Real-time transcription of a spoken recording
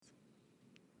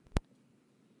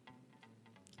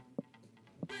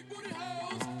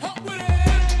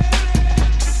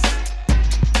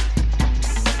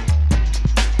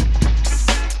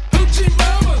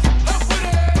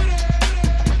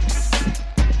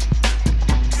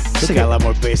She got a lot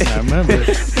more bass than I remember.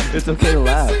 It's okay to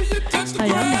laugh. I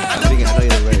am. I know you're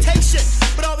ready.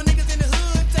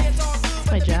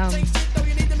 My jam.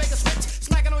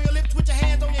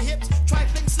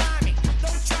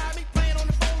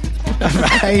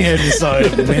 I ain't heard this song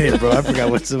in a minute, bro. I forgot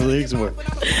what some lyrics were. All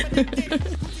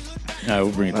right,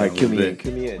 we'll bring it down a little bit.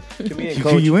 Cue me in, Cue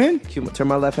coach. you in? Turn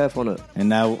my left headphone up. And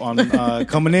now on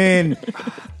coming in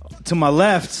to my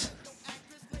left,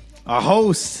 our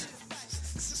host.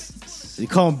 You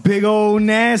call him Big Old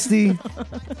Nasty,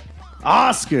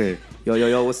 Oscar.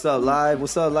 Yo, what's up, live?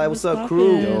 What's up,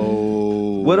 crew?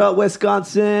 Yo. What up,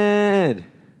 Wisconsin?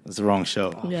 That's the wrong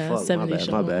show. Yeah, Fuck, 70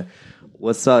 show. my bad.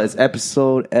 What's up? It's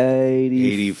episode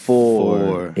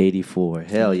 84. 84.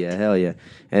 Hell yeah.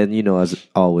 And you know, as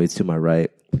always, to my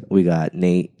right, we got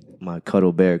Nate, my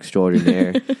cuddle bear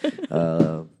extraordinaire.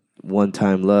 One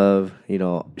time love, you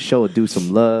know, do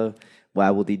some love.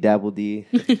 Wabbledy dabbledy,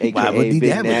 aka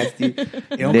Big Nasty.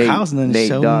 You don't cost nothing. Nate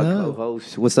Show Dog, love.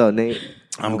 co-host. What's up, Nate?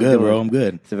 I'm good, bro. I'm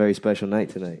good. It's a very special night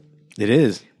tonight. It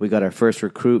is. We got our first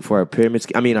recruit for our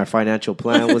our financial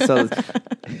plan. What's up?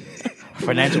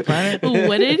 Financial planner?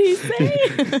 What did he say?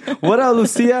 What up,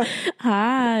 Lucia?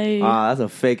 Hi. That's a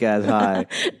fake ass hi.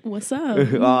 What's up?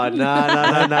 Oh,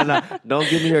 nah. Don't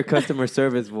give me your customer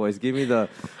service voice. Give me the,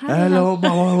 hello,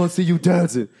 mama, I want to see you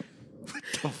dancing.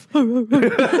 All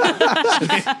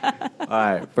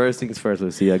right, first things first,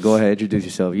 Lucia. Go ahead, introduce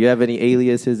yourself. You have any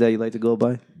aliases that you like to go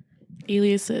by?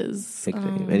 Aliases.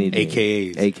 Anything.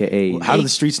 AKAs. AKAs. How do the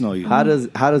streets know you? How does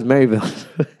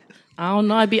Maryville? I don't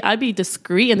know. I'd be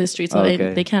discreet in the streets, so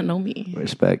Okay. they can't know me.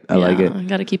 Respect. I like it. I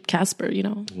gotta keep Casper, you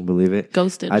know. Believe it.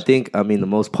 Ghosted. I think, the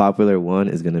most popular one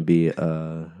is going to be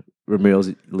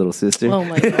Ramiro's little sister. Oh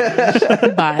my gosh.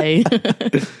 Bye.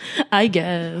 I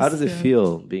guess. How does it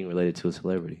feel being related to a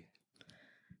celebrity?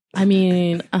 I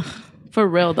mean, for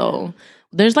real though.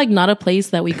 There's like not a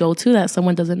place that we go to that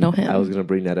someone doesn't know him. I was going to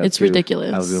bring that up. It's too.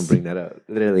 ridiculous. I was going to bring that up.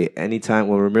 Literally, anytime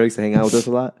when Ramiro used to hang out with us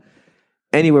a lot,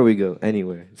 anywhere we go,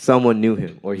 someone knew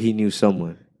him or he knew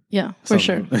someone. Yeah, for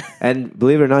sure. And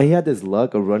believe it or not, he had this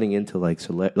luck of running into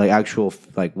actual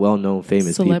well-known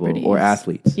famous people or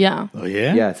athletes. Yeah. Oh,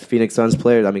 yeah? Yes, Phoenix Suns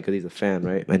players. Because he's a fan,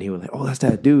 right? And he was like, "Oh, that's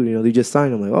that dude. You know, they just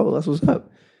signed." I'm like, "Oh, that's what's up."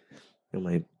 I'm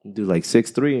like, "Dude, like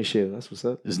 6'3" and shit. That's what's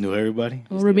up." Just knew everybody?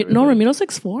 No, Ramiro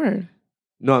 6'4".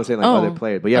 No, I'm saying other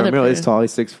players. But yeah, Ramiro is tall.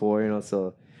 He's 6'4", you know,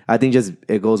 so I think just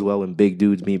it goes well when big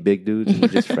dudes meet big dudes and we're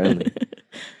just friendly.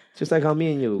 Just like how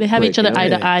me and you. They have each other eye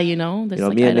to eye, you know? You know,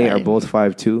 me and Nate are both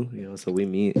 5'2", you know, so we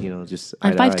meet, you know, just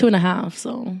I'm 5'2.5",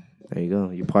 so. There you go.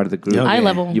 You're part of the group. Eye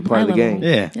level. You're part of the gang.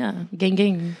 Yeah. Yeah,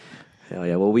 gang. Hell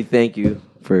yeah. Well, we thank you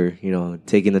for, you know,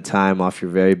 taking the time off your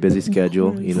very busy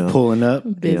schedule, you know. Pulling up.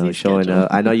 Showing up.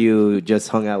 I know you just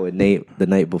hung out with Nate the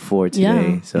night before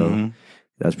today, so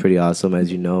that's pretty awesome.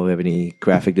 As you know, have any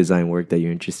graphic design work that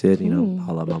you're interested, you know,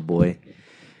 all of my boy.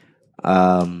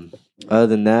 Other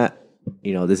than that,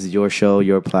 you know, this is your show,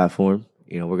 your platform.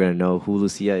 You know, we're going to know who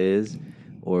Lucia is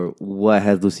or what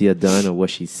has Lucia done or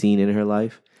what she's seen in her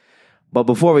life. But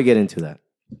before we get into that,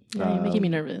 Yeah, you're making me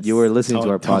nervous. you were listening to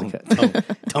our podcast.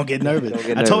 Don't get nervous.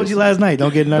 I told you last night,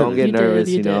 don't get nervous. Don't get nervous,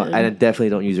 you you know. did. I definitely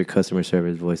don't use your customer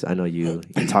service voice. I know you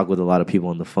talk with a lot of people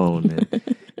on the phone, man.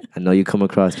 I know you come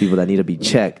across people that need to be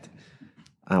checked.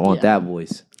 I want that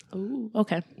voice. Ooh,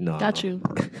 okay. No. Got you.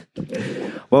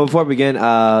 Well, before we begin,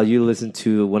 you listened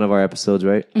to one of our episodes,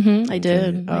 right? Mm-hmm, I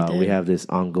did. We have this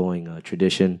ongoing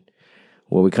tradition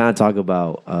where we kind of talk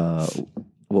about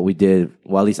what we did.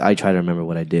 Well, at least I try to remember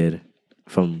what I did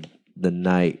from the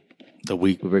night the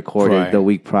week we recorded the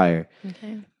week prior.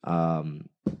 Okay.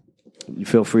 You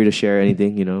feel free to share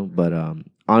anything, you know. But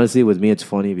honestly, with me, it's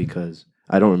funny because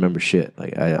I don't remember shit.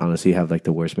 Like I honestly have like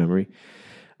the worst memory.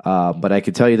 But I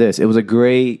can tell you this, it was a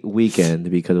great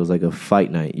weekend because it was like a fight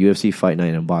night, UFC fight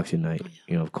night and boxing night.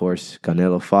 You know, of course,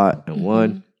 Canelo fought and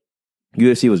won.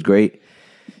 UFC was great.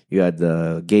 You had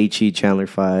the Gaethje Chandler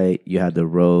fight. You had the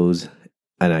Rose,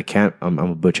 and I'm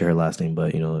gonna butcher her last name,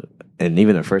 but you know, and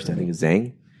even at first I think it's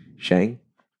Shang.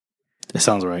 That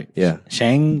sounds right. Yeah.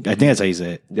 Shang, I think that's how you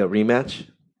say it. The rematch.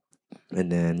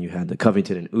 And then you had the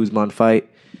Covington and Usman fight,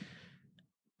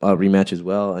 rematch as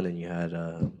well. And then you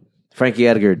had Frankie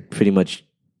Edgar pretty much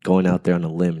going out there on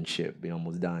a limb and shit,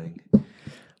 almost dying.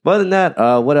 But other than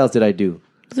that, what else did I do?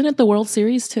 Wasn't it the World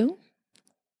Series too?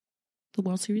 The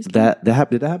World Series game? Did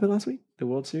that happen last week? The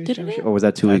World Series? Did it? Or was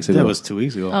that 2 weeks ago? That was 2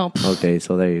 weeks ago. Oh. Okay,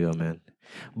 so there you go, man.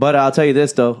 But I'll tell you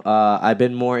this, though. I've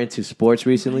been more into sports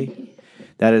recently.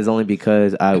 That is only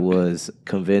because I was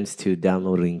convinced to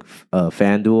downloading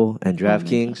FanDuel and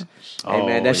DraftKings. Hey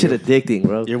man, that shit addicting,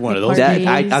 bro. You're one of those.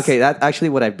 That's actually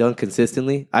what I've done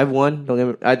consistently. I've won. Don't get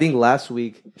me, I think last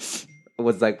week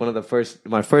was like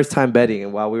my first time betting,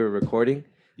 and while we were recording,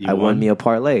 I won me a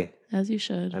parlay. As you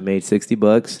should. I made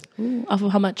 $60. Ooh, off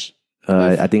of how much?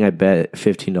 I think I bet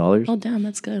 $15. Oh damn,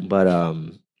 that's good. But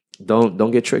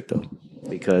don't get tricked though,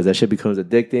 because that shit becomes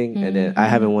addicting, and then I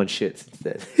haven't won shit since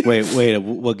then. Wait,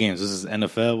 what games? This is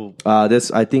NFL?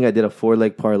 I think I did a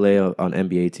 4-leg parlay on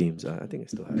NBA teams. I think I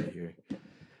still have it here.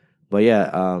 But yeah,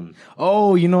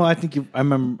 I think I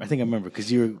remember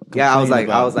because you were. Yeah, I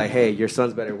was like, hey, your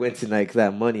sons better win tonight because I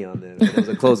have money on them. It was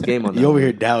a close game on that. You over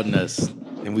here doubting us,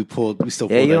 and we still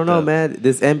pulled. Yeah, you don't know, man.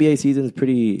 This NBA season is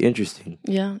pretty interesting.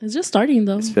 Yeah, it's just starting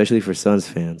though. Especially for Suns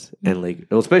fans and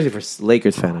especially for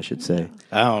Lakers fans, I should say.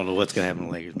 I don't know what's gonna happen to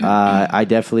Lakers. I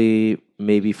definitely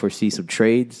maybe foresee some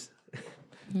trades.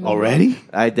 Already?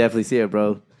 I definitely see it,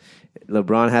 bro.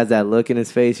 LeBron has that look in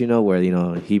his face, where,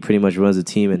 he pretty much runs the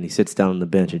team and he sits down on the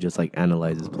bench and just like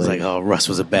analyzes plays. It's like, oh, Russ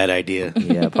was a bad idea.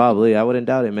 Yeah, probably. I wouldn't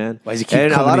doubt it, man. Why does he keep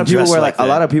and coming a lot of people were like a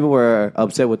lot of people were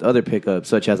upset with other pickups,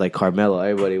 such as like Carmelo.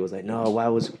 Everybody was like, no,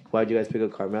 why'd you guys pick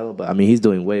up Carmelo? But I mean, he's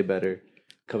doing way better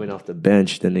coming off the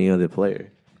bench than any other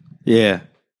player. Yeah.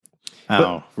 I don't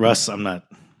know. Russ, I'm not.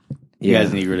 You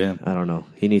guys need to get him. I don't know.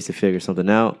 He needs to figure something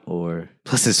out, or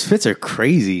plus his fits are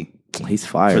crazy. He's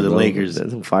fired for the bro. Lakers.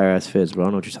 There's some fire ass fits, bro. I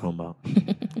don't know what you're talking about.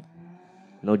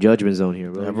 No judgment zone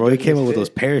here, bro. Yeah, bro, he came up with those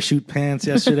parachute pants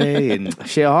yesterday, and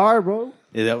shit hard, bro.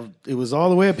 It was all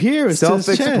the way up here.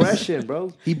 Self-expression,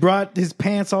 bro. He brought his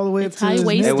pants all the way up to his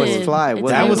high-waisted. It was fly.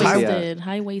 That was high-waisted.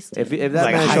 High-waisted. If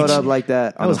that man showed up like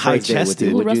that on was the first date with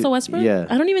high-chested. you, Russell Westbrook? Yeah.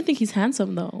 I don't even think he's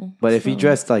handsome though. But if he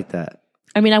dressed like that,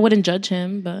 I mean, I wouldn't judge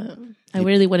him, but I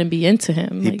really wouldn't be into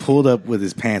him. He pulled up with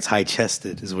his pants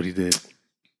high-chested, is what he did.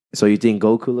 So you think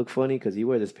Goku looked funny because he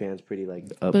wears his pants pretty like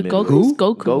up? But middle.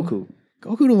 Goku.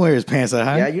 Goku don't wear his pants that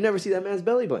high. Yeah, you never see that man's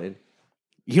belly button.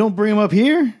 You don't bring him up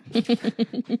here?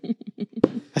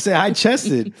 I said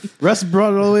high-chested. Russ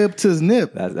brought it all the way up to his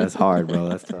nip. That's hard, bro.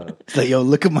 That's tough. It's like, yo,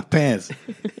 look at my pants.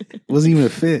 It wasn't even a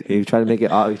fit. He tried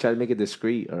to make it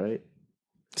discreet, all right?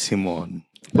 Simon.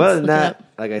 But other than that,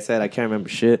 like I said, I can't remember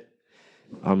shit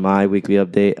on my weekly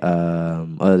update.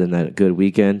 Other than that, good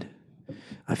weekend.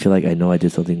 I feel like I know I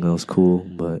did something else cool,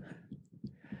 but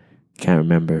can't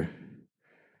remember.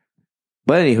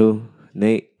 But anywho,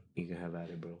 Nate, you can have at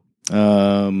it, bro.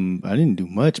 I didn't do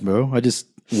much, bro. I just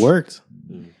worked.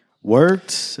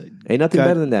 Ain't nothing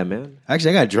better than that, man.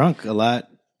 Actually, I got drunk a lot.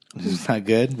 It's not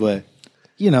good, but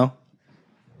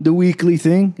the weekly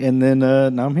thing, and then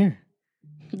now I'm here.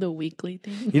 The weekly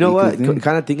thing. You know what?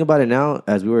 Kind of think about it now,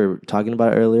 as we were talking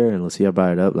about it earlier, and Lucia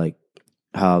brought it up, like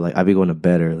how like I be going to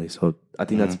bed early, so I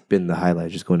think that's been the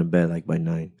highlight, just going to bed like by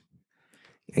 9.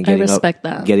 And I respect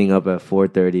that. Getting up at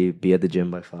 4:30, be at the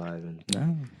gym by 5, and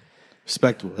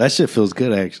respectable. That shit feels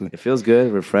good, actually. It feels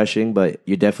good, refreshing, but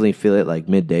you definitely feel it like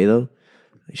midday though.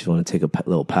 You just want to take a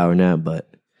little power nap, but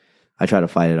I try to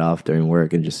fight it off during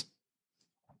work and just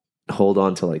hold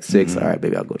on till like 6. All right,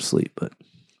 baby, I'll go to sleep. But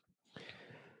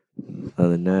other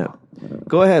than that,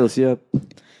 go ahead, Lucia.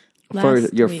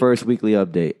 First weekly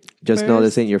update. Just know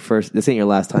this ain't your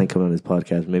last time coming on this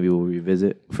podcast. Maybe we'll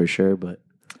revisit for sure, but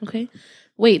okay.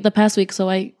 Wait, the past week, so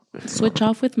I switch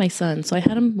off with my son. So I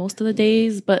had him most of the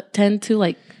days, but tend to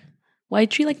I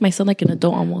treat like my son like an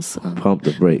adult almost. Pump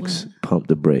the brakes. Pump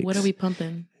the brakes. What are we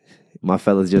pumping? My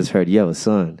fellas just heard, you have a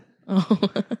son. Oh.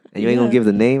 And you ain't gonna give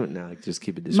the name? No, just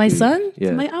keep it discreet. My son?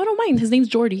 Yeah. I don't mind. His name's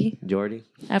Jordy. Jordy?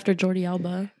 After Jordy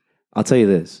Alba. I'll tell you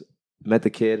this. Met the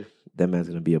kid. That man's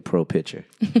gonna be a pro pitcher.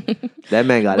 That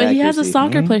man got accuracy. But he has a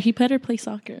soccer player. He better play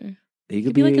soccer. He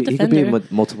could be like a defender. He could be in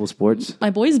multiple sports.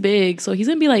 My boy's big, so he's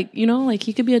gonna be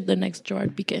he could be the next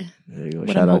Gerard Piqué. There you go.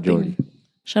 Shout out Jordy.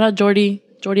 Shout out Jordy.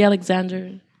 Jordy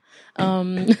Alexander. But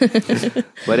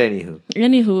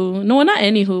anywho, no, not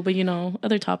anywho, but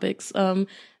other topics.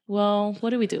 Well,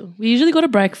 what do? We usually go to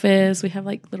breakfast. We have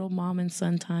like little mom and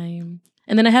son time,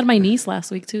 and then I had my niece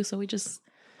last week too, so we just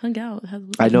hung out.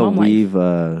 I know we've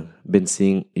been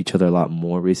seeing each other a lot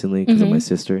more recently because of my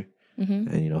sister.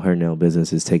 And her nail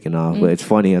business is taking off. But it's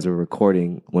funny, as we're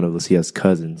recording, one of Lucia's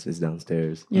cousins is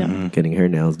downstairs getting her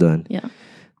nails done. Yeah.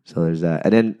 So there's that.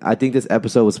 And then I think this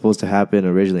episode was supposed to happen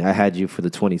originally. I had you for the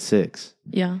 26th.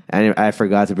 Yeah. And I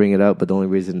forgot to bring it up, but the only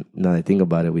reason, now that I think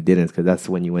about it, we didn't, is because that's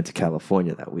when you went to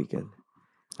California that weekend.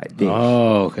 I think.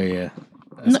 Oh, okay, yeah.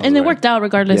 And it worked out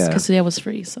regardless because today I was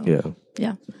free. So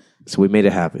yeah. So we made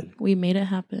it happen.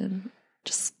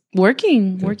 Just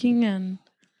working and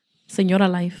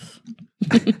Señora life.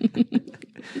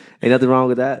 Ain't nothing wrong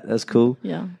with that. That's cool.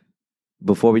 Yeah.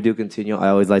 Before we do continue, I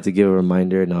always like to give a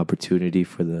reminder and opportunity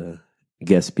for the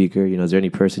guest speaker. You know, is there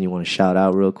any person you want to shout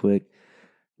out real quick?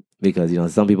 Because, you know,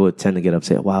 some people tend to get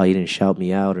upset. Wow, you didn't shout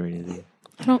me out or anything.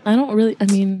 I don't really, I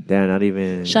mean. Damn, not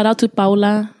even. Shout out to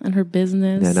Paula and her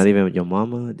business. Yeah, not even your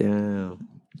mama. Damn.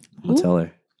 I'm going to tell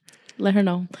her. Let her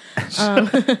know.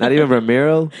 Not even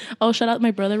Ramiro? Oh, shout out my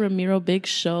brother Ramiro, Big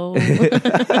Show.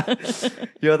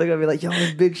 Yo, they're going to be like, yo,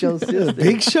 it's Big Show still.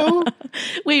 Big Show?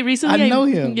 Wait, recently I know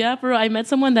him. Yeah, bro. I met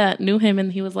someone that knew him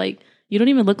and he was like, you don't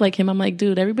even look like him. I'm like,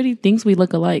 dude, everybody thinks we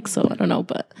look alike. So I don't know.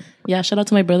 But yeah, shout out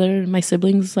to my brother and my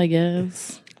siblings, I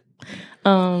guess.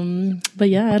 But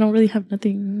yeah, I don't really have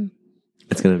nothing.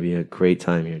 It's going to be a great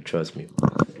time here. Trust me.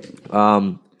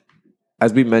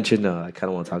 As we mentioned, I kind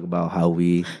of want to talk about how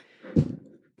we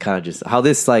kind of just, how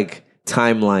this like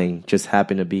timeline just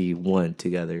happened to be one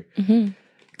together.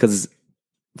 Because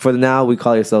for now, we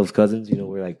call ourselves cousins. You know,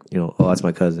 we're like, you know, oh, that's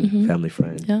my cousin, family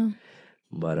friend. Yeah.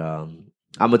 But I'm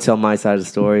going to tell my side of the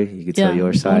story. You can tell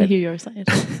your side. I want to hear your side.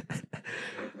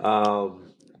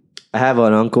 I have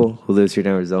an uncle who lives here in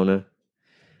Arizona.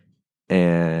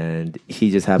 And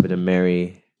he just happened to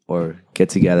marry or get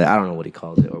together. I don't know what he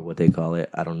calls it or what they call it.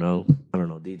 I don't know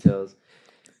details.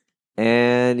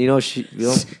 And, you know,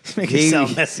 make it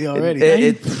sound messy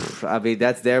already. I mean,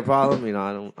 that's their problem. You know,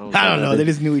 I don't know. They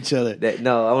just knew each other.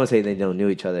 No, I want to say they don't knew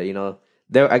each other. You know,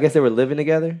 I guess they were living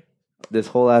together this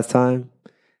whole last time.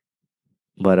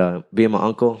 But being my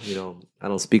uncle, you know, I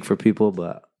don't speak for people,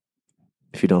 but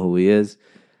if you know who he is.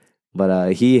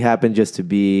 But he happened just to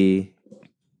be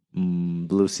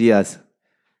Lucia's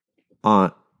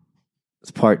aunt's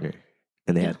partner.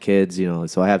 And they had kids, you know.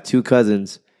 So I have two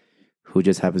cousins who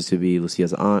just happens to be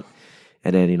Lucia's aunt.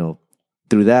 And then, you know,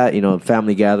 through that, you know,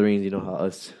 family gatherings, you know, how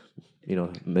us, you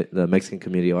know, the Mexican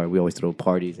community are. We always throw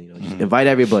parties, and, you know, just invite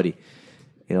everybody.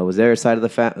 You know, it was their side of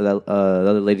the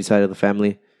other lady's side of the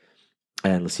family.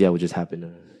 And Lucia would just happen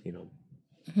to, you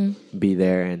know, be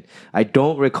there. And I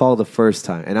don't recall the first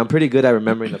time. And I'm pretty good at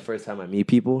remembering the first time I meet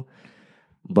people.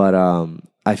 But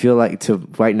I feel like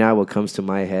right now what comes to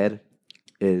my head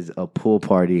is a pool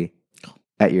party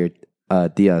at your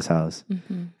tia's house.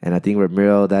 And I think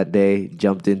Ramiro that day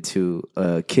jumped into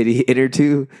a kitty inner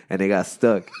tube and they got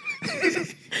stuck.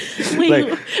 Wait,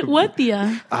 like, what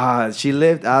tia? She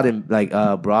lived out in like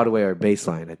Broadway or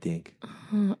Baseline, I think.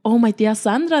 Oh, my tia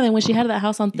Sandra, then when she had that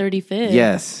house on 35th.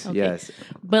 Yes, okay. yes.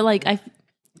 But like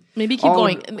maybe keep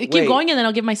going. Keep going and then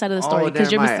I'll give my side of the story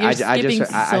because you're skipping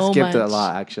so much. I skipped it a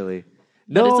lot, actually.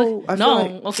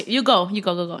 No, okay. You go.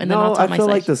 And then I'll tell my side. I feel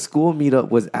like the school meetup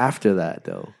was after that,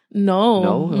 though.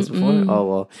 No, it was before. Oh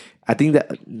well, I think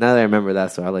that now that I remember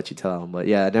that story, I'll let you tell them. But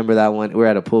yeah, I remember that one. We were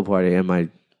at a pool party, and I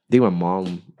think my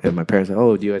mom and my parents said,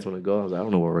 "Oh, do you guys want to go?" I was like, "I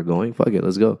don't know where we're going. Fuck it,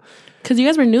 let's go." Because you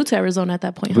guys were new to Arizona at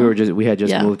that point. We had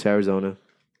just moved to Arizona,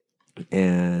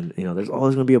 and you know, there's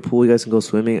always gonna be a pool. You guys can go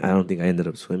swimming. I don't think I ended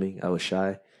up swimming. I was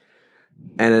shy,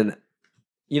 and then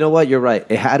you know what? You're right.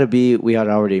 It had to be we had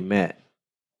already met.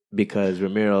 Because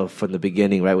Ramiro, from the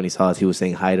beginning, right when he saw us, he was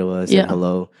saying hi to us and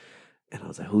hello. And I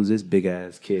was like, who's this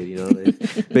big-ass kid, you know?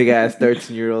 Like, big-ass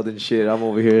 13-year-old and shit. I'm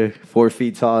over here 4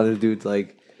 feet tall. And this dude's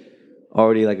like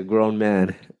already like a grown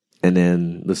man. And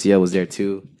then Lucia was there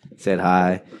too. Said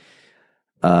hi.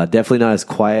 Definitely not as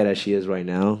quiet as she is right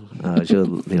now. She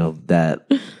was, you know, that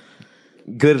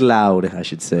good loud, I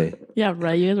should say. Yeah,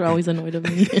 right. You guys are always annoyed at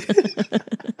me.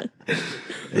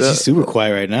 She's super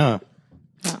quiet right now.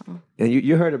 Wow. And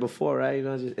you heard it before, right? You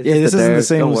know, this isn't the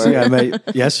same Lucia I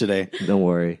met yesterday. Don't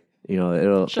worry. You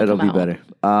know, it'll be better.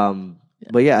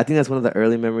 But yeah, I think that's one of the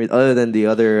early memories, other than the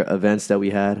other events that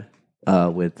we had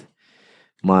with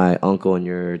my uncle and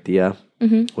your tia,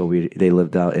 where they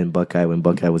lived out in Buckeye when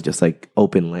Buckeye was just like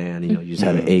open land. You know, you just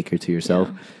had an acre to yourself.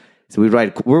 Yeah. So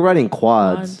we're riding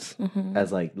quads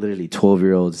as like literally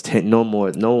 12-year-olds. No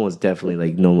one was definitely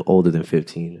like no older than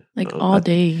 15. Like all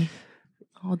day.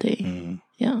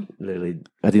 Yeah. Literally,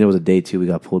 I think there was a day too. We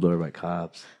got pulled over by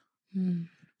cops.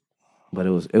 But it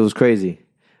was crazy.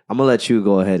 I'm gonna let you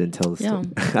go ahead and tell the story.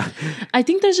 I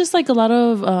think there's just like a lot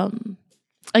of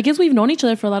I guess we've known each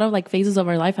other for a lot of like phases of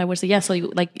our life. I would say, so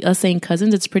like us saying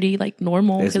cousins, it's pretty like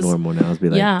normal. It's normal now. Be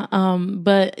like,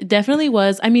 but definitely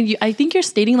was. I mean, I think you're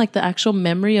stating like the actual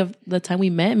memory of the time we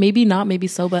met. Maybe not, maybe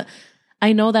so. But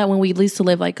I know that when we used to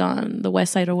live like on the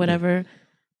west side or whatever,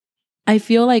 I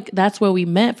feel like that's where we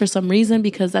met for some reason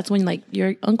because that's when like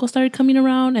your uncle started coming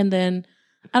around, and then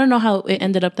I don't know how it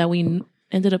ended up that we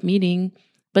ended up meeting,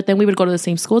 but then we would go to the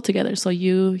same school together. So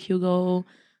you, Hugo,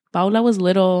 Paula was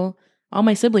little. All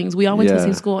my siblings, we all went to the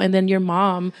same school. And then your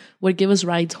mom would give us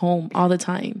rides home all the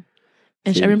time.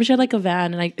 And I remember she had like a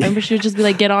van, and I remember she would just be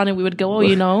like, "Get on," and we would go.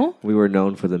 We were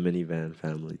known for the minivan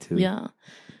family too. Yeah,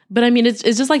 but I mean, it's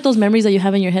just like those memories that you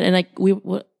have in your head, and like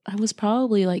I was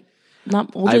probably like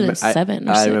not older than 7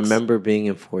 or 6. I remember being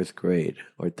in 4th grade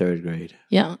or 3rd grade.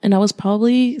 Yeah, and I was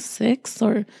probably 6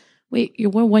 or wait, you're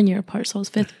 1 year apart, so I was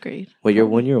 5th grade. Wait, you're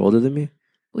 1 year older than me?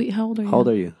 Wait, how old are you? How old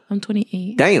are you? I'm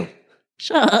 28. Damn.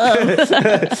 Shut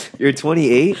up. You're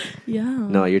 28? Yeah.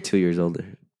 No, you're 2 years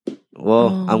older.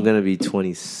 Well, I'm going to be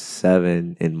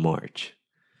 27 in March.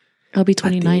 I'll be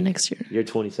 29 next year. You're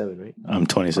 27, right? I'm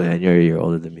 27. And you're a year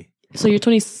older than me. So you're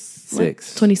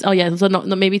 26. 20. Oh, yeah. So no,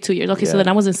 maybe 2 years. Okay, Yeah. so then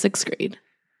I was in 6th grade.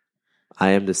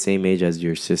 I am the same age as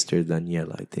your sister,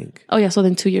 Daniela, I think. Oh, yeah. So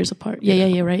then 2 years apart. Yeah,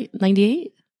 you're right.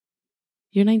 98?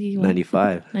 You're 91.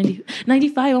 95.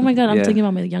 95. Oh, my God. I'm Yeah. thinking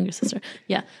about my younger sister.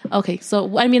 Yeah. Okay.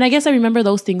 So, I mean, I guess I remember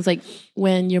those things like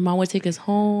when your mom would take us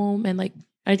home and like,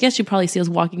 I guess you probably see us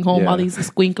walking home, all these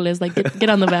squinkles, like, get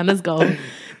on the van, let's go.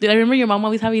 Dude, I remember your mom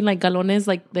always having, like, galones,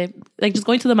 like just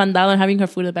going to the mandado and having her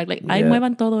food in the back, like, ay,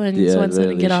 muevan todo, and so and so,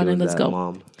 and get on and let's go.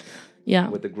 Mom. Yeah.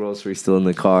 With the groceries still in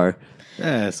the car.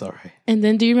 Yeah, it's all right. And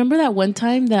then do you remember that one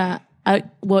time that it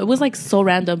was like so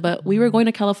random, but we were going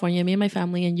to California, me and my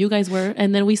family, and you guys were,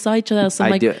 and then we saw each other at some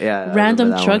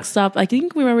random truck stop. I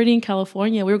think we were already in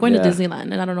California. We were going to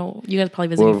Disneyland, and I don't know, you guys probably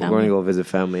visiting family. We're going to go visit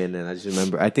family, and then I just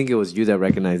remember, I think it was you that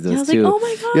recognized us I was too. like, oh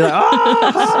my God. You're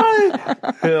like,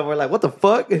 oh, hi. We're like, what the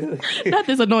fuck? Not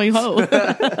this annoying hoe.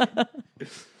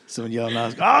 Someone yelling,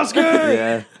 Oscar!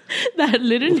 Yeah. That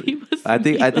literally was I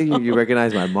think you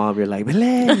recognize my mom. You're like,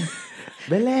 Belen.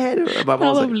 My mom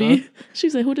probably. was like, huh? She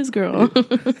said, who this girl?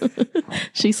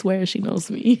 She swears she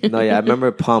knows me. No, yeah, I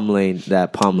remember Palm Lane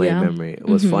memory. It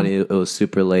was funny. It was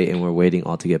super late, and we're waiting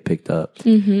all to get picked up.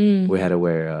 Mm-hmm. We had to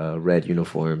wear red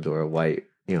uniforms or a white,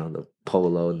 the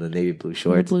polo and the navy blue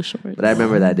shorts. But I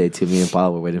remember that day too. Me and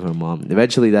Paul were waiting for my mom.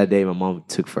 Eventually that day, my mom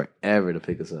took forever to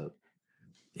pick us up.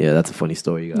 Yeah, that's a funny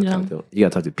story. You gotta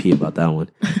talk to P about that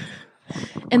one.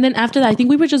 And then after that, I think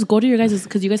we would just go to your guys'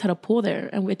 because you guys had a pool there,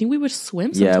 and I think we would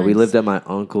swim. Sometimes. Yeah, we lived at my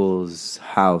uncle's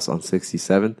house on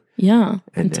 67th. Yeah,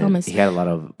 and Thomas. He had a lot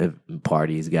of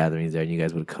parties, gatherings there, and you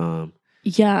guys would come.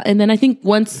 Yeah, and then I think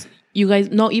once you guys,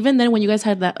 even then when you guys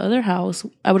had that other house,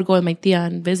 I would go with my tia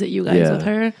and visit you guys with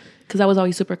her because I was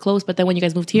always super close. But then when you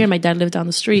guys moved here, my dad lived down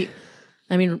the street.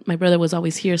 I mean, my brother was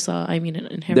always here, so I mean,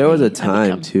 inherently, there was a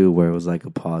time too where it was like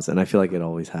a pause, and I feel like it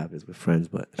always happens with friends.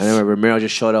 But I remember Ramiro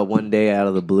just showed up one day out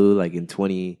of the blue, like in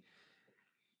 20.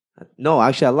 No,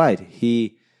 actually, I lied.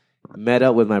 He met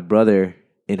up with my brother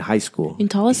in high school in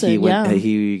Tolleson.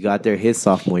 He got there his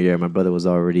sophomore year. My brother was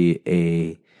already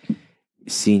a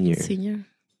senior.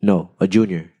 No, a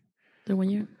junior. The 1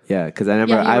 year. Yeah, because I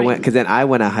remember I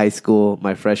went to high school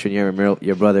my freshman year. Ramiro,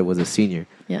 your brother was a senior.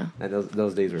 Yeah, and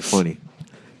those days were funny.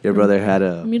 Your brother had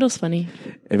a... Mito's funny.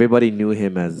 Everybody knew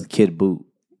him as Kid Boot.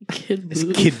 Kid Boot. It's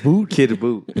Kid Boot? Kid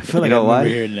Boot. I feel like I remember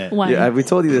hearing that. Why? Yeah, we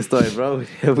told you this story, bro.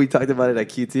 We talked about it at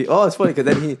QT. Oh, it's funny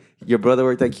because then your brother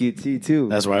worked at QT too.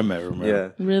 That's where I met him. Yeah.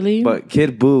 Really? But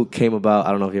Kid Boot came about... I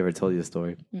don't know if he ever told you the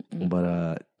story.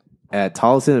 But at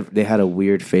Tolleson, they had a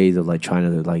weird phase of like trying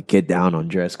to like get down on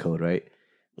dress code, right?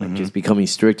 Like just becoming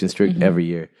strict every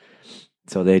year.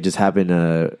 So they just happened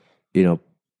to,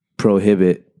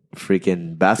 prohibit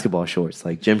freaking basketball shorts,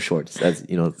 like gym shorts, as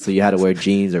so you had to wear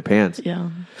jeans or pants. Yeah.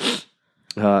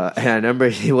 And I remember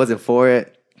he wasn't for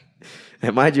it.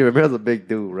 And mind you, Ramiro's a big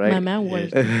dude, right? My man wore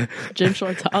gym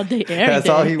shorts all day, every That's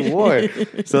day. all he wore.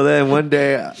 So then one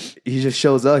day he just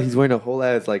shows up. He's wearing a whole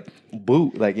ass like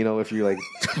boot, like if you like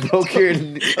broke your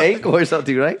ankle or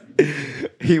something, right?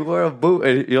 He wore a boot,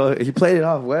 and he played it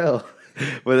off well.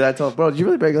 But I told him, bro, did you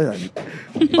really break it?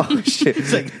 Like, oh shit!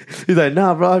 He's like,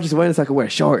 nah, bro, I'm just wearing this so I can wear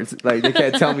shorts. Like they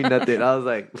can't tell me nothing. I was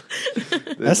like,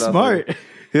 that's smart.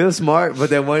 He was smart, but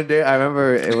then one day I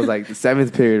remember it was like the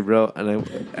 7th period, bro,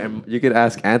 and you could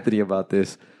ask Anthony about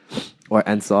this,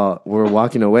 and Saul. We were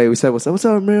walking away. We said, "What's up,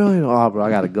 Ramiro?" Oh, bro, I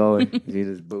gotta go. And he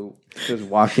just just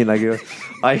walking like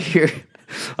I hear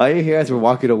as we're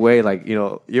walking away, like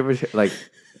you ever like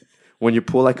when you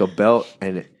pull like a belt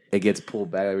and it gets pulled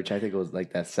back, which I think it was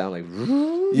like that sound, like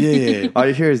yeah. All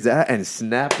you hear is that and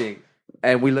snapping,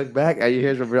 and we look back and you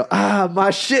hear Ramiro, my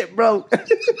shit, bro.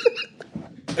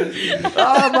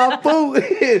 My boot.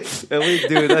 And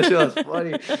that shit was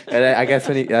funny. And I guess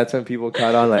that's when people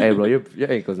caught on, like, hey, bro,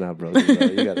 your ankle's not broken, bro.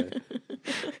 You gotta.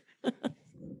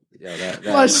 Yeah, that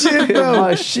my shit, bro.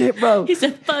 My shit, bro. He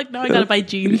said, "Fuck, now I gotta buy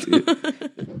jeans."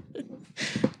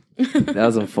 That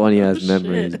was some funny ass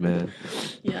memories, man.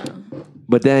 Yeah.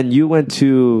 But then you went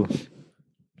to.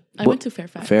 I went to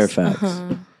Fairfax.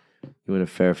 You You went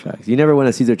to Fairfax. You never went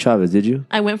to Cesar Chavez, did you?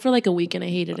 I went for like a week and I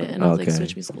hated it, and I was like, Okay.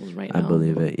 switch me schools right now. I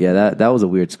believe it. Yeah, that was a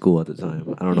weird school at the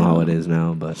time. I don't know how it is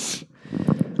now, but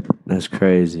that's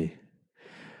crazy.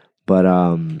 But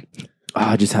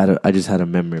I just had a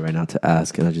memory right now to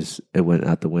ask, and it went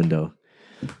out the window.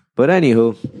 But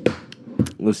anywho,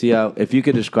 we'll see how if you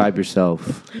could describe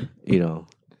yourself, you know.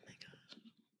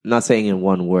 I'm not saying in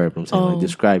one word, but I'm saying like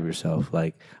describe yourself.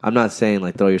 Like I'm not saying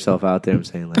like throw yourself out there. I'm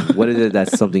saying like what is it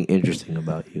that's something interesting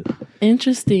about you?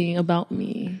 Interesting about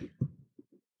me.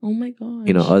 Oh my gosh.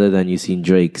 You know, other than you seen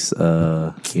Drake's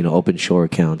open shore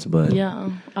accounts, but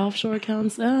yeah, offshore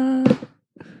accounts. Why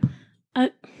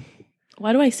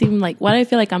do I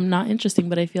feel like I'm not interesting,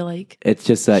 but I feel like it's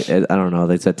just like I don't know.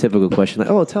 It's a typical question like,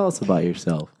 oh, tell us about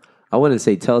yourself. I wouldn't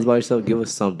say tell us about yourself. Give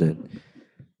us something.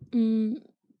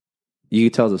 You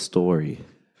can tell us a story.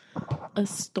 A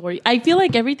story. I feel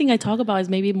like everything I talk about is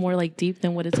maybe more like deep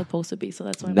than what it's supposed to be. So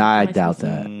that's why. I doubt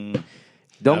that.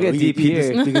 Don't get deep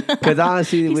here, because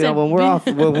honestly, when we're off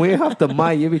the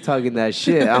mic, you be talking that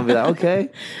shit. I'll be like, okay.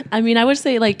 I mean, I would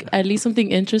say like at least something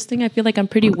interesting. I feel like I'm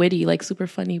pretty witty, like super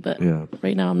funny, but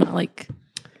right now I'm not like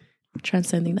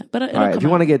transcending that. But all right, if you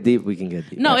want to get deep, we can get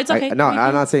deep. No, it's okay. I'm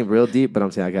not saying real deep, but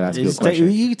I'm saying I gotta ask you a question.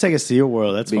 You can take us to your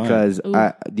world. That's because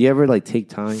fine. Do you ever like take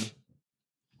time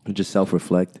and just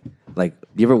self-reflect? Like,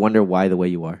 do you ever wonder why the way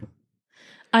you are?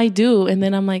 I do, and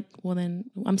then I'm like, well, then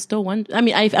I'm still one. I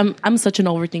mean, I'm such an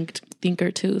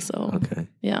overthinker too. So okay,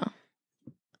 yeah.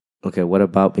 Okay, what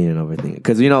about being an overthinker?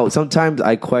 Because sometimes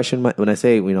I question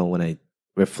when I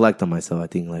reflect on myself, I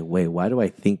think like, wait, why do I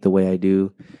think the way I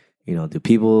do? Do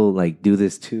people like do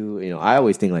this too? I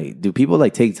always think like, do people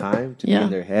like take time to be in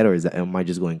their head, or am I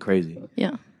just going crazy?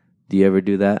 Yeah. Do you ever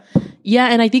do that? Yeah,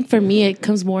 and I think for me, it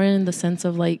comes more in the sense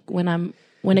of like when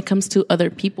it comes to other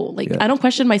people. Like I don't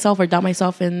question myself or doubt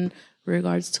myself in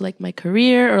regards to like my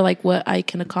career or like what I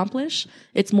can accomplish.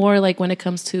 It's more like when it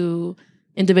comes to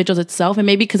individuals itself, and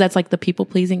maybe because that's like the people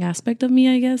pleasing aspect of me,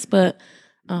 I guess. But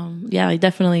I'm like, I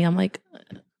definitely overthink.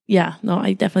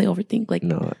 Like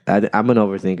no, I'm an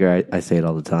overthinker. I say it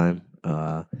all the time.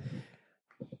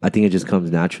 I think it just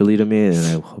comes naturally to me,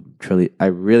 and I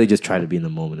really just try to be in the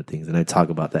moment of things, and I talk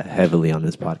about that heavily on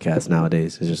this podcast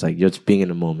nowadays. It's just like just being in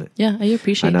the moment. Yeah, I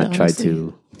appreciate that. And not try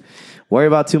to worry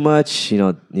about too much.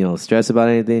 Stress about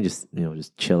anything. Just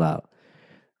chill out.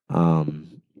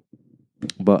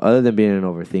 But other than being an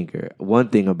overthinker, one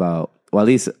thing about at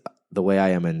least the way I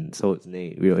am, and so it's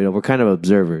Nate. We're kind of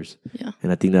observers. Yeah,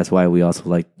 and I think that's why we also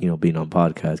like being on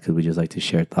podcasts, because we just like to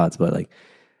share thoughts. But like,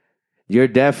 you're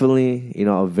definitely,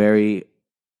 a very,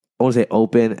 I won't say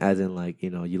open as in like,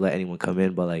 you let anyone come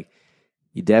in, but like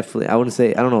you definitely, I wouldn't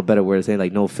say, I don't know a better word to say,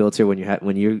 like no filter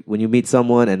when you meet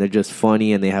someone and they're just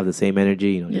funny and they have the same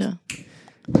energy,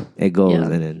 it goes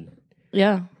and then.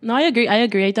 Yeah. No, I agree. I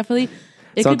definitely.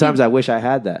 Sometimes I wish I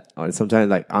had that. Or sometimes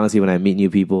like, honestly, when I meet new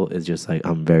people, it's just like,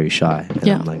 I'm very shy. And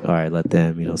I'm like, all right, let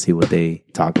them, see what they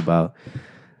talk about.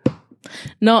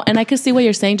 No, and I could see what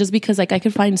you're saying, just because like I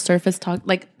could find surface talk,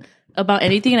 like, about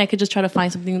anything, and I could just try to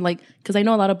find something like, because I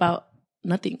know a lot about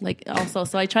nothing, like also,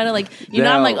 so I try to like,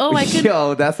 I'm like, oh, I could.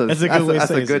 Yo, that's a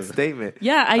good statement.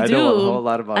 Yeah, I do. I know a whole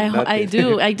lot about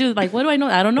nothing. I do. Like, what do I know?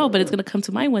 I don't know, but it's gonna come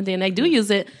to mind one day, and I do use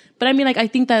it. But I mean, like, I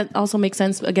think that also makes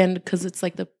sense again because it's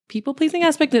like the people pleasing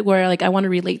aspect where like I want to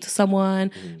relate to someone.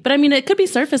 But I mean, it could be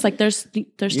surface. Like, there's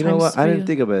times. You know what? I didn't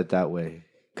think about it that way,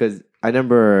 because I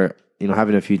remember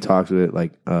having a few talks with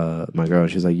like my girl.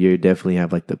 She's like, you definitely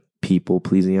have like the people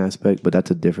pleasing aspect, but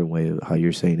that's a different way of how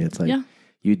you're saying it. It's like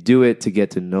you do it to get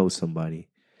to know somebody.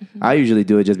 Mm-hmm. I usually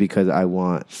do it just because I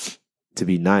want to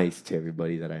be nice to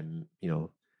everybody that I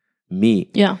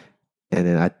meet. Yeah. And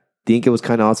then I think it was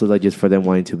kind of also like just for them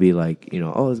wanting to be like,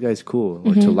 oh, this guy's cool,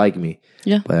 or to like me.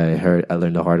 Yeah. But I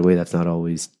learned the hard way that's not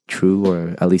always true,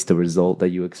 or at least the result that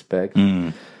you expect.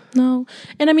 No.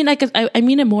 And I mean, like, I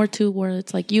mean it more too, where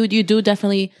it's like you do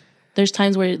definitely, there's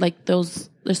times where like there's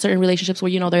certain relationships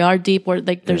where, they are deep, or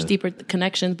like there's deeper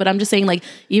connections. But I'm just saying, like,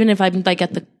 even if I'm like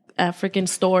at the freaking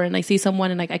store and I see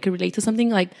someone and like I could relate to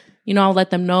something, like, I'll let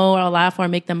them know, or I'll laugh, or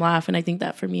make them laugh. And I think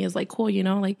that for me is like cool,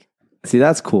 like. See,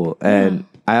 that's cool. And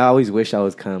I always wish I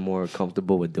was kind of more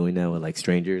comfortable with doing that with like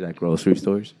strangers at grocery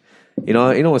stores.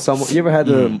 When someone, you ever had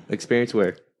the experience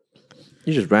where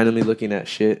you're just randomly looking at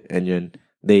shit and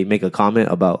they make a comment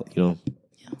about,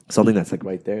 something that's like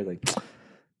right there, like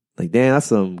damn, that's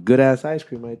some good ass ice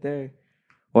cream right there.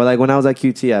 Or like when I was at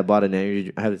QT, I bought an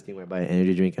energy. I have this thing where I buy an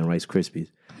energy drink and Rice Krispies,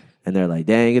 and they're like,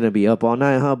 "Dang, you're gonna be up all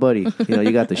night, huh, buddy?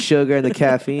 You got the sugar and the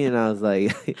caffeine." And I was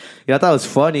like, I thought it was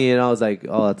funny, and I was like,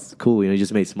 "Oh, that's cool." You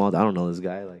just made small. I don't know this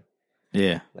guy, like,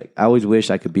 Yeah. Like I always wish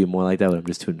I could be more like that, but I'm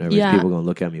just too nervous. Yeah. People gonna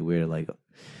look at me weird, like.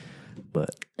 But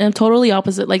And I'm totally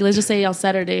opposite. Like, let's just say on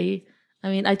Saturday, I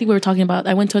mean, I think we were talking about,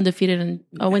 I went to Undefeated and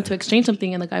I went to exchange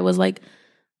something, and the guy was like,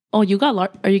 "Oh, you got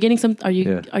are you getting some? Are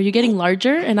you getting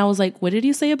larger?" And I was like, "What did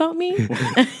you say about me?"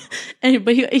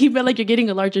 But he meant like, "You're getting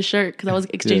a larger shirt," because I was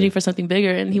exchanging for something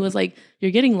bigger, and he was like,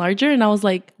 "You're getting larger," and I was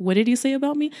like, "What did you say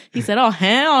about me?" He said, "Oh,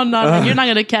 hell no, like, you're not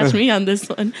gonna catch me on this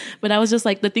one." But I was just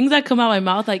like, the things that come out of my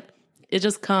mouth, like it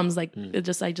just comes, like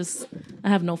I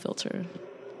have no filter.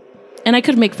 And I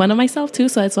could make fun of myself too,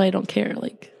 so that's why I don't care.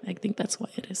 Like, I think that's why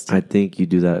it is too. I think you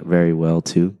do that very well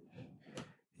too.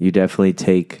 You definitely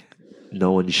take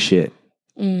no one's shit.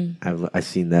 I've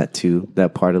seen that too.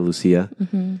 That part of Lucia.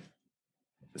 Mm-hmm.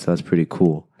 So that's pretty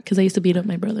cool. Because I used to beat up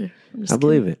my brother. I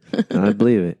believe it. I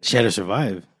believe it. She had to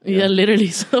survive. Yeah, literally.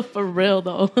 So for real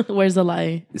though, where's the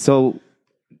lie? So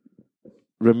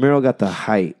Ramiro got the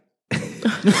height.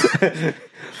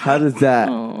 How does that?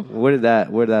 Oh. Where did that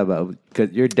about?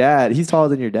 Because your dad, he's taller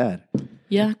than your dad.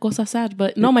 Yeah, cosa sad.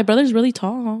 But no, my brother's really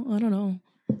tall. I don't know.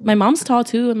 My mom's tall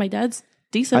too, and my dad's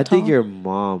decent. I tall. think your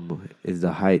mom is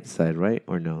the height side, right?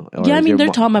 Or no? Or yeah, I mean they're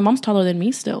tall. tall. My mom's taller than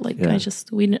me still. Like Yeah.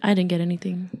 I didn't get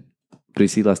anything.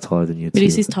 Priscila's taller than you too.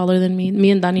 Priscila's taller than me. Me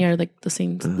and Danny are like the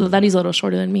same. Danny's a little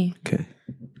shorter than me. Okay.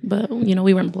 But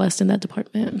we weren't blessed in that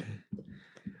department.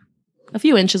 A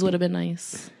few inches would have been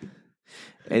nice.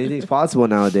 Anything's possible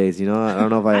nowadays, I don't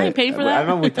know if I ain't paid for that. I don't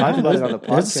know if we talked about it on the podcast.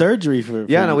 There's surgery for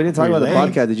Yeah, no, we didn't talk for about the your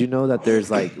legs. podcast. Did you know that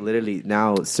there's like literally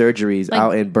now surgeries Like-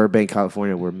 out in Burbank,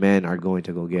 California, where men are going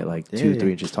to go get like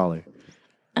 2-3 inches taller?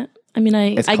 I mean,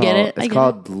 I get it. It's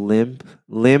called limb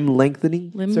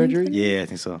lengthening Limb surgery. lengthening? Yeah, I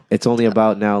think so. It's only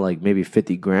about now like maybe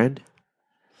 $50,000,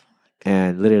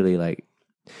 and literally like,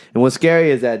 and what's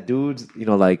scary is that dudes,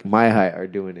 like my height, are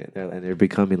doing it, and they're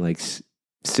becoming like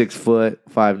 6 foot,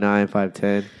 5'9",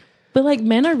 5'10". But like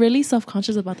men are really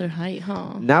self-conscious about their height,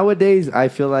 huh? Nowadays, I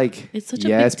feel like It's such a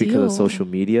yes, big because of deal. social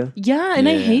media. Yeah, and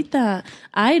I Yeah. hate that.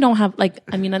 I don't have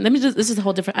this is a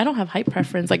whole different. I don't have height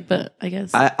preference, but I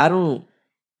guess I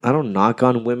don't knock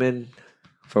on women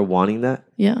for wanting that.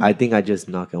 yeah. I think I just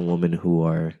knock on women who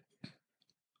are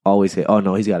always say, "Oh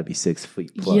no, he's got to be 6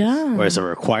 feet plus." Yeah. Or it's a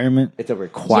requirement. It's a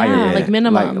requirement, like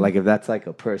minimum. Like if that's like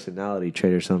a personality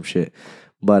trait or some shit.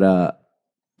 But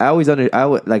I would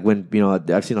like when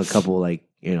I've seen a couple like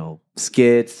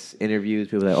skits, interviews.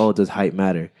 People are like, "Oh, does height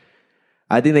matter?"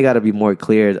 I think they got to be more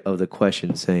clear of the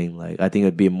question, saying like, I think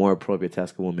it'd be more appropriate to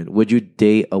ask a woman, "Would you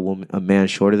date a man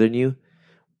shorter than you,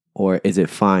 or is it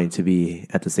fine to be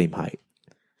at the same height?"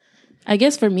 I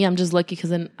guess for me, I'm just lucky because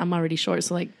then I'm already short.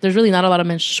 So like, there's really not a lot of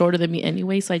men shorter than me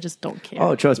anyway. So I just don't care.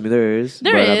 Oh, trust me, there is.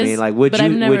 There but I is, mean, like, would but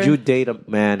I've never- would you date a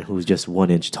man who's just 1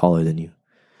 inch taller than you?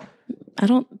 I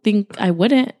don't think I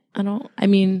wouldn't. I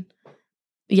mean,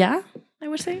 yeah, I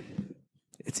would say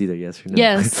It's either yes or no.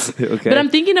 yes. Okay. But I'm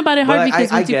thinking about it hard But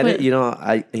because I once you get put,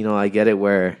 it. I get it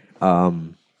where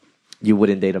you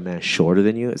wouldn't date a man shorter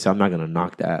than you. So I'm not gonna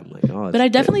knock that. I'm like, oh. But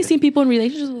I've definitely seen people in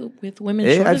relationships with women.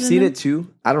 Yeah, shorter I've than seen them. it too.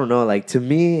 I don't know. Like to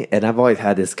me, and I've always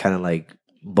had this kind of like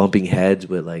bumping heads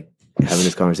with like having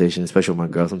this conversation, especially with my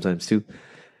girl sometimes too.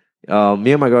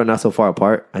 Me and my girl are not so far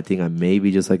apart. I think I may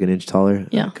be just like an inch taller.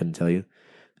 Yeah. I couldn't tell you.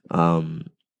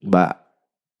 But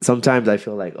sometimes I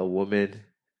feel like a woman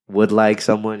would like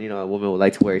someone, a woman would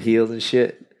like to wear heels and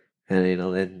shit. And,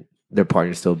 then their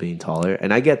partner's still being taller.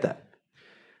 And I get that.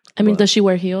 I mean, But- does she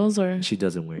wear heels or She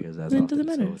doesn't wear heels as Then it often.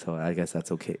 doesn't matter. So I guess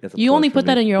that's okay. That's a you plus only for put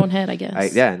that me. in your own head? I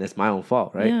guess. Yeah, and it's my own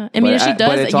fault, right? Yeah. I mean, if she does,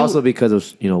 but it's you- also because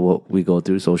of what we go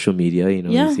through, social media.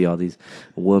 Yeah. You see all these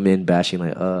women bashing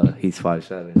like, he's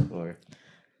 5'7", or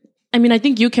I mean, I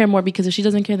think you care more because if she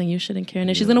doesn't care, then you shouldn't care.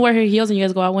 And if she's gonna wear her heels and you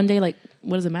guys go out one day, like,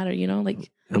 what does it matter? Like,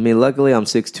 I mean, luckily I'm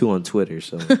 6'2" on Twitter,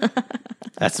 so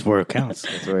That's where it counts.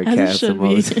 that's where it as it counts the should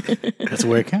most. be. That's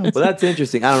where it counts. Well, that's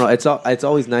interesting. I don't know. It's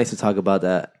always nice to talk about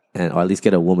that, or at least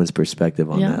get a woman's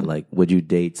perspective on Yeah. that. Like, would you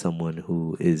date someone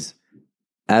who is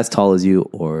as tall as you,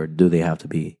 or do they have to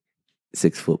be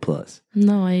 6 foot plus?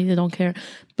 No, I don't care.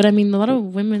 But I mean, a lot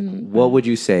of women. What would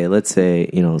you say? Let's say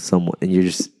someone, and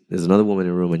there's another woman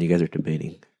in the room, and you guys are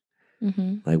debating.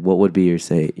 Mhm. Like, what would be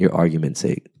your argument's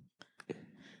sake?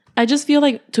 I just feel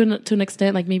like to an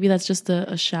extent, like maybe that's just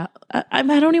a shallow. I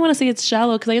don't even want to say it's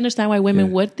shallow because I understand why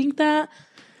women would think that.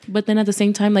 But then at the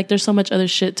same time, like there's so much other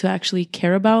shit to actually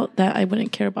care about that I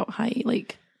wouldn't care about height.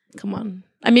 Like, come on.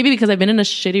 Maybe because I've been in a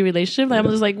shitty relationship, like, I'm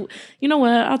just like, you know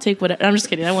what? I'll take whatever. I'm just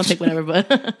kidding. I won't take whatever.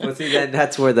 But Well, see, then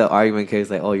that's where the argument case,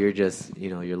 like, oh, you're just,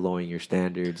 you're lowering your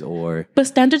standards, or but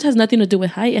standards has nothing to do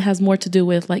with height. It has more to do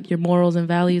with like your morals and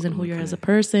values and who you're as a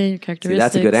person, your see, characteristics.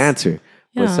 that's a good answer.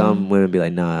 But Yeah. some women be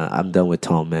like, nah, I'm done with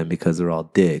tall men because they're all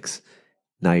dicks.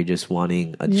 Now you're just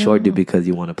wanting a short dude because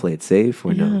you want to play it safe,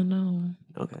 or no.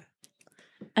 Okay.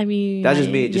 I mean, That's just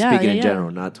me, just speaking in general,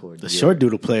 not towards the short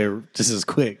dude will play just as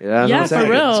quick. Yeah, for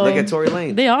real. Like a Tory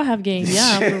Lane. They all have game.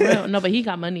 Yeah, for real. No, but he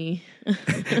got money. He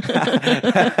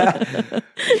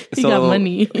got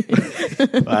money.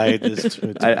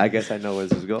 I guess I know where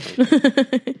this is going.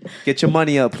 Get your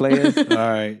money up, players. All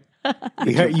right.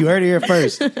 You heard it here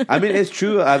first. I mean, it's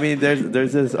true. I mean,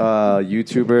 there's this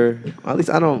YouTuber. At least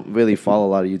I don't really follow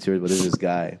a lot of YouTubers, but there's this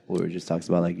guy who just talks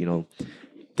about like, you know,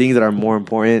 things that are more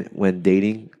important when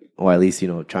dating, or at least, you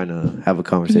know, trying to have a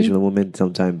conversation with a woman.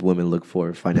 Sometimes women look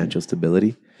for financial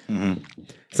stability. Mm-hmm.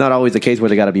 It's not always the case where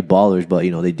they got to be ballers, but,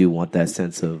 you know, they do want that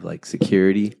sense of like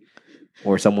security,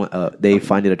 or someone they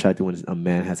find it attractive when a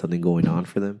man has something going on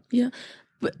for them. Yeah,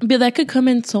 but that could come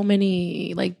in so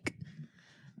many like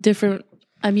different.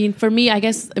 I mean, for me, I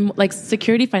guess like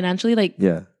security financially, like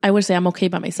I would say I'm okay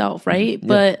by myself, right? Mm-hmm.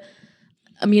 But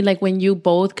I mean, like when you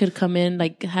both could come in,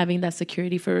 like having that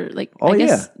security for like, I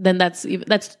guess then that's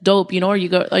dope, you know, or you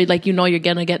go, or like, you know, you're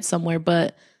gonna get somewhere.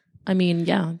 But I mean,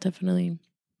 yeah, definitely.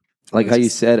 Like how you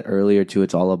said earlier too,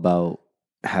 it's all about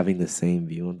having the same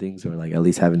view on things, or like at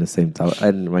least having the same thought.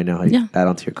 And right now, how you add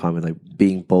on to your comment, like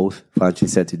being both financially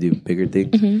set to do bigger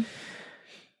things. Mm-hmm.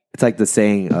 It's like the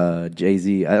saying,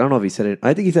 Jay-Z, I don't know if he said it,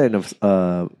 I think he said it in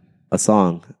a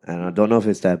song, and I don't know if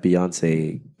it's that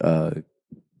Beyonce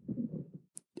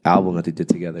album that they did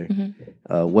together.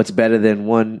 Mm-hmm. What's better than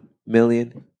 1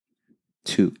 million?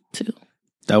 Two.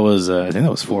 That was I think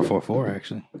that was 444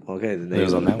 actually. Okay, then it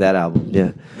was on that album.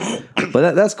 Yeah,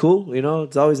 but that's cool. You know,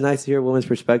 it's always nice to hear a woman's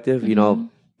perspective. Mm-hmm. You know,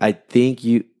 I think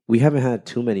we haven't had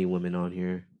too many women on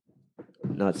here,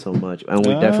 not so much, and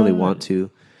we definitely want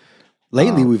to.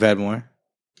 Lately, we've had more.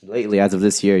 Lately, as of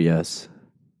this year, yes.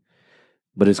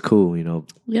 But it's cool, you know.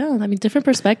 Yeah, I mean, different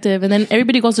perspective. And then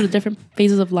everybody goes through the different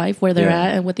phases of life where they're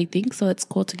at and what they think. So it's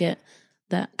cool to get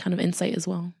that kind of insight as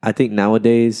well. I think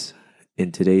nowadays,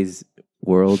 in today's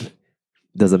world,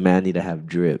 does a man need to have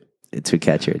drip to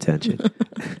catch your attention?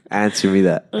 Answer me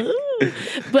that.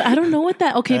 But I don't know what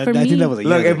that... Okay, for me... Think that was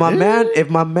look, if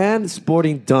my man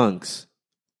sporting dunks,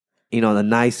 you know, the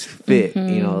nice fit,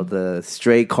 you know, the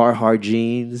straight Carhartt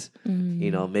jeans,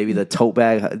 you know, maybe the tote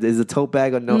bag. Is a tote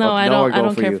bag or no? No, I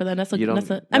don't care for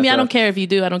that. I mean, I don't care if you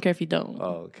do. I don't care if you don't.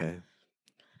 Oh, okay.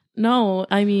 No,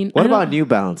 I mean... What about New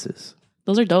Balances?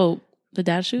 Those are dope. The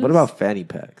dad shoes? What about fanny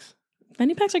packs?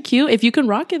 Fanny packs are cute. If you can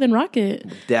rock it, then rock it.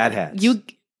 Dad hats.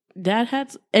 Dad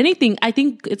hats, anything. I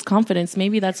think it's confidence.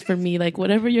 Maybe that's for me. Like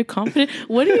whatever you're confident.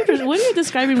 What are you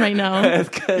describing right now? It's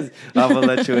because I'm gonna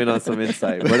let you in on some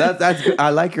insight. But that's good. I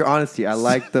like your honesty. I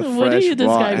like the fresh. What are you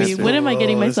describing? What am I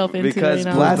getting myself into? Because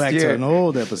right now? last year, an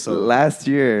old episode. Last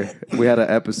year we had an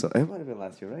episode. It might have been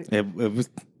last year, right? It was.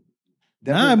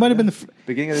 It might have been the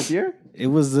beginning of this year. It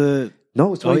was the.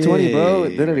 No, it's 2020, bro.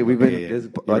 Literally, we've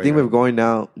been. I think we're going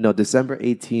now. No, December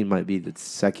 18 might be the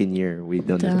second year we've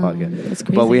done this podcast. That's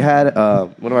crazy. But we had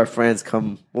one of our friends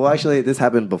come. Well, actually, this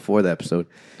happened before the episode.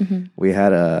 Mm-hmm. We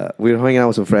were hanging out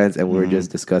with some friends, and we were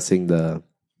just discussing the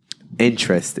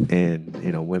interest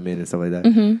in women and stuff like that.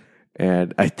 Mm-hmm.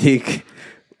 And I think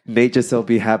Nate just so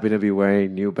happened to be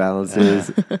wearing New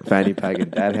Balances, fanny pack, and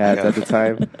dad hats at the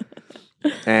time.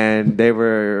 And they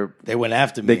went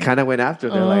after me. They kind of went after.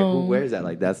 They're like, "Who wears that?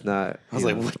 Like, that's not." I was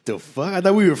like, "What the fuck? I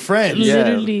thought we were friends."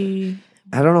 Literally.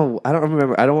 I don't know. I don't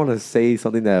remember. I don't want to say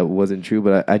something that wasn't true,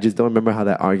 but I just don't remember how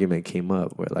that argument came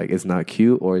up. Where like it's not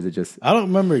cute, or is it just? I don't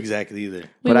remember exactly either.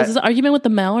 Wait, was this an argument with the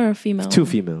male or a female? Two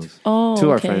females. Oh, two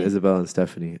of our friends, Isabel and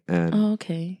Stephanie. And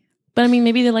okay. But I mean,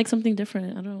 maybe they like something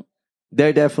different. I don't.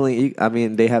 They're definitely. I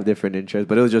mean, they have different interests,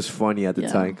 but it was just funny at the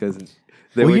time because.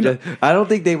 I don't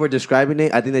think they were describing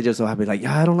it. I think they just so happened like,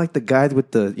 I don't like the guys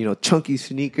with the chunky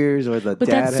sneakers or the. But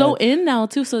that's so in now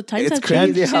too. So times have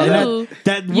changed too.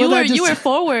 You were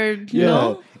forward, you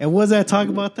know. And was that talk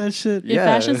about that shit? Your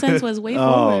fashion sense was way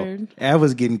forward. I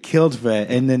was getting killed for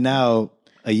that, and then now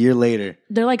a year later,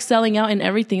 they're like selling out in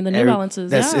everything. The New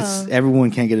Balances. It's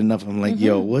everyone can't get enough. I'm like,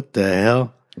 yo, what the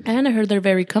hell? And I heard they're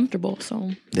very comfortable.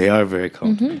 So they are very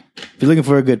comfortable. If you're looking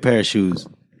for a good pair of shoes.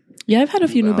 Yeah, I've had a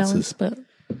few New Balances, but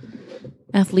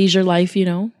athleisure life,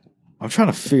 I'm trying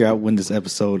to figure out when this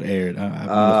episode aired. I'm going to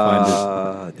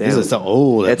find this. This is an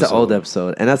old episode. It's an old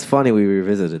episode. And that's funny we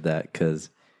revisited that because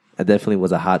it definitely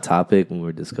was a hot topic when we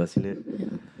were discussing it. Yeah.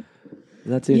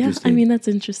 That's interesting. Yeah, I mean, that's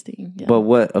interesting. Yeah. But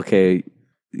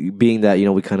being that,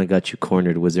 we kind of got you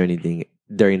cornered, was there anything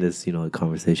during this,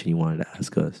 conversation you wanted to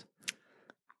ask us?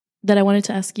 That I wanted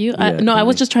to ask you? I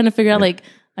was just trying to figure out, like,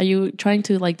 Are you trying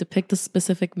to like depict a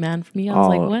specific man for me? I was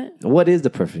like, what? What is the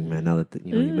perfect man? Now that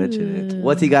you mention it,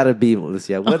 what's he got to be,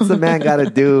 Lucia? What's the man got to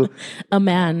do? A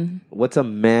man. What's a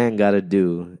man got to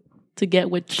do to get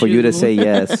with for you to say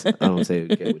yes? I don't say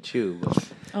get with you.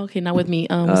 But, okay, not with me.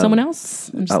 Someone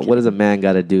else. What does a man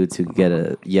got to do to get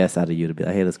a yes out of you to be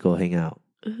like, hey, let's go hang out?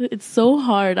 It's so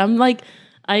hard. I'm like,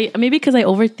 maybe because I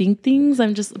overthink things.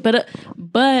 I'm just,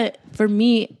 but for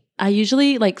me, I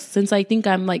usually like, since I think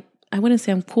I'm like, I wouldn't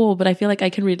say I'm cool, but I feel like I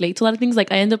can relate to a lot of things.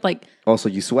 Like I end up like, also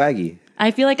you swaggy.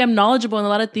 I feel like I'm knowledgeable in a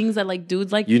lot of things that like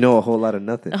dudes like. You know a whole lot of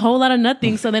nothing. A whole lot of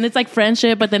nothing. So then it's like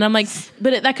friendship, but then I'm like,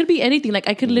 that could be anything. Like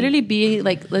I could literally be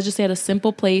like, let's just say at a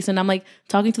simple place, and I'm like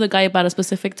talking to the guy about a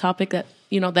specific topic that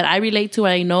that I relate to, or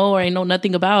I know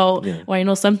nothing about, or I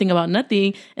know something about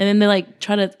nothing, and then they like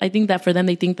try to. I think that for them,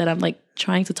 they think that I'm like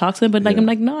trying to talk to them, but like I'm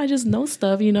like, no, I just know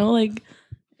stuff, like.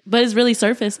 But it's really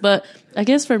surface. But I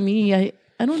guess for me, I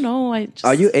don't know.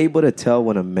 Are you able to tell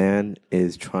when a man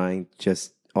is trying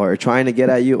to get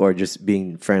at you, or just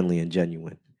being friendly and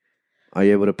genuine? Are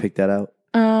you able to pick that out?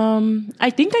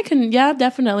 I think I can. Yeah,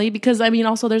 definitely. Because I mean,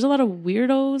 also there's a lot of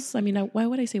weirdos. I mean, why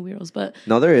would I say weirdos? But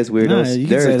no, there is weirdos. No,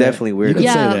 there is definitely weirdos.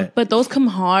 Yeah, but those come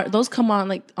hard. Those come on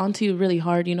like onto you really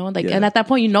hard. Like, and at that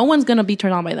point, no one's gonna be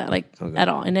turned on by that, like at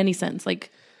all in any sense.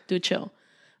 Like, dude, chill.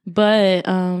 But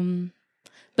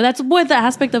that's what the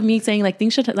aspect of me saying like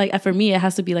things should like for me it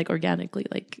has to be like organically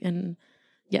like and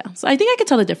yeah. So I think I could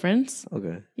tell the difference.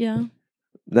 Okay. Yeah.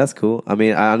 That's cool. I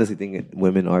mean, I honestly think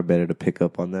women are better to pick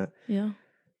up on that. Yeah.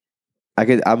 I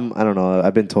don't know.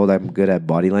 I've been told I'm good at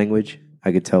body language.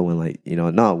 I could tell when like,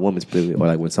 not a woman's specifically, or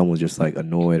like when someone's just like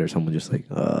annoyed, or someone's just like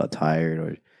tired,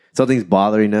 or something's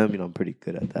bothering them, I'm pretty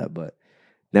good at that, but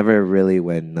never really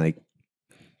when like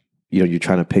you're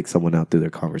trying to pick someone out through their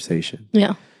conversation.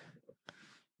 Yeah.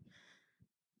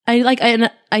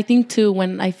 I think too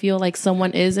when I feel like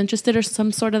someone is interested or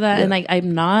some sort of that and like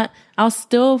I'm not, I'll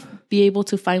still be able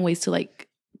to find ways to like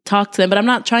talk to them, but I'm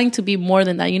not trying to be more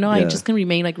than that, I just can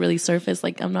remain like really surface,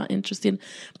 like I'm not interested.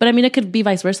 But I mean it could be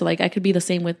vice versa, like I could be the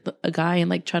same with a guy and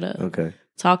like try to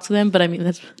talk to them, but I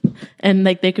mean and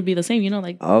like they could be the same,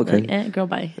 like girl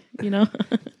bye,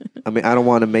 I mean, I don't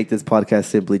want to make this podcast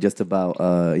simply just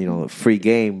about free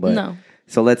game, but no.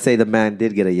 So let's say the man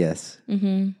did get a yes.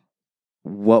 Mm-hmm.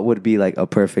 What would be like a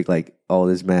perfect like, oh,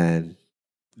 this man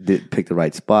did pick the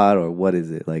right spot, or what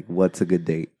is it like? What's a good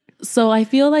date? So I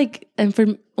feel like, and for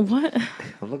what?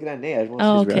 I'm looking at Nate. I just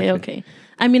want to see his okay.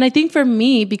 I mean, I think for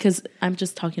me, because I'm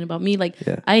just talking about me, like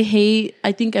I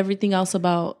think everything else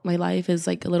about my life is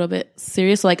like a little bit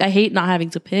serious. So, like I hate not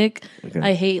having to pick. Okay.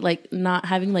 I hate like not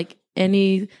having like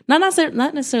any, not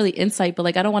necessarily insight, but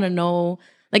like I don't want to know.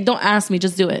 Like, don't ask me,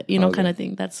 just do it, kind of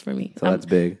thing. That's for me. So that's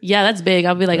big. Yeah, that's big.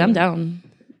 I'll be like, I'm down.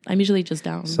 I'm usually just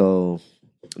down. So,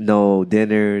 no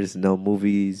dinners, no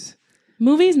movies.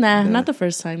 Movies, nah, not the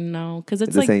first time, no, because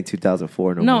it's this like ain't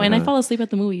 2004 no more. No, and I fall asleep at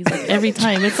the movies like every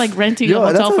time. It's like renting a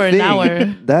hotel for an hour.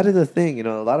 That is a thing,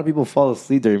 a lot of people fall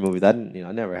asleep during movies. I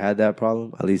never had that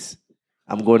problem. At least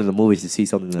I'm going to the movies to see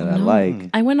something that I like.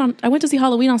 I went to see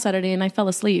Halloween on Saturday and I fell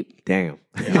asleep. Damn.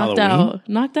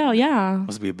 Knocked out, yeah.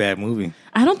 Must be a bad movie.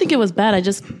 I don't think it was bad.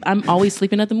 I'm always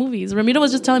sleeping at the movies. Ramiro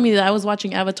was just telling me that I was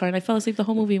watching Avatar and I fell asleep the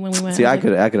whole movie when we went. See, I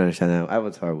could understand that.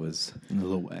 Avatar was a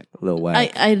little whack.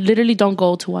 I literally don't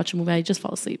go to watch a movie. I just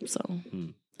fall asleep, so.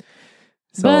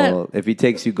 So if he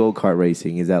takes you go-kart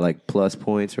racing, is that like plus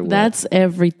points or what? That's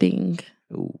everything.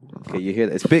 Ooh, okay, you hear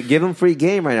that? Give him free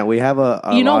game right now. We have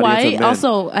a you know why?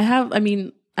 Also, I have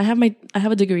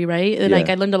a degree, right? And like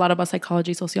I learned a lot about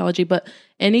psychology, sociology, but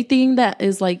anything that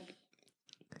is like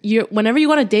whenever you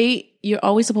go on a date, you're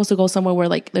always supposed to go somewhere where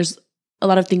like there's a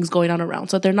lot of things going on around.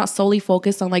 So they're not solely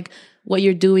focused on like what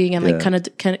you're doing and like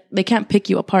they can't pick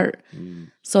you apart.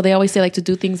 So they always say like to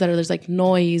do things that there's like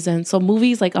noise, and so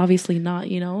movies like obviously not,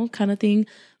 kind of thing.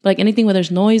 But like anything where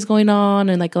there's noise going on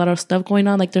and like a lot of stuff going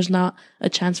on, like there's not a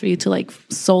chance for you to like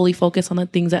solely focus on the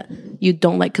things that you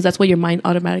don't like, because that's what your mind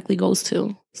automatically goes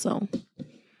to. So,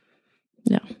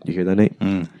 yeah. You hear that, Nate?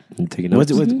 You taking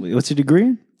notes? What's your degree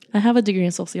in? I have a degree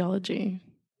in sociology.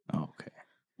 Oh, okay.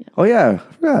 Yeah. Oh yeah, I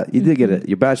forgot. You did get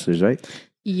your bachelor's, right?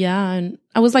 Yeah, and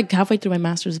I was like halfway through my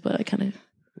master's, but I kind of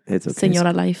it's okay.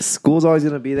 Señora life. School's always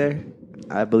gonna be there.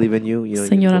 I believe in you.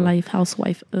 Señora life,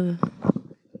 housewife.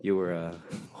 You were a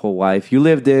whole wife. You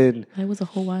lived in. I was a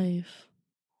whole wife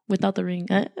without the ring.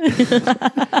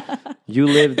 You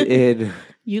lived in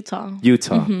Utah.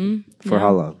 For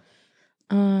how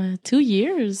long? 2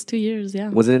 years. 2 years. Yeah.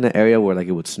 Was it in an area where like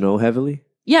it would snow heavily?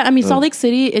 Yeah, I mean Salt Lake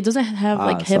City. It doesn't have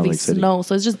like heavy snow,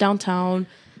 so it's just downtown.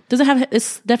 Doesn't have.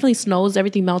 It's definitely snows.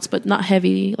 Everything melts, but not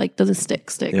heavy. Like doesn't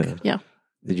stick. Yeah.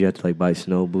 Did you have to like buy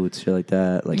snow boots, shit like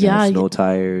that? Like Yeah, snow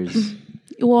tires?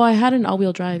 Well, I had an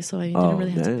all-wheel drive, so I didn't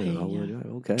really have to pay. all-wheel Yeah. drive.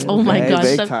 Okay. Oh my okay, gosh,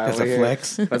 big that- time That's over a here.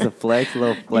 flex. That's a flex,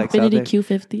 little flex Infinity out there.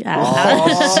 Q50.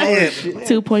 Oh, shit.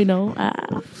 2.0.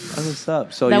 That's what's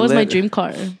up. So That you was my lived- dream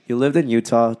car. You lived in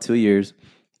Utah 2 years,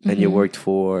 and you worked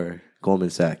for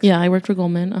Goldman Sachs. Yeah, I worked for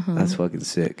Goldman. Uh-huh. That's fucking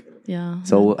sick. Yeah.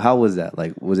 So how was that?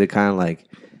 Like, was it kind of like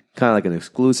an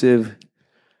exclusive,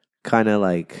 kind of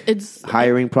like It's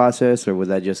hiring process, or was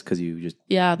that just because you just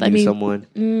yeah. knew I mean,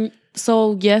 someone?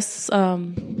 so yes,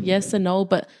 yes and no.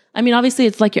 But I mean, obviously,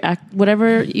 it's like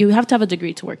whatever you have to have a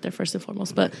degree to work there first and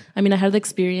foremost. But I mean, I had the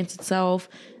experience itself.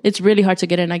 It's really hard to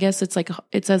get in. I guess it's like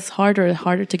it's as hard or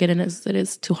harder to get in as it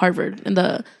is to Harvard. And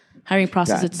the hiring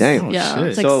process, God it's damn. yeah, shit.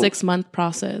 it's like So- 6-month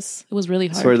process. It was really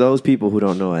hard. For those people who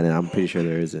don't know, and I'm pretty sure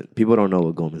there isn't, people don't know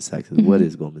what Goldman Sachs is. What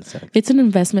is Goldman Sachs? It's an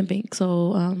investment bank.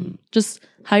 So just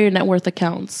higher net worth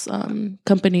accounts,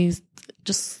 companies,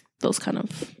 just those kind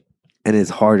of. And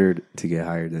it's harder to get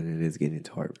hired than it is getting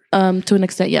into Harvard. To an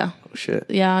extent, yeah. Oh, shit.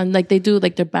 Yeah, and like they do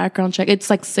like their background check. It's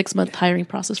like 6-month hiring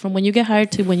process from when you get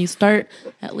hired to when you start,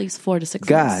 at least 4 to 6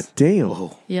 God months. damn.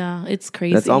 Yeah, it's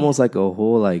crazy. That's almost like a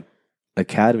whole like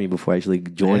academy before actually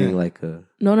joining Yeah. like a.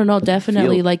 No,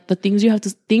 definitely. field. Like the things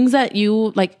that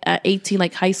you like at 18,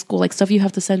 like high school, like stuff you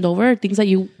have to send over, things that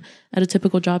you at a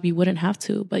typical job you wouldn't have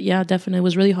to. But yeah, definitely, it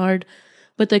was really hard.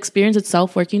 But the experience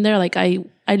itself working there, like I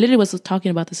literally was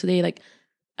talking about this today. Like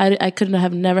I couldn't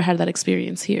have never had that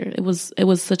experience here. It was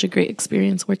such a great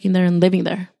experience working there and living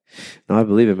there. No, I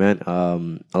believe it, man.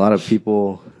 A lot of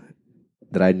people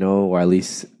that I know, or at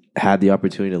least had the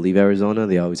opportunity to leave Arizona,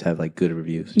 they always have like good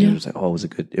reviews. Yeah. It was like, oh,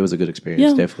 it was a good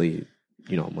experience. Yeah. Definitely,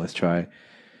 must try.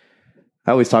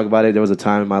 I always talk about it. There was a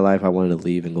time in my life I wanted to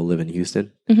leave and go live in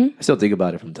Houston. Mhm. I still think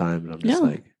about it from time, and I'm just Yeah.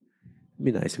 like, it'd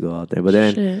be nice to go out there. But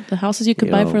then Shit, the houses you could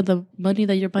you buy know, for the money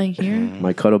that you're buying here.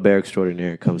 my cuddle bear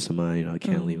extraordinaire comes to mind. I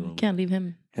can't leave him. Can't leave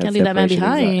him. Had Can't leave that man separation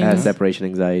anxi- behind. had separation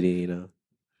anxiety,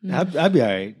 I'd be all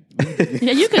right.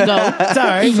 Yeah, you could go. It's all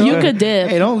right. bro. You could dip.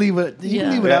 Hey, don't leave it. You Yeah.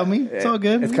 can leave without me. It's all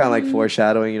good. It's kind of like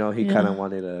foreshadowing. He Yeah. kind of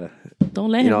wanted to.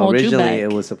 Don't let him hold you Originally back.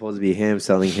 it was supposed to be him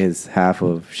selling his half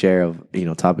of share of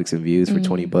topics and views for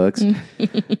 $20.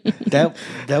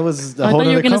 that was the I whole thought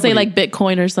you were other gonna say company. like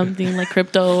Bitcoin or something, like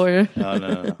crypto or.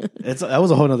 No. That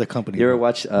was a whole other company. You ever bro.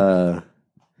 watch The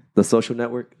Social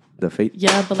Network?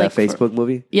 Yeah, but that like for- Facebook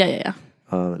movie, Yeah.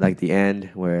 like the end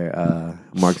where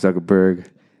Mark Zuckerberg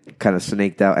kind of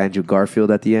snaked out Andrew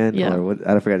Garfield at the end, Yeah. or what?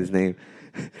 I forgot his name.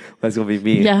 That's gonna be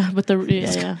me. Yeah, but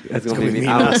yeah. That's gonna be me.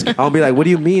 I'll be like, "What do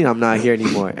you mean I'm not here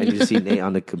anymore?" And you just see Nate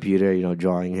on the computer,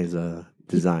 drawing his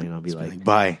design. I'll be like,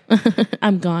 Bye.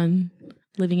 I'm gone,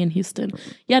 living in Houston.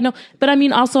 Yeah, no, but I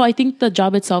mean, also, I think the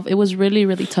job itself, it was really,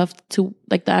 really tough to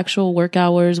like. The actual work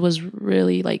hours was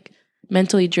really like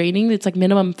mentally draining. It's like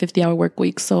minimum 50-hour work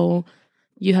week, so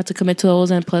you have to commit to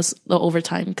those, and plus the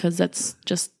overtime because that's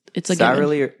just it's a given.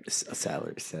 salary or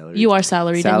salary. You are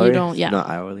salaried, and you don't. Yeah, not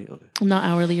hourly. Okay. not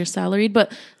hourly, you're salaried.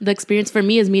 But the experience for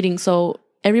me is meeting. So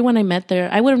everyone I met there,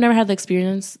 I would have never had the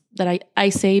experience that I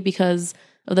say because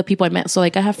of the people I met. So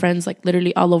like I have friends like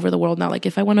literally all over the world now. Like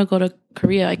if I want to go to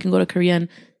Korea, I can go to Korea and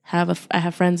I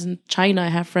have friends in China. I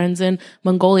have friends in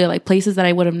Mongolia, like places that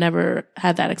I would have never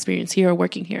had that experience here or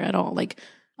working here at all. Like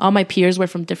all my peers were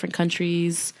from different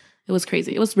countries. It was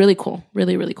crazy. It was really cool.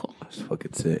 Really, really cool. That's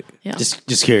fucking sick. Yeah.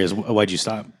 Just curious, why'd you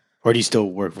stop? Or do you still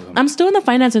work for them? I'm still in the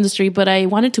finance industry, but I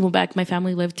wanted to move back. My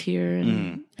family lived here,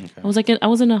 and I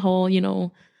was in a whole,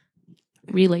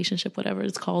 relationship, whatever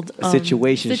it's called,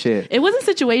 Situationship. It wasn't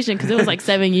situation because it was like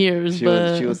 7 years, She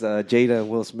but was Jada and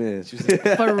Will Smith. She was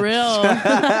for real.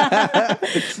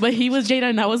 But he was Jada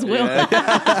and I was Will.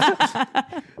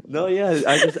 No, yeah.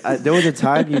 There was a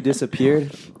time you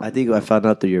disappeared. I think I found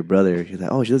out through your brother. He's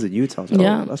like, "Oh, she lives in Utah." I was like,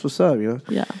 Yeah. "Oh, that's what's up," Yeah,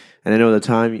 And then there was a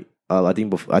time. I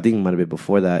think it might have been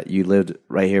before that. You lived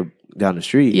right here down the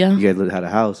street. Yeah. You guys had a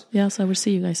house. yeah. So I would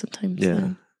see you guys sometimes.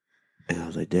 Yeah. And I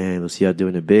was like, "Damn, let's see y'all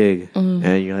doing it big." And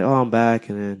you're like, "Oh, I'm back,"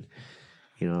 and then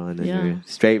and then Yeah. you're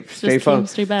straight Just came from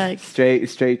straight back.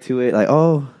 straight to it. Like,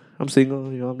 "Oh, I'm single.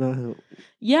 I'm not."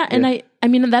 Yeah, and I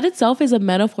mean that itself is a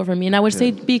metaphor for me, and I would say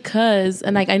because,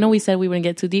 and like I know we said we wouldn't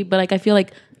get too deep, but like I feel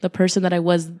like the person that I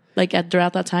was like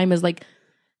throughout that time is like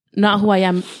not who I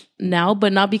am now,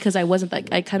 but not because I wasn't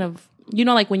like I kind of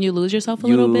like when you lose yourself a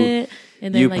little bit,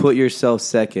 and then You like put yourself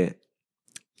second.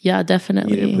 yeah,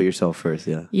 definitely, You didn't put yourself first.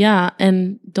 Yeah. yeah,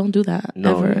 and don't do that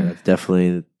No, ever. yeah, that's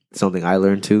definitely something I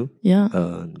learned too. Yeah,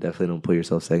 Definitely don't put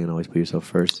yourself second. Always put yourself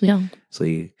first. yeah, So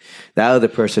that other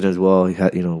person as well.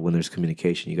 When there's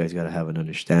communication, you guys got to have an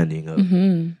understanding of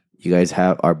you guys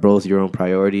are both your own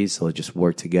priorities, so just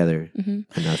work together, and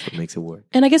that's what makes it work.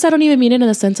 And I guess I don't even mean it in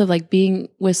the sense of like being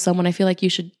with someone. I feel like you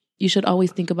should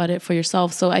always think about it for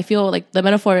yourself. So I feel like the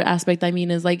metaphor aspect I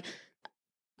mean is like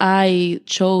I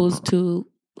chose to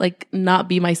like not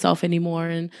be myself anymore,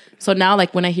 and so now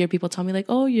like when I hear people tell me like,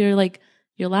 oh, you're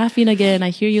laughing again, I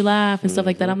hear you laugh and stuff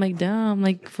like that, I'm like, damn,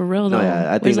 like for real though. No,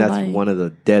 yeah, I think that's one of the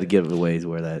dead giveaways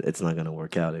where that it's not gonna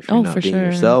work out if you're not being sure.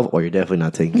 yourself, or you're definitely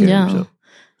not taking care of yourself.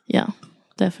 Yeah,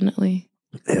 definitely.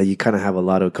 Yeah, you kind of have a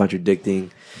lot of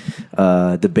contradicting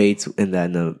debates in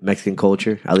the Mexican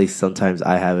culture. At least sometimes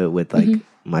I have it with like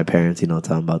my parents,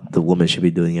 talking about the woman should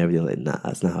be doing everything. Like, nah,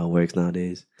 that's not how it works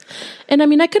nowadays. And I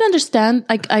mean, I could understand,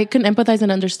 I can empathize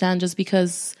and understand just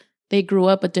because they grew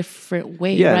up a different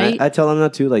way, yeah, right? Yeah, I tell them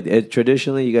that too. Like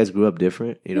traditionally, you guys grew up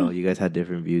different. You guys had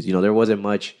different views. There wasn't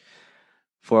much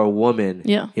for a woman.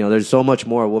 Yeah. There's so much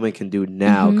more a woman can do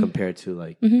now compared to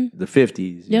like the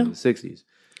 50s, the 60s.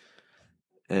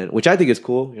 And which I think is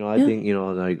cool. I think,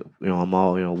 I'm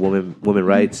all, women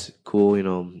rights, cool.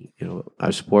 I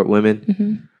support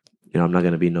women. I'm not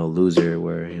going to be no loser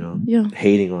where,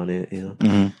 hating on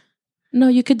it, No,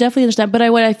 you could definitely understand.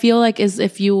 But what I feel like is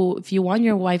if you want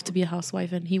your wife to be a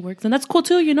housewife and he works, then that's cool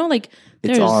too. Like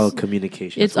it's all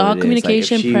communication. It's all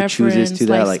communication, like if she preference, chooses to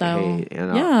that, lifestyle. Like,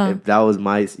 hey, if that was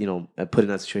my, put in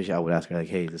that situation, I would ask her like,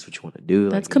 hey, is this what you want to do?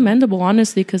 That's commendable,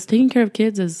 honestly, because taking care of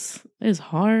kids is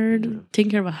hard. Yeah.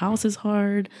 Taking care of a house is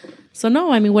hard. So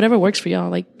no, I mean, whatever works for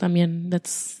y'all. Like, I mean,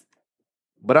 that's.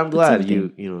 But I'm glad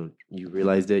you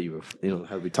realized it. You were,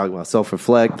 how we talking about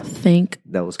self-reflect. Thank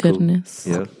that was cool. goodness.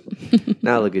 Yeah.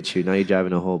 Now look at you. Now you're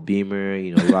driving a whole Beamer.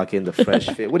 Rocking the fresh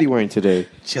fit. What are you wearing today?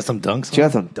 She has some dunks. She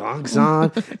has some dunks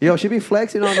on. She be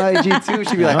flexing on IG too.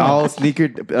 She be like, "Oh,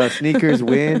 sneakers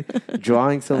win,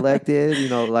 drawing selected."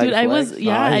 Like, dude, I was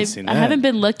I haven't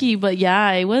been lucky, but yeah,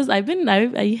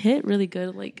 I hit really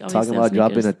good. Like talking about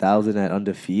dropping 1,000 at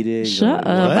undefeated. Shut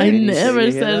up! I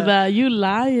never said that. You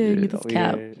lying? This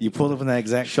cap. You pulled up in that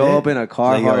exact. Show up in a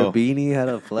Carhartt beanie, had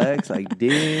a flex, like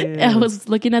damn. I was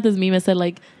looking at this meme and said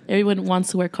like everyone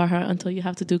wants to wear Carhartt until you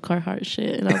have to do Carhartt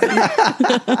shit, and I was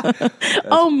like,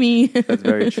 oh me. That's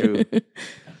very true.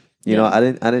 I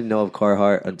didn't know of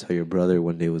Carhartt until your brother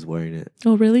one day was wearing it.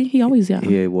 Oh really? He always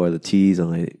he wore the tees.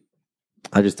 I'm like,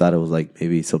 I just thought it was like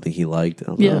maybe something he liked.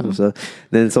 So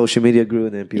then social media grew,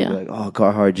 and then people were like, oh,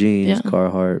 Carhartt jeans,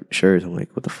 Carhartt shirts. I'm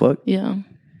like, what the fuck? Yeah,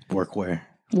 workwear,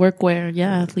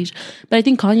 yeah, athleisure. But I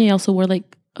think Kanye also wore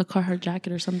like a Carhartt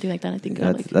jacket or something like that. I think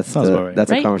that's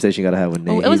a conversation you gotta have with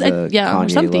Nate. It was He's a Kanye or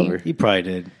something. lover. He probably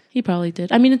did. He probably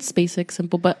did. I mean, it's basic,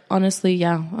 simple, but honestly,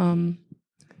 yeah.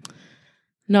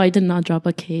 No, I did not drop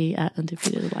a K at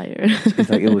Undefeated Liar. It's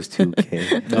like it was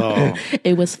 2K. Oh,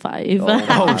 it was 5.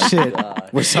 Oh shit!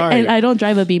 We're sorry. And I don't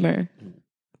drive a Beamer.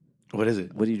 What is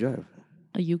it? What do you drive?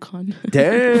 A Yukon.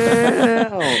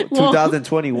 Damn!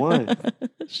 2021.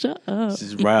 Shut up. This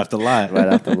is right off the lot. Right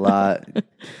off the lot.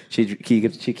 She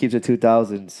keeps a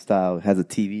 2000 style. Has the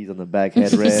TVs on the back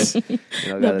headrest.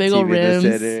 The big old rims.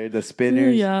 In the center, the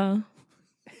spinners. Yeah.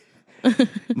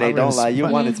 They don't lie. You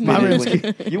wanted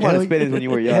spinners when you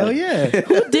were young. Hell yeah.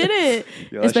 Who did it?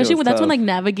 Especially when that's when like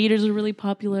Navigators were really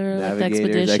popular.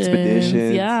 Navigators, like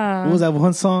Expeditions. Yeah. What was that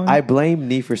one song? I blame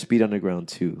Need for Speed Underground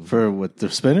too. For what, the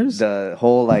spinners? The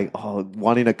whole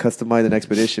wanting to customize an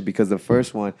expedition, because the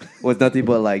first one was nothing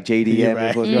but like JDM.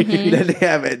 Right. Then they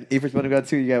have Need for Speed Underground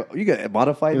 2. You got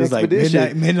modified an expedition.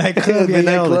 Like Midnight Club.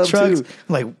 Midnight Club trucks. Too.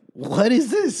 Like, what is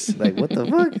this? Like, what the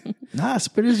fuck? Nah,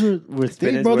 spinners were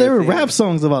thick, bro. There were rap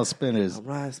songs about spinners. I'm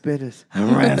riding spinners.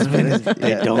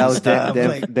 Yeah, don't that was stop.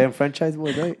 Them franchise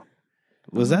boys, right?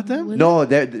 Was that them? No,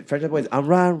 the franchise boys. I'm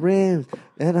riding rims,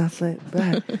 and I said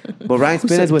back. But Ryan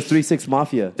Spinners was 3-6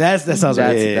 Mafia. That sounds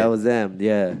right. That was them.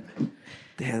 Yeah.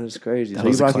 Damn, that's crazy. That so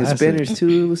you rocking spinners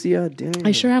too, Lucia? Damn.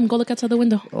 I sure am. Go look outside the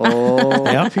window. Oh,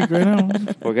 yeah, I'll peek right now.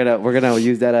 We're gonna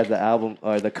use that as the album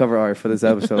or the cover art for this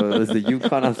episode. It's the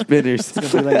Yukon on spinners.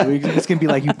 It's gonna be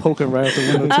like you poking right out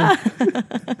the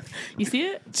window too. You see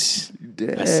it?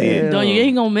 Damn. I see it. No, you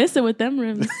ain't gonna miss it with them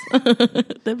rims.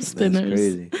 Them spinners.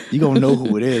 That's crazy. You gonna know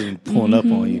who it is when pulling up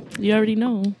on you. You already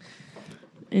know.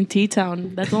 In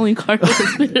T-Town, that's only car with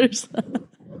spinners.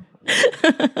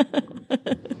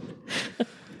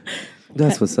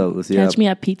 That's what's up, Lucia. Catch me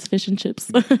at Pete's Fish and Chips.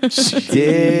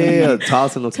 Yeah,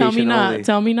 tossing location Tell me not. only.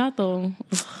 Tell me not, though.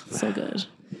 Ugh, so good.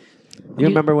 You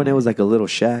remember when it was like a little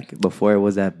shack before it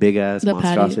was that big ass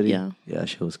monstrosity? Patio, yeah, that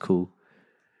shit was cool.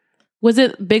 Was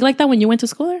it big like that when you went to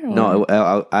school there? Or? No,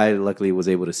 I luckily was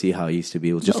able to see how it used to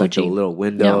be. It was just like a little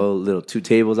window, little 2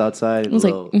 tables outside, and a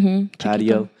little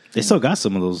patio. They still got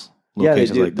some of those. Yeah, they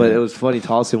locations do, like but that. it was funny.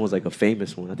 Towson was like a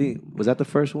famous one. I think was that the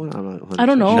first one? I'm not. 100% I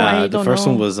don't know. sure. Nah, I the don't first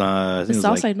know. one was I think The it was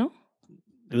South like Side, no?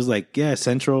 it was like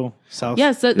Central South.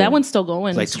 Yes, Yeah. that one's still going.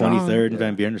 It's like strong. 23rd and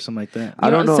Van Buren or something like that. I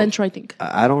don't know. Central, I think.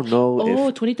 I don't know Oh,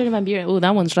 if 23rd and Van Buren. Oh,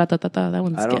 that one's ratatata. That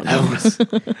one's I don't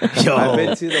good. Yo, I've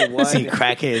been to the seen one.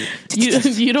 crackhead.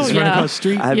 you don't, Just running yeah. across the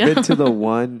street. I've Yeah. been to the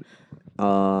one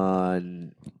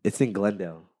on. It's in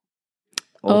Glendale.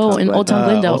 Oh, in Old Town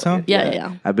Glendale. Old Town?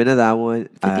 Yeah. I've been to that one,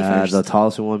 51st. the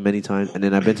tallest one many times, and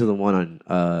then I've been to the one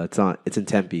on it's in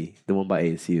Tempe, the one by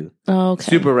ASU. Oh, okay.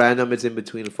 Super random. It's in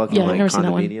between fucking Yeah, I've like never seen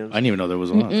that one. condominiums. I didn't even know there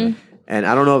was one out there. And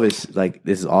I don't know if it's like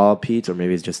this is all Pete's or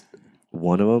maybe it's just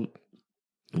one of them.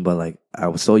 But like I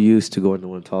was so used to going to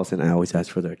one in Towson, I always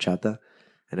asked for their chata.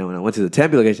 And then when I went to the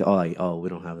Tempe location, we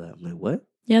don't have that. I'm like, what?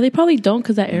 Yeah, they probably don't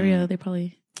because that area, they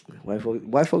probably, White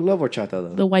folk love horchata though.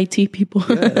 the white tea people.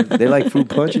 Yeah, they like fruit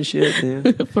punch and shit.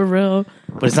 Man. For real.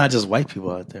 But it's not just white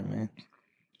people out there, man.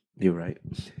 You're right.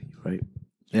 They don't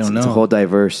It's a know. whole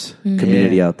diverse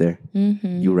community out there.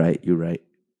 Mm-hmm. You're right.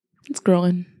 It's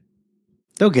growing.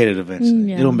 They'll get it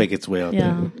eventually. Yeah. It'll make its way out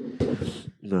Yeah. there.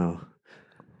 No.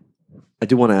 I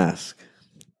do want to ask.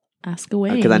 Ask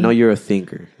away. Because I know you're a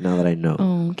thinker, now that I know.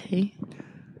 Oh, okay.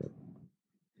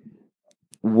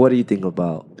 What do you think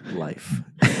about life?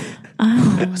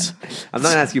 Oh. I'm not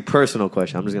going to ask you personal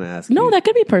questions. I'm just going to ask No, you that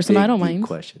could be personal. big, I don't deep mind.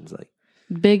 questions. Like,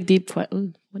 Big, deep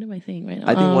question. What am I saying right now?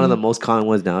 I think one of the most common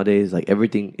ones nowadays, like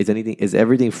is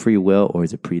everything free will or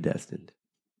is it predestined?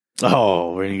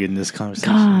 Oh, we're going to get in this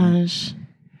conversation. Gosh.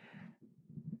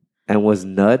 And what's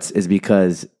nuts is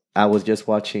because I was just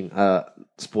watching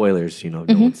spoilers, no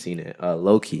one's seen it.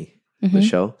 Loki, the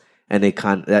show. And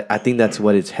I think that's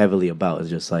what it's heavily about, is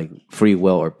just like free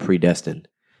will or predestined.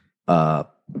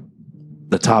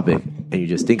 The topic, and you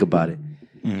just think about it.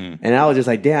 Mm-hmm. And I was just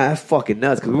like, damn, that's fucking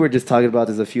nuts. Because we were just talking about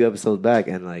this a few episodes back,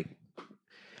 and like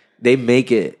they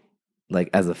make it like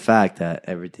as a fact that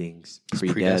everything's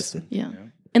predestined. Yeah.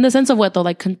 In the sense of what though?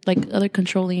 Like other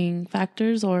controlling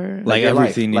factors or Like your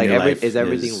everything life. in your life is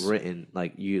everything is- written?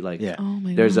 Like you like Yeah. oh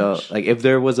my there's gosh. if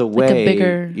there was a Like a way,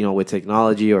 bigger- with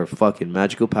technology or fucking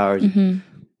magical powers, Mm-hmm.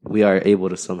 we are able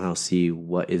to somehow see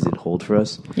what is in hold for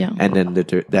us. Yeah. And then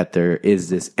that there is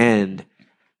this end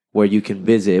where you can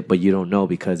visit, but you don't know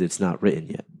because it's not written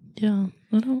yet. Yeah.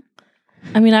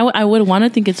 I would want to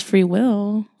think it's free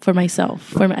will for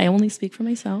myself. I only speak for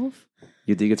myself.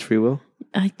 You think it's free will?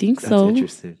 I think That's so.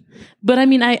 interesting. But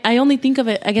I only think of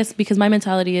it, I guess, because my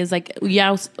mentality is like,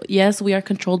 yes, we are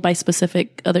controlled by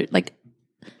specific other like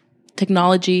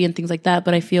technology and things like that.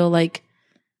 But I feel like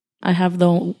I have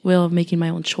the will of making my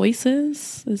own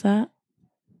choices. Are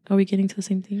we getting to the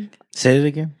same thing? Say it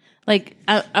again. Like,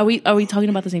 are we talking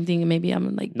about the same thing? And maybe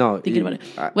I'm like No, thinking about it.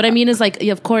 What I mean is like,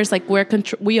 yeah, of course, like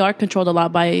we are controlled a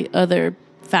lot by other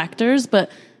factors, but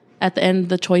at the end,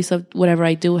 the choice of whatever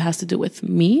I do has to do with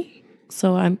me.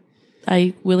 So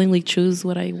I willingly choose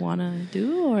what I want to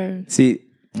do, or See,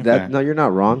 Okay. no, you're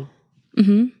not wrong.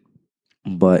 Mm-hmm.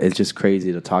 But it's just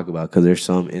crazy to talk about because there's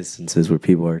some instances where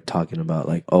people are talking about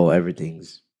like, oh,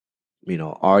 everything's,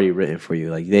 already written for you.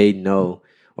 Like they know,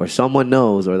 or someone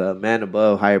knows, or the man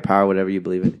above, higher power, whatever you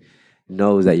believe in,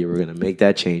 knows that you were going to make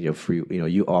that change of free. I'm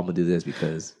going to do this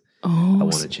because I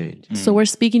want to change. so we're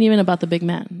speaking even about the big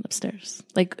man upstairs,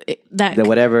 like that. That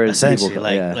whatever Essentially, people,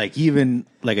 like even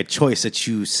like a choice that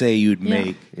you say you'd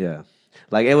make, yeah,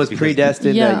 like it was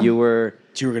predestined Yeah. that you were.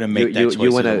 you were gonna make that choice.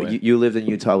 You either way. you lived in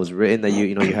Utah. It was written that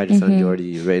you had your son Jordy.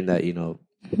 You written that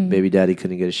baby daddy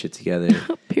couldn't get his shit together.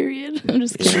 Period. I'm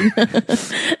just kidding.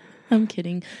 I'm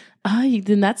kidding.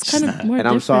 Then that's kind of more. And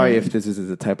I'm sorry if different. this is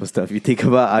the type of stuff you think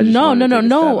about. I just No. wanted to take a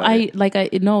stab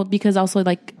at it. I because also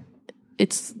like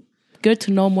it's good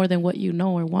to know more than what you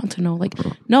know or want to know. Like,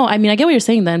 no, I get what you're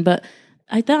saying then, but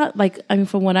I thought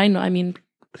from what I know, I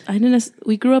didn't.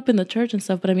 We grew up in the church and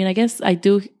stuff, but I guess I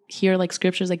do hear like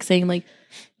scriptures like saying like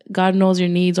God knows your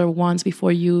needs or wants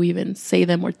before you even say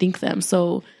them or think them.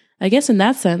 So I guess in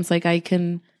that sense, like I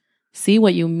can see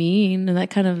what you mean, and that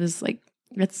kind of is like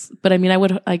that's. But I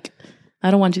would like. I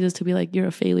don't want Jesus to be like, you're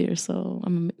a failure. So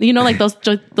I'm, like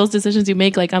those decisions you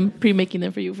make, like I'm pre-making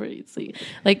them for you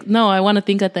like, no, I want to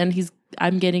think that then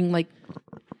I'm getting like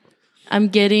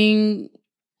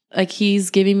he's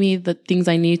giving me the things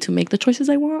I need to make the choices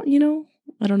I want,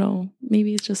 I don't know.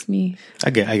 Maybe it's just me.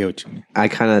 I get what you mean. I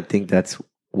kind of think that's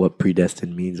what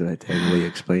predestined means when I tell you the way you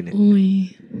explain it.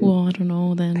 Well, I don't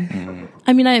know then.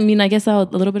 I guess a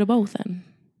little bit of both then.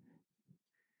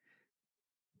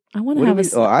 I want to have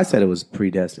I said it was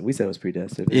predestined. We said it was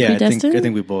predestined. Yeah, Predestined? I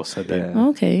think we both said that. Yeah.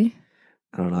 Okay.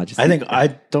 I don't know. I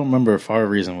don't remember if our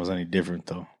reason was any different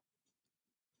though.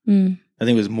 Mm. I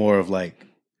think it was more of like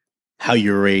how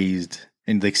you're raised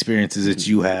and the experiences that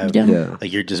you have. Yeah.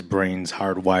 Like your just brain's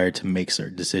hardwired to make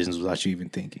certain decisions without you even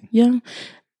thinking. Yeah.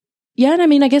 Yeah, and I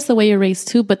mean, I guess the way you're raised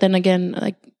too, but then again,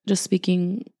 like just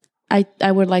speaking,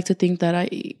 I would like to think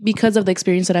that because of the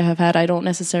experience that I have had, I don't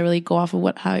necessarily go off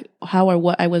of how or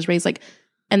what I was raised like.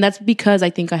 And that's because I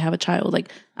think I have a child.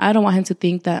 Like, I don't want him to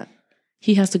think that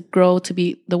he has to grow to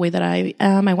be the way that I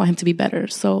am. I want him to be better.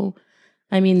 So,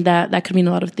 I mean, that could mean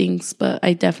a lot of things, but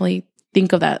I definitely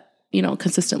think of that,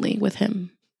 consistently with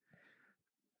him.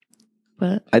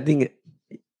 But I think,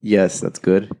 yes, that's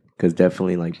good. Because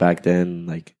definitely, like, back then,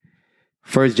 like,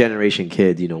 first generation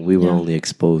kids, we were only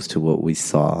exposed to what we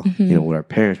saw, what our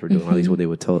parents were doing, or at least what they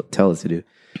would tell us to do.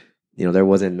 There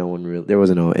wasn't there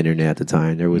wasn't no internet at the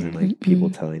time. There wasn't like people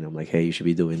telling them like, hey, you should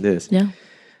be doing this. Yeah.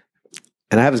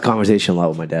 And I have this conversation a lot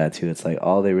with my dad too. It's like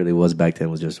all there really was back then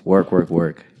was just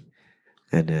work,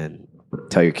 and then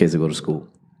tell your kids to go to school.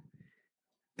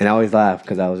 And I always laugh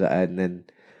because and then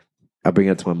I bring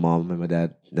it up to my mom and my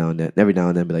dad every now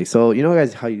and then, be like, so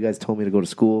guys, how you guys told me to go to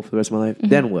school for the rest of my life?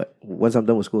 Then what? Once I'm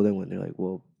done with school, then what? They're like,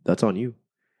 well, that's on you.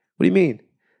 What do you mean?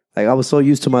 Like, I was so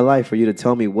used to my life for you to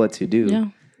tell me what to do. Yeah.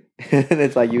 And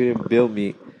it's like you didn't build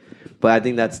me. But I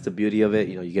think that's the beauty of it.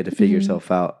 You get to figure yourself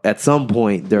out at some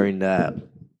point during that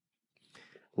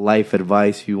life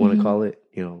advice, you want to call it,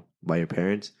 by your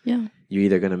parents. Yeah. You're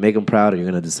either going to make them proud or you're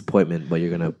going to disappointment, but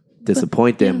you're going to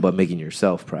disappoint them, but making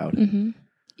yourself proud. Mm-hmm.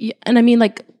 Yeah, and I mean,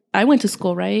 like, I went to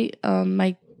school, right?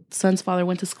 My son's father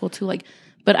went to school too, like,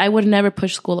 but I would never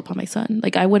push school upon my son.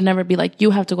 Like, I would never be like, you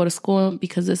have to go to school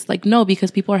because it's like, no, because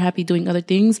people are happy doing other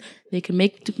things. They can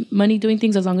make money doing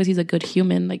things as long as he's a good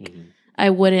human. Like,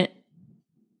 I wouldn't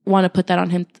want to put that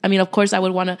on him. I mean, of course, I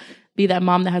would want to be that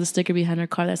mom that has a sticker behind her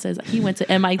car that says he went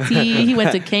to MIT, he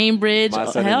went to Cambridge. My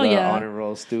son Hell is an yeah, honor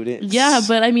roll student. Yeah,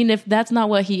 but I mean, if that's not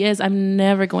what he is, I'm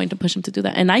never going to push him to do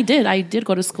that. And I did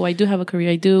go to school. I do have a career.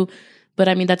 I do. But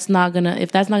I mean, if that's not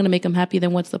gonna make him happy,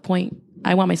 then what's the point?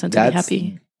 I want my son to be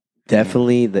happy.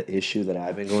 Definitely the issue that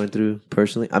I've been going through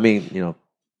personally. I mean,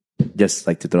 just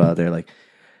like to throw out there, like,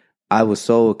 I was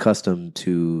so accustomed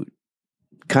to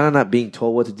kind of not being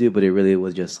told what to do, but it really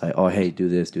was just like, oh, hey, do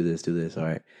this. All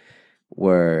right.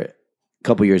 Where a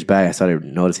couple years back, I started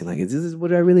noticing, like, is this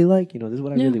what I really like? This is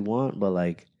what I really want. But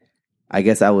like, I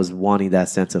guess I was wanting that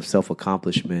sense of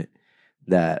self-accomplishment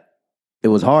that it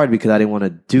was hard because I didn't want to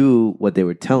do what they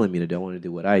were telling me to do. I wanted to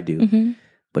do what I do.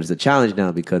 But it's a challenge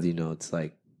now because, it's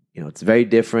like, it's very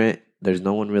different. There's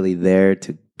no one really there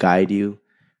to guide you,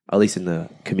 at least in the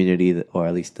community or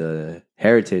at least the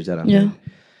heritage that I'm in.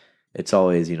 It's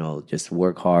always, just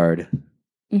work hard,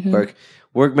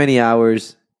 work many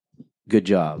hours, good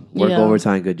job. Work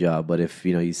overtime, good job. But if,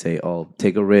 you say, oh,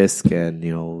 take a risk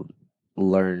and,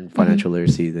 learn financial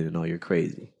literacy, then, you're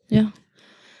crazy. Yeah.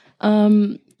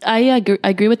 I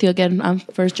agree with you. Again, I'm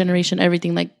first generation,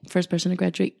 everything, like first person to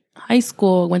graduate high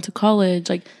school, went to college.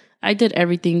 Like, I did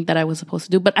everything that I was supposed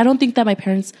to do. But I don't think that my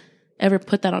parents ever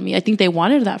put that on me. I think they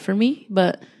wanted that for me,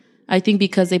 but I think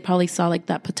because they probably saw like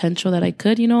that potential that I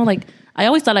could, like, I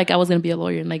always thought like I was going to be a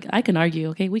lawyer and like I can argue.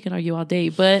 Okay, we can argue all day,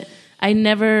 but I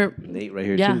never, Nate right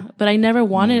here too. But I never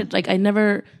wanted, like, that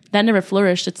never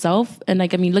flourished itself. And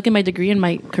like, I mean, look at my degree and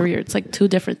my career. It's like two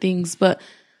different things, but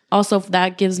also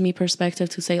that gives me perspective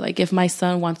to say, like, if my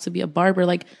son wants to be a barber,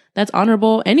 like, that's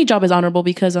honorable. Any job is honorable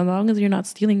because as long as you're not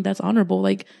stealing, that's honorable.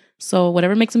 Like, so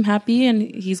whatever makes him happy and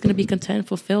he's going to be content,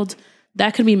 fulfilled.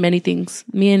 That could mean many things,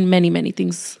 many, many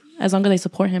things. As long as I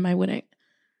support him, I wouldn't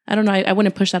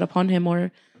push that upon him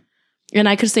and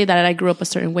I could say that I grew up a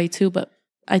certain way too, but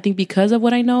I think because of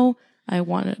what I know, I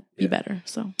want to be better.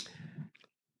 So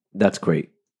that's great.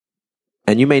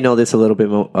 And you may know this a little bit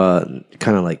more,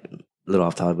 kind of like a little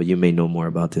off topic, but you may know more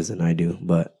about this than I do.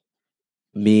 But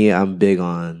me, I'm big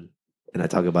on, and I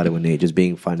talk about it with Nate, just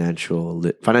being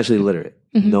financially literate,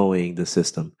 knowing the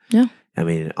system. Yeah. I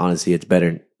mean, honestly, it's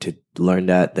better to learn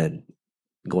that than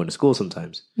going to school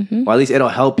sometimes. Or at least it'll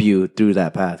help you through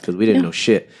that path because we didn't know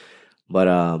shit. But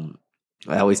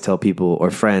I always tell people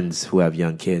or friends who have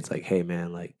young kids, like, hey,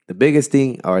 man, like, the biggest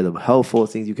thing or the helpful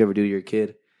things you can ever do to your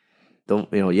kid, don't,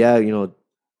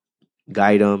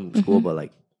 guide them in school, but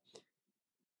like,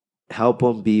 help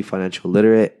them be financial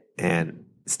literate and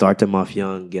start them off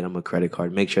young, get them a credit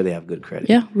card, make sure they have good credit.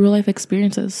 Yeah, real life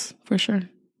experiences for sure.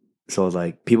 So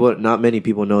like not many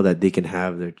people know that they can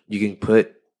have you can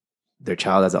put their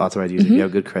child as an authorized user if you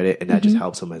have good credit, and that just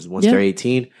helps them once they're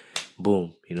 18,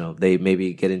 boom, they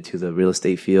maybe get into the real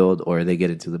estate field or they get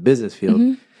into the business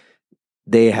field.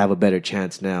 They have a better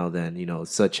chance now than,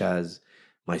 such as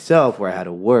myself, where I had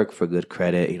to work for good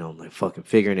credit, I'm like fucking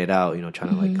figuring it out,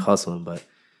 trying to like hustle them, but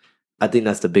I think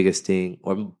that's the biggest thing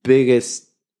or biggest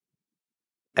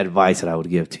advice that I would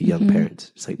give to young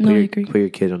parents. It's like put your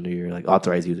kid under your like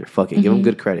authorized user. Fuck it, give them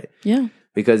good credit. Yeah,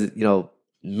 because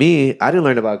me, I didn't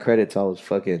learn about credit till I was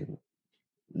fucking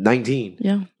 19.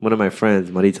 Yeah. One of my friends,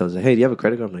 Marita, was like, "Hey, do you have a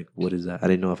credit card?" I'm like, "What is that?" I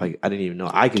didn't even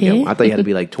know I could get one. I thought you had to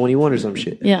be like 21 or some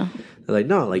shit. Yeah. They're like,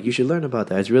 "No, like you should learn about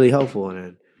that. It's really helpful."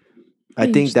 And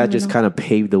I think that just kind of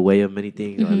paved the way of many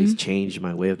things, or at least changed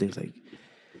my way of things. Like,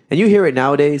 and you hear it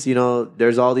nowadays.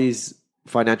 There's all these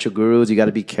financial gurus. You got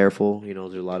to be careful.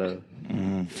 There's a lot of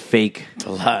fake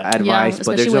advice,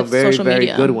 but there's some very, very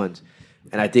good ones.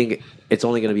 And I think it's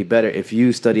only going to be better if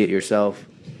you study it yourself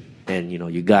and,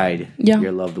 you guide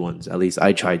your loved ones. At least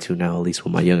I try to now, at least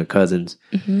with my younger cousins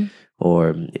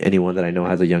or anyone that I know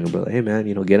has a younger brother. Hey, man,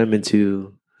 get them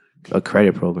into a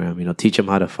credit program, teach them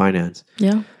how to finance.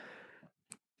 Yeah.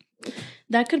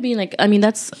 That could be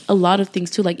that's a lot of things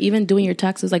too. Like even doing your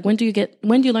taxes. Like when do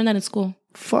you learn that in school?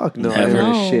 Fuck no.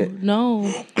 Shit. No.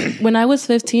 When I was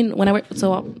 15,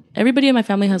 so everybody in my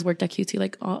family has worked at QT,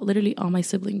 like literally all my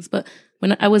siblings. But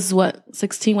when I was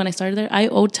 16 when I started there, I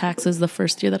owed taxes the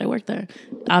first year that I worked there.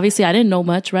 Obviously, I didn't know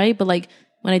much, right? But like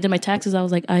when I did my taxes, I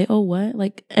was like, I owe what?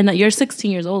 Like, and you're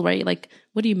 16 years old, right? Like,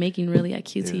 what are you making really at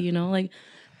QT? Yeah.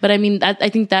 But I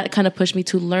think that kind of pushed me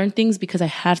to learn things because I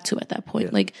had to at that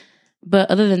point. Yeah.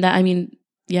 But other than that,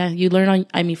 you learn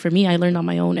for me, I learned on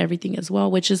my own everything as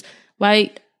well, which is why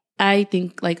I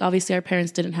think obviously our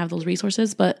parents didn't have those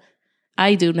resources, but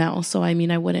I do now. So, I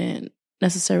wouldn't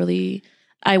necessarily,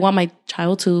 I want my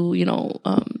child to,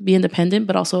 be independent,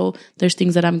 but also there's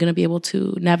things that I'm going to be able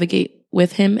to navigate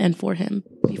with him and for him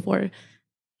before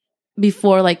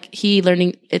he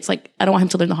learning. It's I don't want him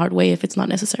to learn the hard way if it's not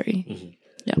necessary. Mm-hmm.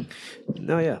 Yeah.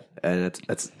 No, yeah. And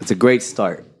it's a great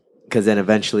start. Because then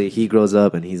eventually he grows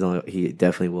up and he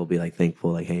definitely will be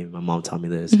thankful. Hey, my mom taught me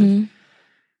this. Mm-hmm.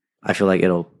 I feel like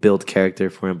it'll build character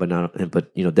for him, but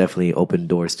definitely open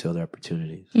doors to other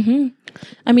opportunities.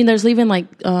 Mm-hmm. There's even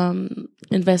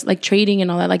trading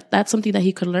and all that. That's something that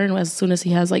he could learn as soon as he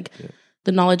has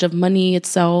the knowledge of money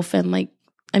itself. And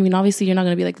obviously you're not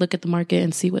going to be look at the market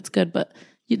and see what's good, but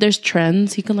there's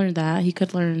trends. He can learn that. He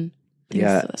could learn things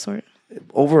of that sort.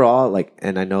 Overall,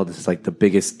 and I know this is the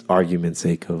biggest argument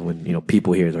sake of when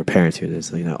people hear their parents hear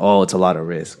this, oh, it's a lot of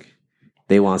risk.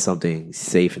 They want something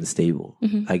safe and stable.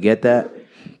 Mm-hmm. I get that,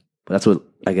 but that's what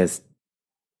I guess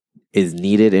is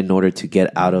needed in order to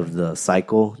get out of the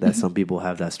cycle that some people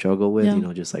have that struggle with.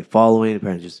 Yeah. Just following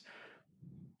parents, just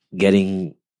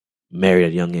getting married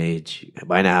at a young age,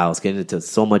 buying a house, getting into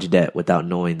so much debt without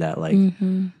knowing that,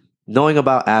 knowing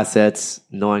about assets,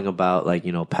 knowing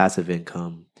about passive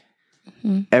income.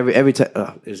 Mm-hmm. Every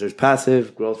time there's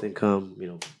passive growth income,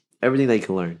 everything that you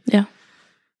can learn. Yeah,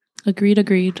 agreed.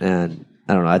 And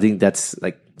I don't know. I think that's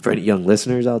for any young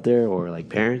listeners out there or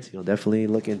parents, definitely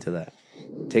look into that.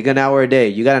 Take an hour a day.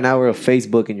 You got an hour of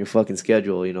Facebook in your fucking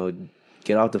schedule.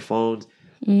 Get off the phones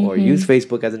or use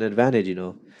Facebook as an advantage.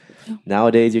 Yeah.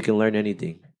 Nowadays you can learn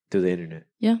anything through the internet.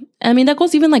 Yeah. That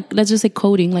goes even let's just say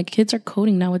coding. Kids are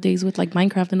coding nowadays with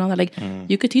Minecraft and all that.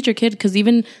 You could teach your kid because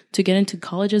even to get into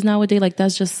colleges nowadays,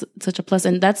 that's just such a plus.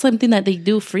 And that's something that they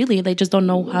do freely. They just don't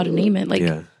know how to name it.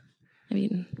 Yeah.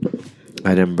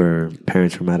 I remember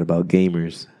parents were mad about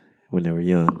gamers when they were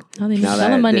young. Now they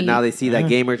make money. Now they see that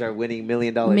gamers are winning $1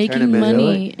 million making tournaments.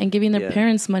 Money and giving their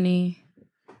parents money.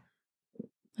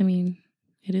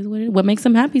 It is what it is. What makes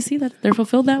them happy? See that they're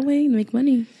fulfilled that way and make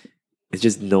money. It's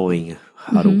just knowing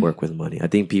how to work with money. I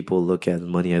think people look at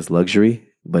money as luxury,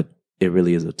 but it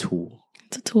really is a tool.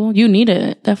 It's a tool. You need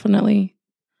it, definitely.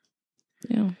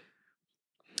 Yeah.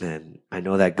 And I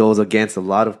know that goes against a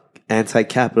lot of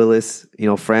anti-capitalist,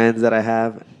 friends that I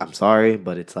have. I'm sorry,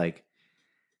 but it's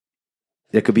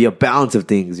there could be a balance of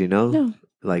things, Yeah.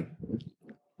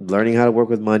 Learning how to work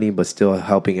with money, but still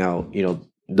helping out,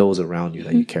 those around you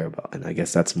that you care about. And I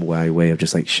guess that's my way of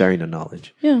just sharing the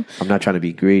knowledge. Yeah. I'm not trying to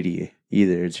be greedy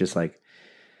either. It's just I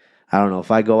don't know.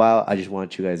 If I go out, I just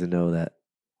want you guys to know that,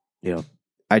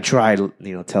 I tried,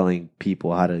 telling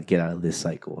people how to get out of this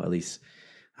cycle. At least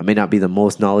I may not be the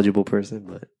most knowledgeable person,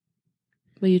 but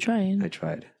you tried. I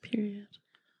tried.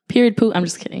 Period. Poo. I'm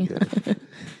just kidding. Yeah.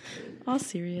 All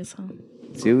serious, huh?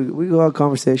 See, we go out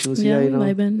conversation. See how you know.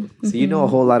 Vibing. So you know a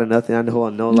whole lot of nothing. I know a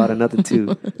lot of nothing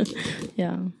too.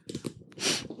 Yeah.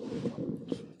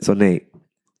 So Nate,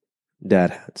 dad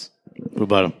hats. What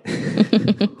about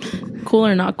them? Cool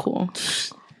or not cool?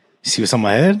 See what's on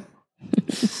my head?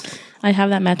 I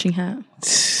have that matching hat.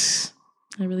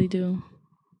 I really do.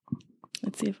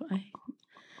 Let's see if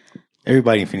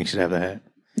Everybody in Phoenix should have that hat.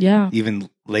 Yeah. Even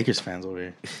Lakers fans over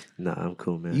here. Nah, I'm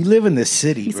cool, man. You live in the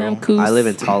city, bro. Cool. I live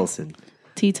in Tolleson.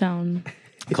 T-Town.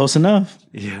 Close enough.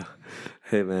 Yeah.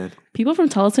 Hey, man. People from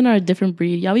Tolleson are a different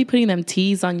breed. Y'all be putting them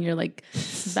T's on your like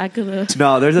back of the.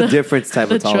 No, there's a different type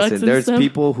the of trucks Tolleson. and There's stuff.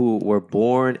 people who were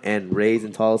born and raised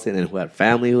in Tolleson and who had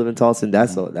family who live in Tolleson.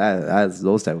 That's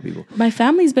those type of people. My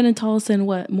family's been in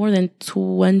Tolleson more than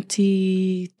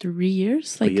 23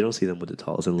 years. But Like you don't see them with the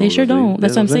Tolleson. they sure don't.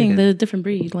 That's what I'm saying. They're The a different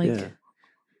breed. Like yeah.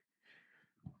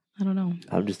 I don't know.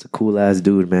 I'm just a cool ass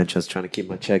dude, man. Just trying to keep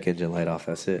my check engine light off.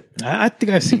 That's it. I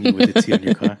think I've seen you with the T on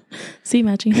your car. See,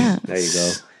 matching hat There you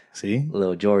go. See?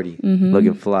 Little Jordy, Mm-hmm.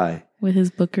 looking fly. with his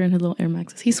Booker and his little Air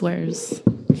Maxes. He swears.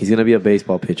 He's gonna be a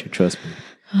baseball pitcher. Trust me.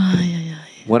 Yeah.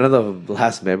 One of the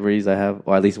last memories I have,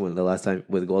 or at least the last time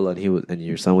with Gola and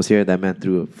your son was here, that man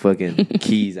threw a fucking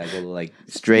keys at Gola like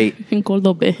straight, And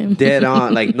Gordo bit him. dead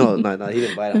on. Like no, he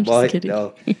didn't bite him. I'm just kidding.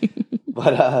 No.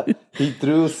 But he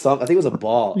threw some. I think it was a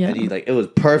ball, Yeah. and it was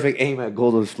perfect aim at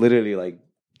Gola's literally like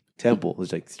temple. It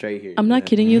was like straight here. I'm not Yeah.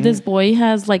 kidding you. This boy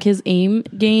has like his aim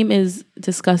game is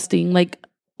disgusting. Like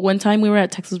one time we were at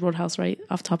Texas Roadhouse, right?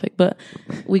 Off topic, but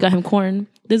we got him corn.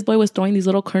 This boy was throwing these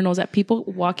little kernels at people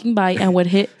walking by and would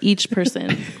hit each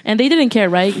person. And they didn't care,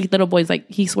 right? Little boy's like,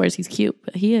 he swears he's cute.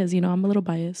 But he is, I'm a little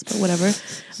biased, but whatever.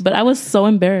 But I was so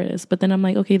embarrassed. But then I'm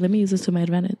like, okay, let me use this to my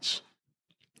advantage.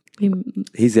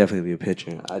 He's definitely a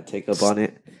pitcher. I'd take up on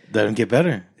it. Let him get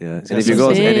better. Yeah. And That's if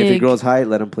he big. grows high,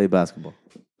 let him play basketball.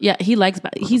 Yeah, he likes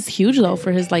he's huge though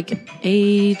for his like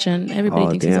age, and everybody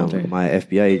thinks he's older. My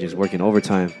FBI agent's working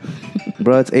overtime.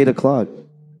 Bro, it's 8:00.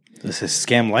 This is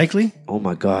scam likely? Oh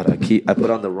my god, I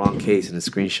put on the wrong case and it's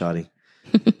screenshotting.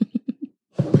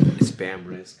 Spam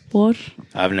risk. Por?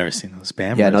 I've never seen those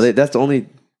spam. Yeah, no, risk. that's the only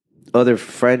other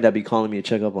friend that be calling me to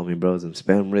check up on me, bros. And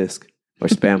spam risk or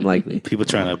spam likely. People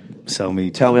trying to sell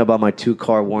me. Tell me about my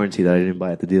 2-car warranty that I didn't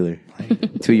buy at the dealer.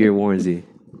 2-year warranty.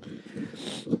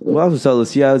 Well, so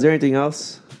Lucia, is there anything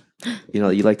else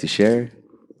you'd like to share?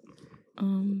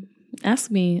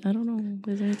 Ask me. I don't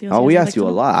know. Is there anything else? Oh, we guys would asked like you to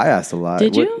a know? lot. I asked a lot.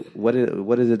 Did you? What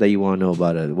is it that you want to know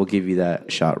about it? We'll give you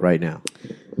that shot right now.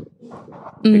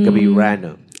 It could be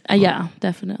random. Yeah,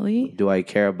 definitely. Do I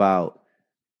care about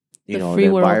The the free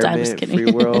world. I'm environment, just kidding.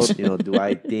 free world? Do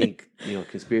I think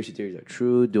conspiracy theories are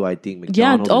true? Do I think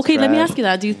Yeah. McDonald's is Okay. Let me trash? ask you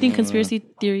that. Do you think conspiracy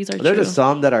theories are There's true? just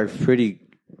some that are pretty.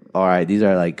 All right, these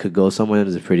are like could go somewhere.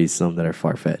 There's some that are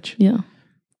far fetched. Yeah.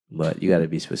 But you got to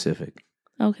be specific.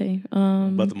 Okay.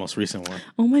 About the most recent one.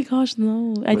 Oh my gosh,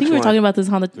 no! I Which think we were one? talking about this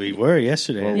on the. We were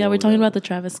yesterday. Yeah, we're talking about the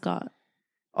Travis Scott.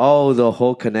 Oh, the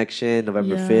whole connection,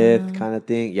 November Yeah. 5th kind of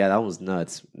thing. Yeah, that was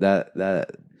nuts. That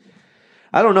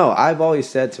I don't know. I've always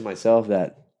said to myself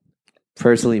that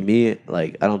personally, me,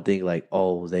 like, I don't think like,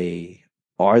 oh, they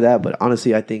are that. But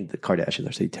honestly, I think the Kardashians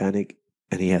are satanic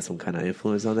and he has some kind of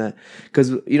influence on that.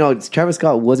 Because, Travis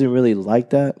Scott wasn't really like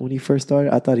that when he first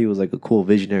started. I thought he was like a cool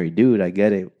visionary dude. I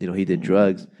get it. He did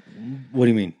drugs. What do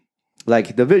you mean?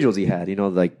 Like the visuals he had,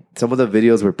 like some of the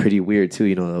videos were pretty weird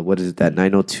too. What is it, that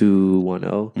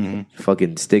 90210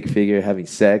 fucking stick figure having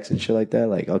sex and shit like that?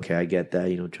 Like, okay, I get that,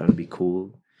 trying to be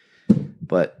cool.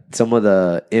 But some of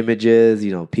the images,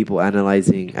 people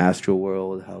analyzing Astro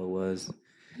World, how it was.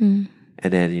 And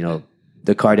then,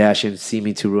 the Kardashians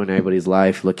seeming to ruin everybody's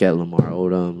life. Look at Lamar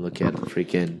Odom, look at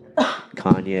freaking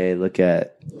Kanye, look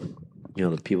at,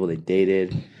 the people they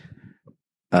dated.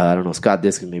 I don't know. Scott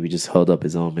Disick maybe just held up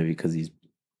his own, maybe because he's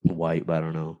white, but I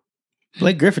don't know.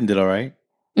 Blake Griffin did all right.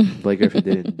 Blake Griffin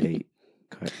didn't date.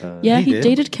 Yeah, he he did.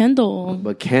 dated Kendall.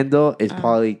 But Kendall is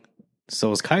probably...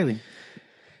 So was Kylie.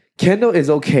 Kendall is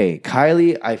okay.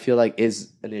 Kylie, I feel like,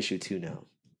 is an issue too now.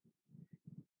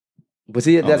 But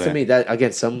see, that's Okay. to me. That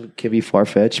again, some can be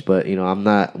far-fetched, but, I'm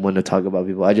not one to talk about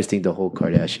people. I just think the whole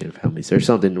Kardashian family, there's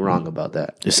something wrong about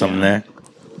that. There's something there.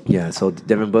 Yeah, so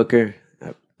Devin Booker...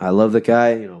 I love the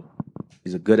guy.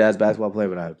 He's a good ass basketball player,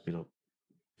 but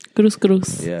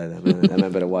Cruz. yeah, that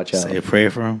man better watch out. Say a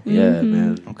prayer for him. Yeah,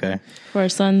 man. Okay. For our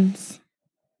sons.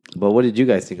 But what did you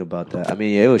guys think about that? I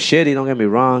mean, it was shitty. Don't get me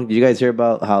wrong. Did you guys hear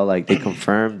about how they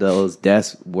confirmed those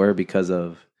deaths were because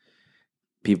of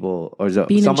people or some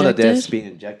Being of the injected? deaths being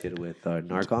injected with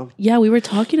Narcon? Yeah, we were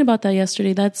talking about that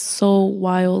yesterday. That's so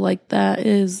wild. Like, that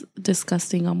is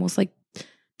disgusting almost. Like,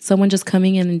 someone just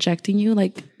coming and injecting you.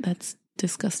 Like, that's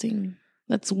disgusting.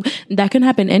 That can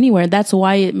happen anywhere. That's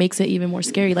why it makes it even more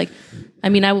scary. Like, I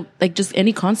mean, just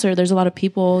any concert, there's a lot of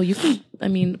people.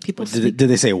 People Did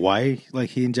they say why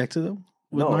he injected them?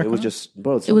 with No, it was Narcon? just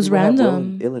bro. It was some people have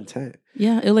random. Ill intent.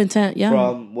 Yeah, ill intent. Yeah.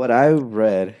 From what I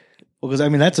read, Well, because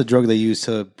that's a drug they use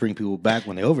to bring people back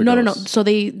when they overdose. No. So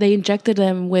they injected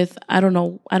them with I don't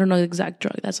know the exact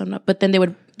drug. That's not. But then they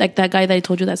would like that guy that I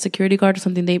told you, that security guard or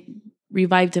something. They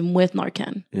revived him with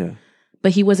Narcan, yeah.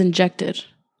 but he was injected.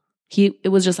 it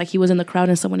was just like he was in the crowd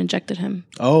and someone injected him.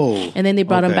 Oh. And then they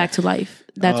brought him okay. back to life.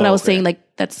 That's what I was okay. saying.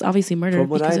 Like, that's obviously murder. From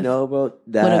what because I know about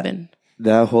would have that, been.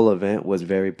 that whole event was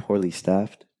very poorly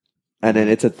staffed. And then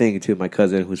it's a thing too. My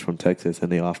cousin, who's from Texas,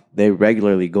 and they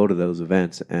regularly go to those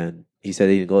events. And he said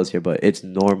he didn't go this year, but it's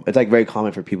It's like very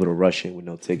common for people to rush in with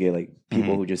no ticket. Like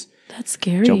people who just That's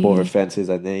scary. jump over fences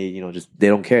and they they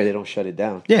don't care. They don't shut it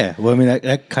down. Yeah. Well, I mean,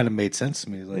 that kind of made sense to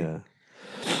me. Like, Yeah.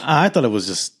 I thought it was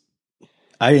just,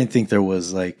 I didn't think there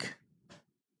was like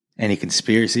any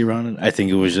conspiracy around it. I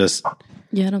think it was just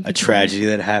Yeah, I don't a think so. tragedy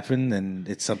that happened, and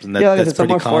it's something Yeah, like that's it's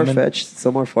somewhere pretty common. far-fetched.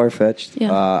 Somewhere far-fetched.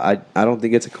 Yeah. I don't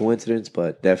think it's a coincidence,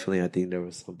 but definitely I think there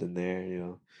was something there,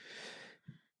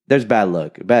 There's bad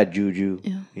luck, bad juju,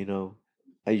 Yeah.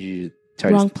 I usually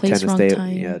Wrong place, tend to wrong stay.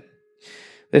 time. Yeah.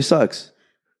 It sucks.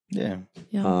 Yeah.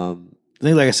 Yeah. I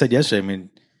think, like I said yesterday, I mean,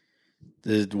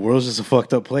 the world's just a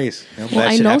fucked up place. Well, bad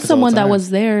I shit know happens all someone the that time. was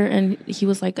there, and he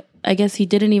was like, I guess he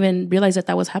didn't even realize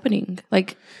that was happening.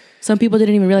 Like, some people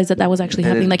didn't even realize that was actually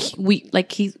happening.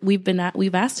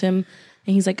 We've asked him,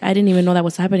 and he's like, I didn't even know that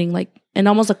was happening. Like, and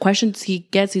almost the questions he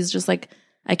gets, he's just like,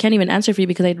 I can't even answer for you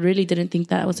because I really didn't think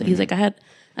that was. He's like,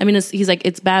 he's like,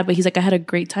 it's bad, but he's like, I had a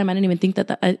great time. I didn't even think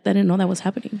that I didn't know that was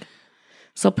happening.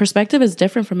 So perspective is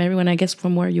different from everyone, I guess,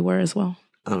 from where you were as well.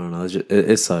 I don't know.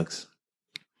 It sucks.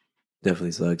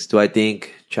 Definitely sucks. Do I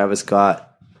think Travis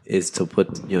Scott is to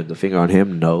put the finger on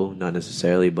him? No, not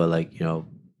necessarily. But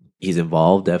he's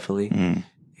involved definitely.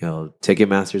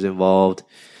 Ticketmaster's involved.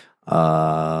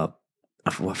 I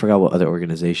forgot what other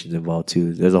organizations involved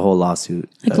too. There's a whole lawsuit.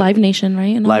 Like Live Nation,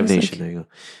 right? And all Live this, Nation. There you go.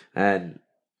 And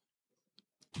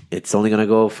it's only gonna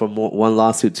go from one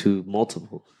lawsuit to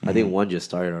multiple. I think one just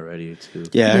started already too.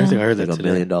 Yeah, I heard Like that $1 today.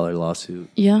 million lawsuit.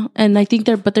 Yeah, and I think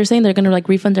they're saying they're gonna like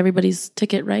refund everybody's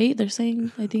ticket, right? They're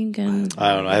saying, I think, and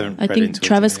I don't know. I haven't. I read think into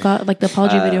Travis it today. Scott, like the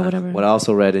apology video, whatever. What I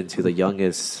also read into, the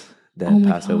youngest that Oh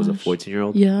my passed away was a gosh.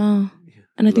 14-year-old. Yeah,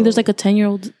 and I think there's like a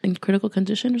 10-year-old in critical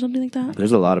condition or something like that.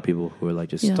 There's a lot of people who are like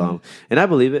just Yeah. stoned. And I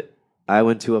believe it. I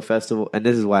went to a festival, and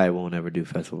this is why I won't ever do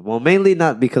festivals. Well, mainly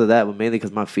not because of that, but mainly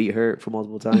because my feet hurt for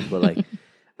multiple times. But like,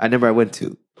 I went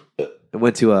to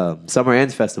a Summer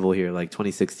Ends festival here, like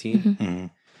 2016. Mhm.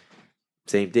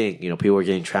 Same thing. People were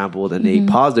getting trampled, and they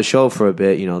paused the show for a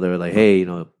bit. They were like, hey,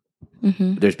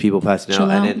 there's people passing Chill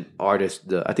out. out. And then artists,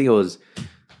 I think it was,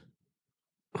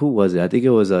 who was it? I think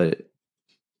it was I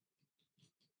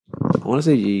want to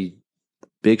say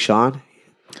Big Sean.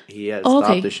 He had stopped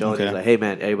okay. the show and he Okay. was like, hey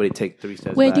man, everybody take 3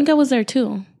 steps Wait, back. I think I was there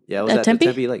too. Yeah, it was At at Tempe?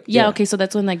 the Tempe. Like, Yeah, okay, so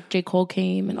that's when like J. Cole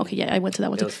came, and I went to that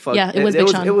one too. It was Big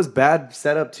Sean. It was bad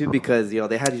setup too because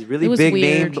they had these really It was big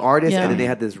weird. named artists, Yeah. and then they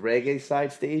had this reggae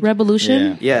side stage.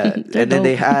 Revolution. Yeah, and They're then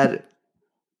they dope. had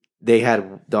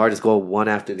the artists go one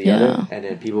after the Yeah. other, and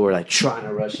then people were like trying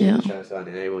to rush in, Yeah. trying to start,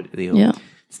 and everyone, Yeah.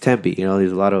 it's Tempe.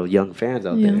 There's a lot of young fans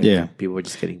out there. Yeah. People were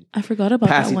just getting I forgot about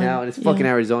passing that one. out, and it's fucking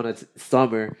Yeah. Arizona. It's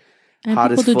summer, And hot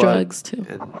people as do fuck. drugs too.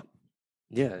 And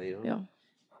yeah, Yeah.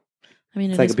 I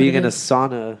mean, it's it like is being what in it a is.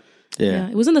 sauna. Yeah,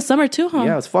 it was in the summer too, huh?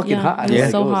 Yeah, it was fucking hot. It Yeah.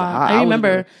 was so It was hot. I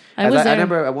remember. I was I there.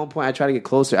 remember at one point I tried to get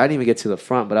closer. I didn't even get to the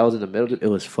front, but I was in the middle. It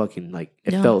was fucking like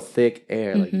it Yeah. felt thick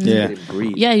air. Like you Yeah. didn't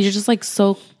breathe. Yeah, you're just like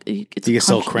so. It's You get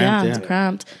so cramped, Yeah, yeah. it's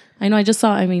cramped. I know. I just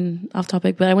saw. I mean, off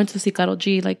topic, but I went to see Karol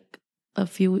G like a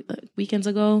few weekends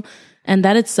ago, and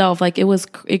that itself, like,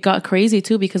 it got crazy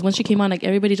too because when she came on, like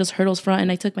everybody just hurdles front, and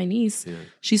I took my niece. Yeah.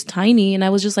 She's tiny, and I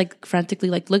was just like frantically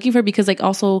like looking for her because like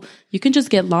also you can just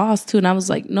get lost too, and I was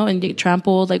like no, and get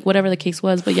trampled, like whatever the case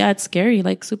was. But yeah, it's scary,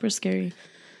 like super scary.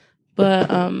 But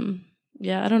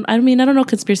yeah, I don't know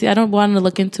conspiracy. I don't want to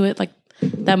look into it like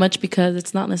that much because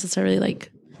it's not necessarily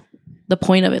like the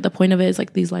point of it. The point of it is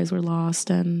like these lives were lost,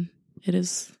 and it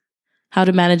is how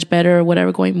to manage better or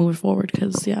whatever moving forward.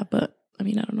 Because but I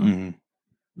mean, I don't know. Mm-hmm.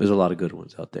 There's a lot of good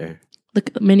ones out there. The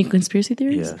many conspiracy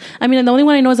theories. Yeah. I mean, the only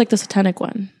one I know is like the satanic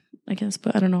one, I guess,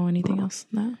 but I don't know anything else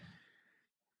than that.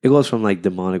 It goes from like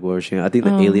demonic worship. I think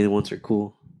the Oh. alien ones are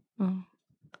cool. Oh.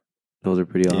 Those are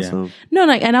pretty Yeah. awesome. No,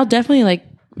 like, and I'll definitely like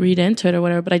read into it or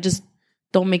whatever, but I just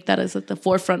don't make that as like the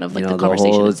forefront of like the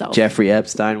conversation whole itself. Jeffrey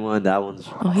Epstein one. That one's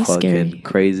he's fucking scary.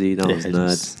 crazy. That Yeah, was it's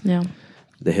nuts. Yeah.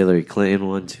 The Hillary Clinton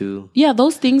one too. Yeah,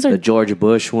 those things are The George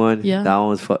Bush one. Yeah. That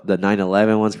one's the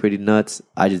 9/11 one's pretty nuts.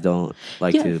 I just don't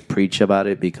like Yeah. to preach about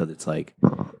it because it's like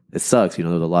it sucks. There's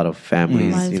a lot of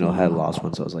families Lives were had lost. lost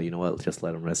one. So I was like, you know what? Just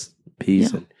let them rest in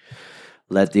peace Yeah. and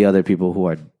let the other people who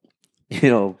are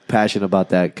passionate about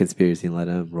that conspiracy and let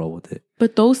them roll with it.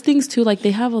 But those things too, like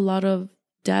they have a lot of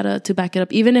data to back it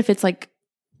up, even if it's like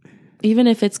even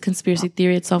if it's conspiracy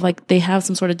theory itself, like they have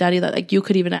some sort of data that like you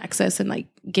could even access and like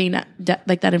gain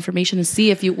that information and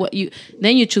see if you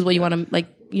then you choose what you want to like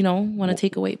want to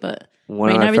take away. But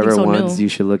one of my favorite ones you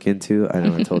should look into. I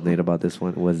know I told Nate about this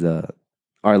one was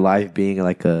our life being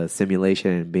like a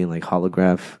simulation and being like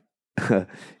holograph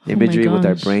imagery with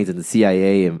our brains, and the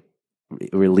CIA and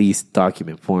released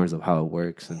document forms of how it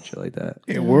works and shit like that.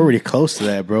 Yeah, we're already close to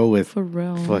that, bro. With for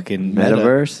real fucking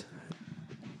metaverse.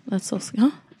 That's so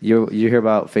huh? You hear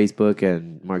about Facebook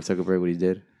and Mark Zuckerberg, what he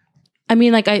did? I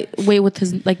mean, like with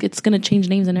his like it's gonna change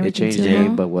names and everything. It changed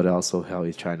name, but what also how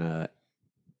he's trying to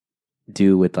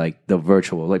do with like the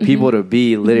virtual, like people to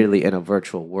be literally in a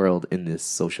virtual world in this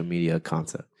social media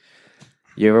concept.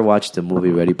 You ever watched the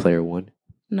movie Ready Player One?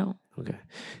 No. Okay,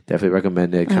 definitely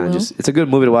recommend it. Kind of just it's a good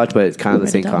movie to watch, but it's kind of the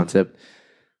same concept.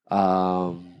 You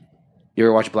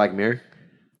ever watch Black Mirror?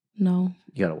 No.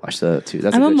 You gotta watch that too.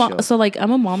 That's I'm a good mom, show. so like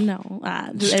I'm a mom now.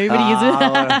 Does everybody use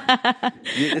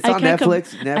it? It's on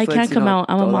Netflix. I can't come out.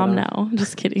 I'm a mom now.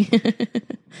 Just kidding.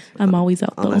 I'm always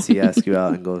out though. Unless he asks you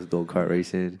out and go kart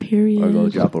racing. Period. Or go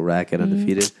drop a rack at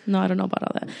Undefeated. No, I don't know about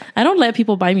all that. I don't let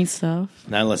people buy me stuff.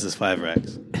 Not unless it's 5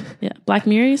 racks. Yeah. Black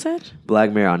Mirror, you said?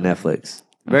 Black Mirror on Netflix.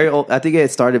 Very old. I think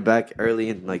it started back early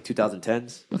in like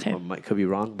 2010s. Okay. Could be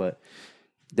wrong, but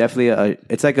definitely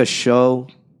it's like a show,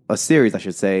 a series, I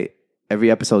should say. Every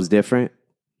episode's different,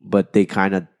 but they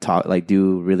kind of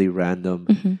do really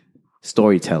random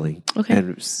storytelling. Okay.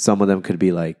 And some of them could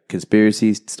be like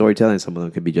conspiracy storytelling. Some of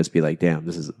them could just be like, damn,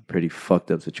 this is a pretty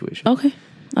fucked up situation. Okay.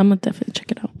 I'm going to definitely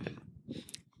check it out.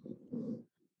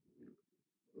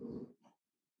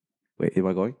 Wait, am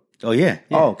I going? Oh, yeah.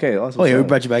 Oh, okay. Awesome. Oh, yeah, we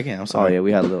brought you back in. I'm sorry. Oh, yeah,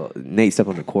 we had a little... Nate stepped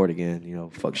on the cord again,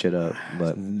 fuck shit up.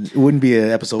 But it wouldn't be an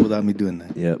episode without me doing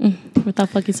that. Yep. Without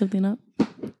fucking something up.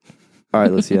 All right,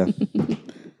 let's see.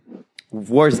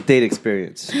 Worst date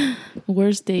experience.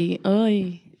 Worst date.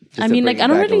 Oy. I mean, like, I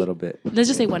don't really... a little bit. Let's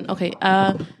just say one. Okay.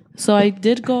 So I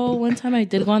did go one time. I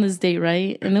did go on this date,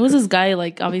 right? And there was this guy.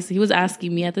 Like, obviously, he was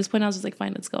asking me. At this point, I was just like,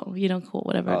 "Fine, let's go. Cool,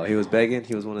 whatever." Oh, he was begging.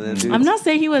 He was one of them dudes. I'm not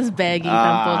saying he was begging.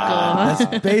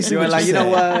 That's basically you were like, you know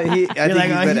what? He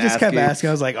just kept asking.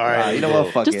 I was like, all right, you know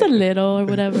what? Fuck just it. a little or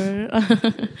whatever.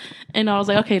 And I was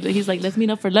like, okay. He's like, let's meet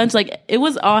up for lunch. Like, it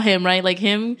was all him, right? Like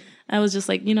him. I was just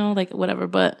like, like whatever.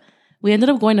 But we ended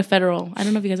up going to Federal. I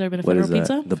don't know if you guys ever been to Federal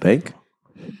Pizza. The bank.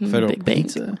 Federal Big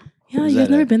Pizza. Bank. Yeah, you guys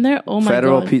never been there? Oh my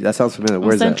Federal god. Pizza. That sounds familiar.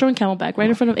 Where's Central that? and Camelback, right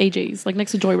in front of AJ's, like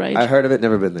next to Joyride. I heard of it,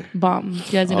 never been there. Bomb. You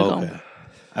guys need to go.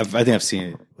 I think I've seen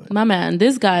it. But. My man,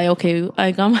 this guy, okay,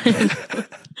 I got my...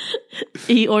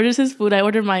 He orders his food. I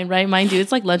ordered mine, right? Mind you,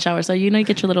 it's like lunch hour. So, you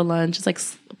get your little lunch. It's like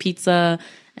pizza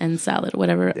and salad or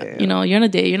whatever. Damn. You're on a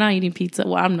date. You're not eating pizza.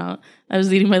 Well, I'm not. I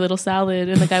was eating my little salad.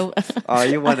 And like Oh,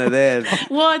 you're one of them.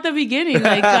 Well, at the beginning,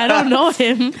 like, I don't know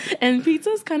him. And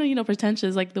pizza's kind of,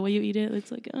 pretentious. Like, the way you eat it,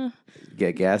 it's like,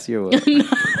 Get gassy or what? No.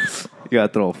 You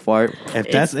gotta throw a fart.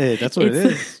 If that's it, that's what it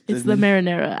is. It's the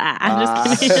marinara.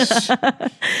 I'm just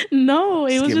kidding. No,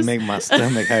 it was just... make my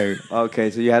stomach hurt. Okay,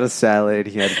 so you had a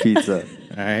salad, you had pizza.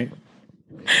 All right.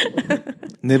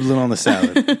 Nibbling on the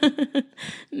salad.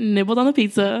 Nibbled on the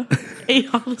pizza. Ate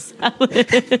all the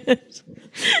salad.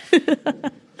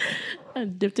 I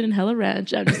dipped it in hella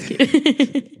ranch. I'm just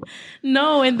kidding.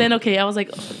 No, and then, okay, I was like,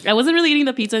 I wasn't really eating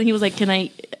the pizza. And he was like,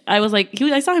 I was like,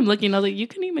 I saw him looking. I was like, you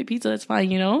can eat my pizza. That's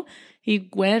fine, He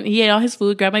ate all his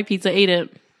food, grabbed my pizza, ate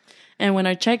it. And when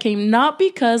our check came, not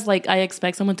because, like, I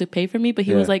expect someone to pay for me, but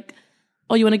he was like,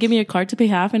 oh, you want to give me your card to pay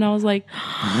half? And I was like,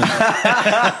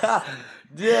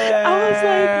 yeah. I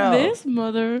was like, this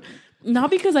mother. Not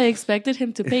because I expected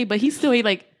him to pay, but he still ate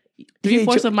like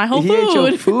 3/4 of my whole food. He ate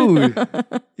your food.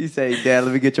 He said, Dad,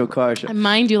 let me get your card. And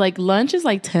mind you, like lunch is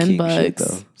like $10.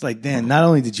 It's like, Dan, not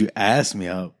only did you ask me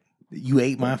out, you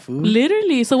ate my food?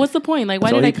 Literally. So what's the point? Like,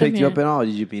 why did I come here? So he picked you up and all, or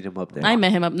did you meet him up there? I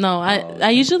met him up. No, I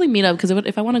usually meet up because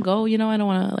if I want to go, I don't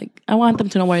want to, like, I want them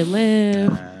to know where I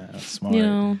live. Smart.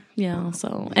 Yeah.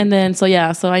 So, and then, so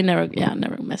I never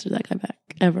messed with that guy back,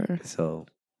 ever. So,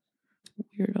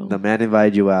 weirdo. The man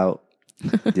invited you out.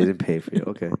 Didn't pay for you.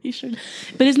 Okay. You sure?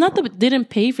 But it's not that didn't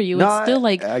pay for you. It's still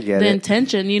like the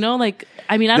intention, Like,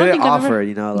 I mean, I don't think offer, I've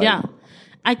ever, like, yeah.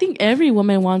 I think every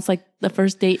woman wants like the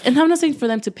first date. And I'm not saying for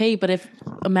them to pay, but if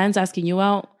a man's asking you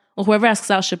out, or whoever asks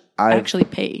out should actually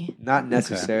pay. Not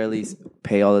necessarily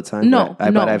pay all the time. No,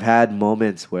 but I've had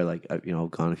moments where, like, I've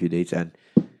gone on a few dates and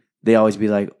they always be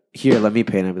like, here, let me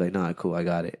pay. And I'd be like, nah, cool, I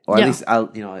got it. Or at least,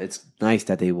 it's nice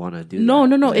that they want to do that.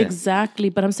 No, exactly.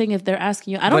 But I'm saying if they're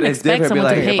asking you, I don't expect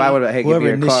someone to pay. If I would have,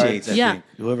 whoever initiates,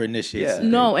 whoever initiates. Yeah.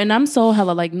 No, and I'm so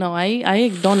hella like, no,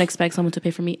 I don't expect someone to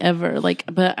pay for me ever. Like,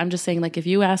 but I'm just saying, like, if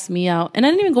you ask me out, and I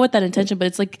didn't even go with that intention, but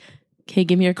it's like, "Okay,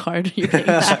 give me your card." You're getting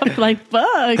that. I'm like,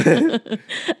 fuck.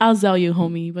 I'll sell you,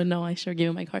 homie. But no, I sure gave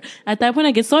him my card. At that point,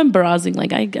 I get so embarrassing.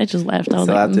 Like, I just left. I was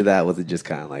So like, after that, was it just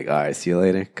kind of like, all right, see you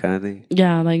later kind of thing?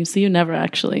 yeah, like, see you never,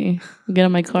 actually. Get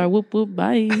in my car. Whoop, whoop,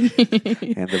 bye. And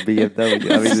the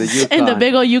BMW. I mean, the Yukon. And the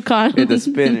big old Yukon. With the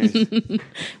spinners.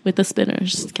 With the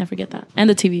spinners. Can't forget that. And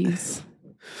the TVs.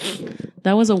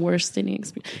 That was a worst dating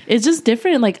experience. It's just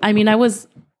different. Like, I've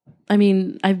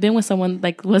been with someone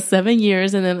like was 7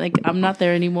 years, and then like I'm not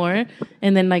there anymore.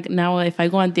 And then like now, if I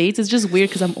go on dates, it's just weird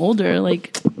because I'm older.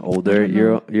 Like older?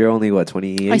 You're only what,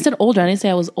 28? I said older. I didn't say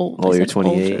I was old. Oh, I you're said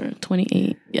 28. Older.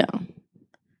 28. Yeah.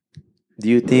 Do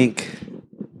you think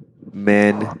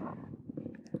men,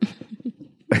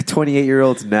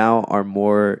 28-year-olds now are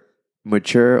more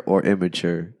mature or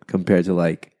immature compared to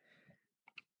like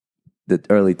the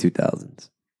early 2000s?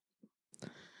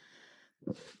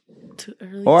 Too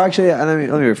early. Or actually, let me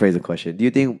rephrase the question. Do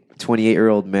you think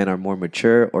 28-year-old men are more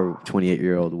mature or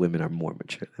 28-year-old women are more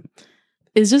mature than?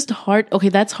 It's just hard. Okay,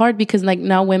 that's hard because like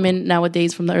now women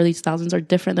nowadays from the early 2000s are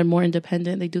different. They're more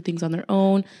independent. They do things on their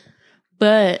own.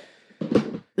 But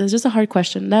it's just a hard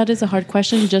question. That is a hard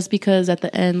question just because at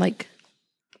the end, like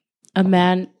a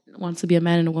man wants to be a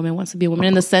man and a woman wants to be a woman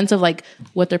in the sense of like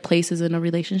what their place is in a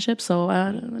relationship. So,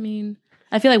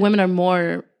 I feel like women are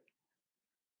more,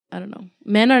 I don't know.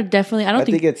 Men are definitely, I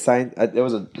think it's science. There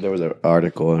was an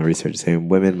article and research saying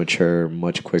women mature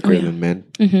much quicker than men.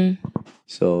 Mm-hmm.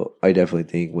 So I definitely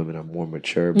think women are more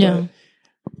mature, but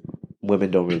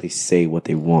women don't really say what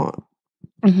they want.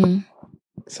 Mm-hmm.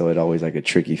 So it's always like a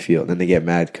tricky field. Then they get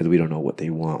mad because we don't know what they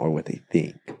want or what they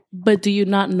think. But do you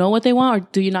not know what they want, or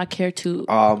do you not care to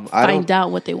find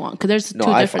out what they want? Because there's two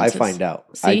differences. I find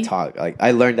out. See? I talk. Like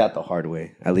I learned that the hard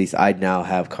way. At least I now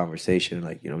have conversation.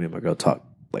 Like, me and my girl talk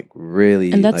like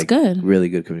really, and that's like, good. Really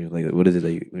good community. Like, what is it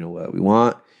that what we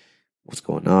want? What's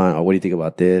going on? Or what do you think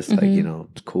about this? Mm-hmm. Like,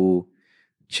 it's cool.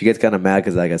 She gets kind of mad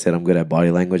because, like I said, I'm good at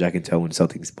body language. I can tell when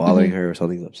something's bothering her or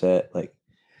something's upset. Like,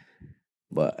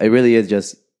 but it really is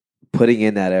just putting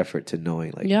in that effort to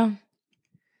knowing. Like, yeah,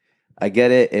 I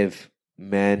get it if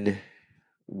men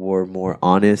were more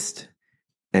honest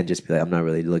and just be like, I'm not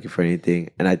really looking for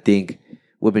anything. And I think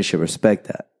women should respect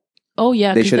that. Oh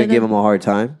yeah, they shouldn't give him a hard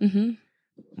time. Mm-hmm.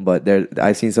 But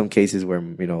I've seen some cases where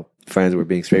friends were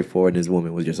being straightforward and this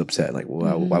woman was just upset. Like,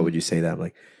 why would you say that? I'm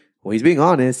like, well, he's being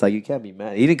honest. Like, you can't be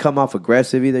mad. He didn't come off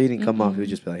aggressive either. He didn't come off. He was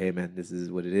just be like, hey man, this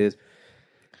is what it is.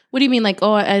 What do you mean? Like,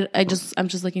 oh, I'm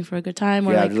just looking for a good time,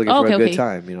 or yeah, like, I'm just looking for a good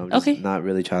time. I'm just not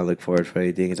really trying to look forward for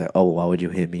anything. It's like, oh, why would you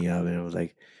hit me up? And I was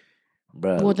like,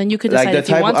 bro. Well, then you could decide if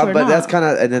you want to or but not. that's kind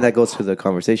of, and then that goes to the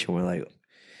conversation where like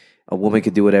a woman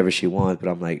could do whatever she wants, but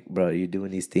I'm like, bro, you're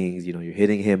doing these things. You're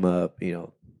hitting him up.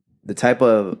 The type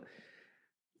of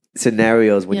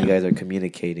scenarios when you guys are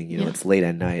communicating. It's late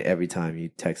at night every time you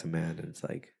text a man, and it's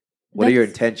like, what are your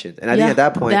intentions? And I think at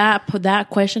that point, that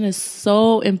question is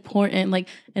so important. Like,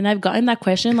 and I've gotten that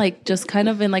question like just kind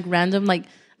of in like random, like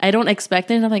I don't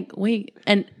expect it, and I'm like, wait,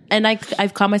 and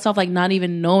I've caught myself like not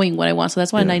even knowing what I want. So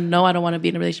that's why I know I don't want to be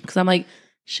in a relationship because I'm like,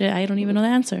 shit, I don't even know the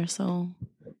answer. So,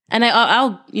 and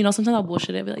I'll sometimes I'll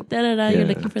bullshit it, be like, you're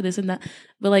looking for this and that.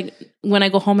 But like when I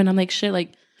go home and I'm like, shit,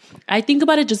 like I think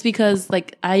about it just because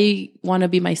like I want to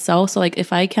be myself. So like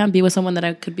if I can't be with someone that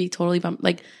I could be totally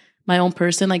like my own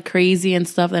person, like crazy and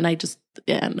stuff, then I just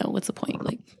no, what's the point?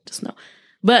 Like just no.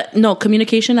 But no,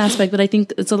 communication aspect. But I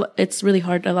think it's really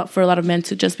hard for a lot of men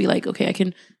to just be like, okay, I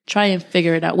can try and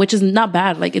figure it out, which is not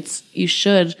bad. Like you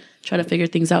should try to figure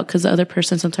things out because the other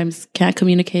person sometimes can't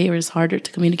communicate or is harder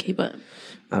to communicate. But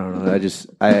I don't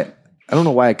know. I don't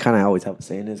know why I kind of always have to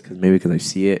say this because I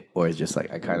see it, or it's just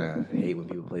like I kind of hate when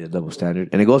people play the double standard,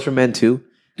 and it goes for men too.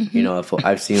 Mm-hmm. If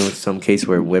I've seen some case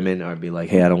where women are be like,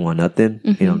 hey, I don't want nothing.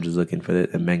 Mm-hmm. I'm just looking for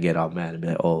it, and men get all mad and be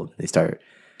like, oh, they start.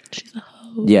 She's a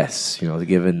hoe. Yes,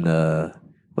 given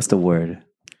what's the word?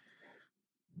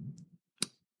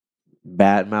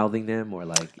 Bad mouthing them, or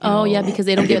like because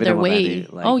they don't get their way.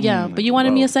 Like, but you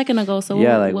wanted me a second ago, so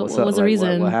what was the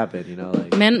reason? What happened?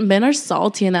 Like men are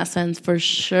salty in that sense for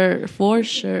sure.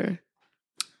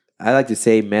 I like to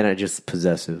say men are just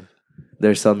possessive.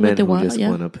 There's some men who just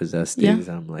want to possess things.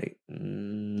 And I'm like,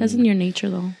 that's in your nature,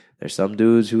 though. There's some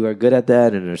dudes who are good at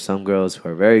that, and there's some girls who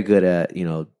are very good at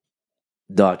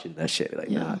dodging that shit. Like,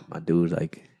 nah, my dude,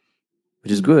 like,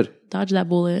 which is good. Dodge that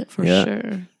bullet for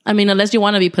sure. I mean, unless you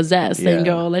want to be possessed, then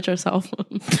girl, let yourself.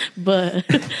 But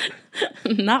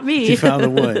not me. You found the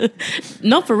one.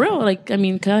 No, for real. Like, I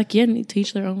mean, again, to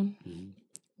each their own.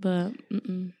 But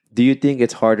do you think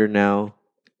it's harder now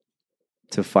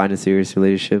to find a serious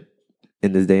relationship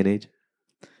in this day and age?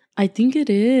 I think it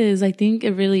is. I think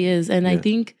it really is, and I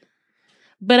think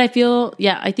But I feel,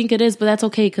 I think it is, but that's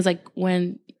okay. Cause like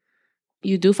when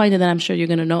you do find it, then I'm sure you're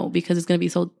going to know because it's going to be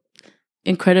so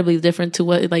incredibly different to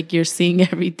what like you're seeing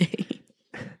every day.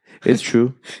 It's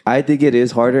true. I think it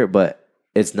is harder, but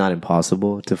it's not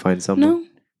impossible to find someone. No.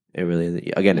 It really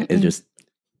is. Again, it's just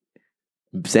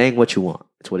saying what you want.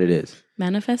 It's what it is.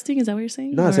 Manifesting? Is that what you're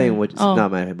saying? Not saying what,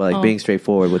 not manifesting, but like being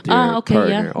straightforward with your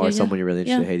partner or someone you're really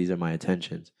interested in. Hey, these are my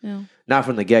intentions. Yeah. Not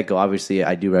from the get-go. Obviously,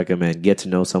 I do recommend get to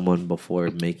know someone before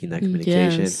making that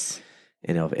communication. Yes.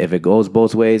 And if it goes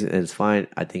both ways and it's fine,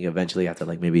 I think eventually after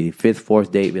like maybe 5th,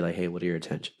 4th date, be like, hey, what are your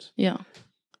intentions? Yeah.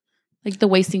 Like the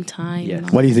wasting time.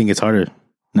 Yes. Why do you think it's harder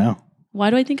now? Why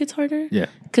do I think it's harder? Yeah.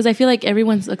 Because I feel like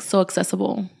everyone's like so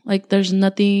accessible. Like there's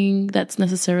nothing that's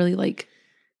necessarily like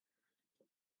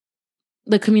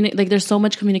like there's so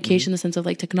much communication in the sense of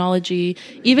like technology.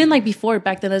 Even like before,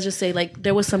 back then, let's just say like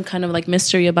there was some kind of like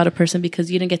mystery about a person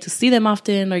because you didn't get to see them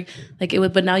often, or like it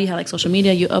would. But now you have like social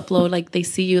media, you upload, like they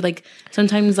see you. Like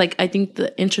sometimes, like I think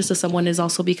the interest of someone is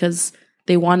also because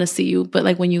they want to see you. But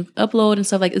like when you upload and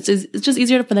stuff, like it's just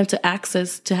easier for them to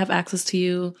have access to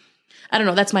you. I don't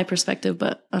know. That's my perspective,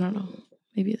 but I don't know.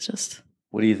 Maybe it's just.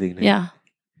 What do you think, Nick? Yeah.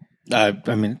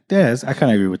 I mean, yes, I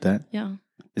kind of agree with that. Yeah.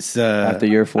 It's after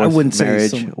your 4th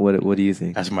marriage, what do you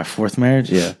think? After my 4th marriage?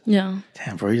 Yeah. Yeah.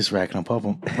 Damn, bro, you're just racking up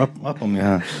on me,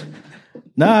 huh?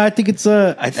 No, I think it's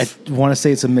I want to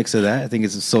say it's a mix of that. I think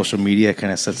it's a social media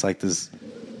kind of sets like this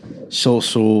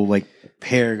social like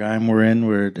paradigm we're in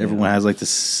where everyone has like this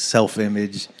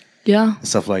self-image. Yeah. And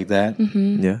stuff like that.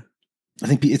 Mm-hmm. Yeah. I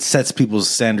think it sets people's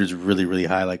standards really, really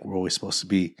high. Like we're always supposed to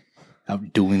be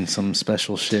out doing some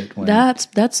special shit. When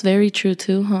That's very true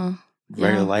too, huh?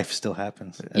 regular life still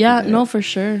happens. Yeah, no, for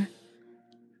sure.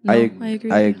 No, I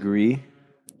agree. I agree.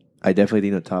 I definitely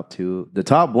think the top 2. The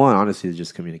top 1, honestly, is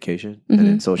just communication. And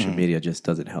then social media just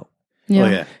doesn't help. Yeah. Oh,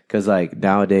 yeah. Because like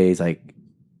nowadays, like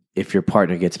if your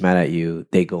partner gets mad at you,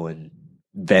 they go and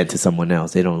vent to someone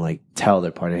else. They don't like tell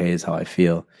their partner, hey, this is how I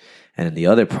feel. And then the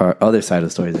other side of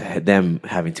the story is them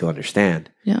having to understand.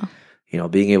 Yeah. You know,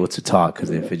 being able to talk.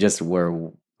 Because if it just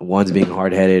were one's being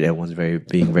hard-headed and one's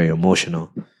being very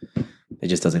emotional, it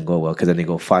just doesn't go well. Because then they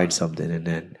go find something and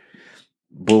then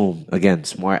boom, again,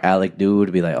 smart Alec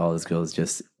dude be like, oh, this girl's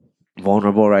just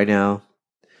vulnerable right now.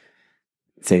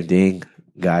 Same thing.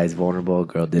 Guy's vulnerable,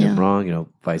 girl did him wrong, you know,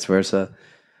 vice versa.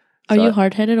 Are you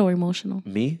hard-headed or emotional?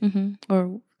 Me? Mm-hmm.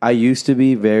 Or I used to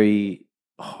be very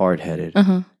hard-headed.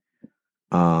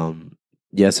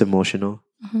 Yes, emotional.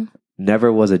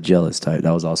 Never was a jealous type.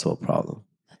 That was also a problem.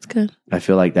 That's good. I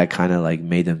feel like that kind of like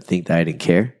made them think that I didn't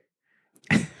care.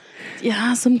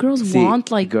 Yeah, some girls want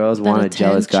like girls want a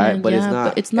jealous guy, but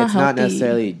it's not healthy. Not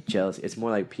necessarily jealous. It's more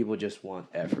like people just want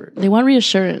effort. They want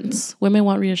reassurance. Women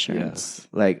want reassurance.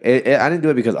 Yeah. Like I didn't do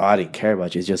it because I didn't care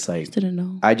about you. It's just like just didn't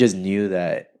know. I just knew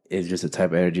that it's just a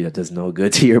type of energy that does no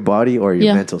good to your body or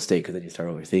your mental state because then you start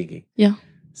overthinking. Yeah.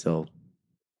 So,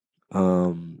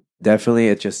 definitely,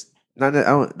 it's just not. I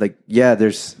don't like. Yeah,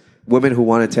 there's women who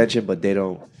want attention, but they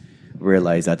don't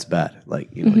realize that's bad. Like,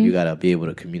 you know, you gotta be able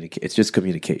to communicate. It's just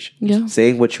communication. Yeah.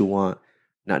 Saying what you want,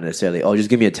 not necessarily, oh, just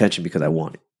give me attention because I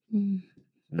want it.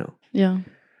 No. Yeah.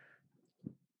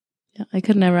 Yeah. I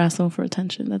could never ask someone for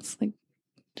attention. That's like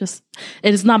just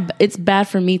it's bad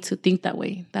for me to think that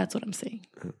way. That's what I'm saying.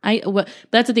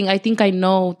 That's the thing. I think I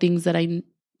know things that I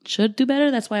should do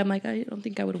better. That's why I'm like, I don't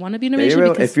think I would want to be in a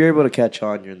relationship. If you're able to catch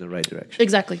on, you're in the right direction.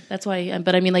 Exactly. That's why I am.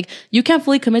 But I mean, like, you can't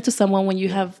fully commit to someone when you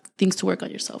have things to work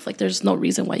on yourself. Like, there's no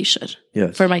reason why you should.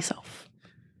 Yes. For myself.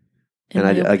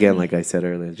 And again, like I said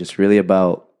earlier, just really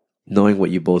about knowing what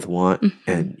you both want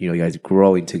and, you know, you guys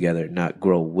growing together, not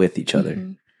grow with each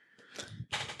other.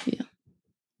 Yeah.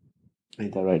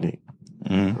 Ain't that right, Nate?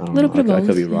 A little bit of both. I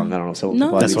could be wrong. I don't know. Someone No. could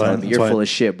probably That's be why- telling me, that's you're why- full of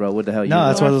shit, bro. What the hell? No,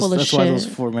 that's why full of those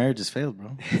shit. 4 marriages failed,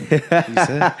 bro. You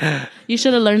said. You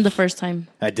should have learned the first time.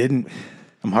 I didn't.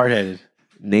 I'm hard-headed.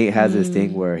 Nate has this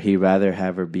thing where he'd rather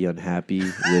have her be unhappy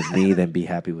with me than be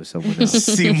happy with someone else.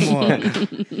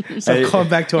 Simon. So come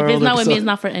back to our If it's old not with me, episode. it's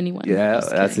not for anyone. Yeah, Just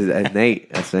that's kidding.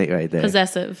 Nate. That's Nate right there.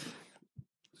 Possessive.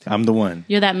 I'm the one.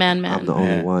 You're that man. I'm the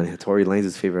only one. Tory Lanez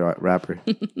is favorite rapper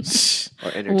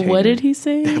or entertainer. What did he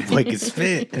say? Boy can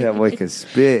spit. Yeah, boy can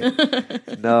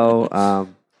spit. No,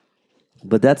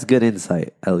 but that's good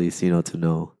insight. At least you know to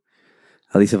know.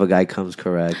 At least if a guy comes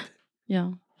correct.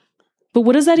 Yeah. But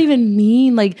what does that even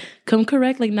mean? Like, come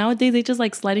correct? Like, nowadays, they just,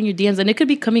 like, slide in your DMs. And it could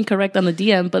be coming correct on the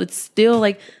DM, but it's still,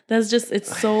 like, that's just,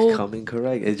 it's so... Coming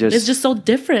correct. It's just so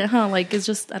different, huh? Like, it's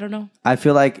just, I don't know. I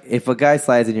feel like if a guy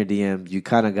slides in your DM, you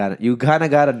kind of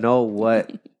gotta know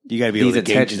what You gotta be able these to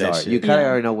gauge intentions that are. shit. You kind of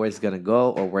already know where it's gonna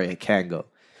go or where it can go.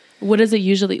 What is it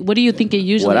usually? What do you think it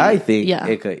usually? What I think, yeah,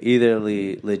 it could either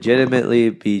legitimately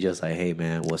be just like, hey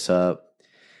man, what's up?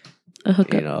 a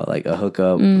hookup. You know, like a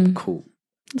hookup, cool.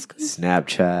 That's cool.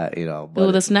 Snapchat, you know.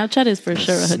 Oh, the Snapchat is for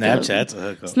sure a hookup. Snapchat's a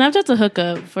hookup. Snapchat's a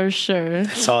hookup for sure.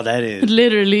 That's all that is.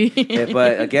 Literally. Yeah,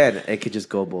 but again, it could just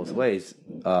go both ways.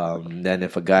 Then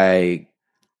if a guy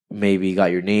maybe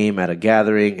got your name at a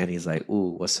gathering and he's like,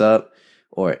 ooh, what's up?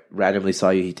 Or randomly saw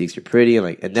you, he thinks you're pretty,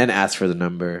 and then asks for the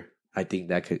number. I think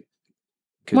that could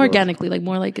more go, organically, like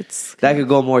more like it's that could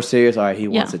go more serious. All right, he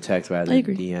wants a text rather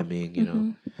than DMing, you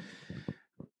know.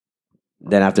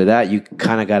 Then after that, you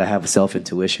kind of got to have a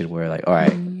self-intuition where like, all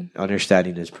right,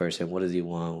 understanding this person, what does he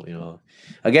want, you know.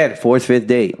 Again, 4th, 5th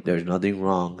date, there's nothing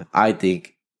wrong. I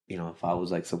think, you know, if I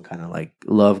was like some kind of like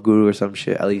love guru or some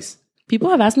shit, at least. People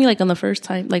have asked me like on the first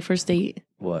time, like first date.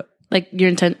 What? Like your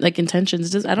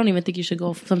intentions. Just I don't even think you should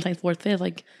go sometimes 4th, 5th.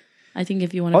 Like I think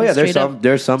if you want to. Oh yeah, there's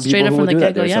some people who will do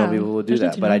that. There's some people who will do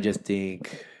that, but I just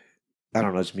think, I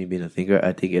don't know, it's me being a thinker.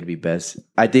 I think it'd be best.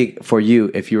 I think for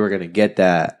you, if you were gonna get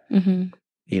that,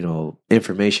 you know,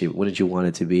 information, wouldn't you want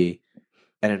it to be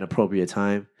at an appropriate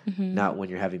time, not when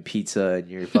you're having pizza and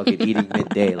you're fucking eating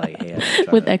midday, like, hey,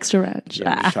 with extra ranch.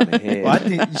 Yeah, I'm just trying to hit. Well,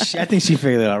 I think she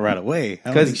figured it out right away.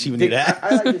 I don't think she would need that. I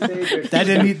like to say that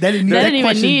didn't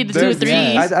even need 2 or 3.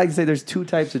 I like to say there's 2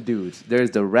 types of dudes. There's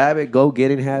the rabbit, go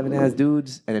get it, having ass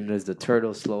dudes, and then there's the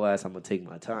turtle, slow ass, I'm gonna take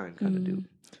my time kind of dude.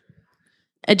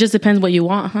 It just depends what you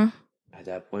want, huh? At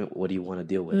that point, what do you want to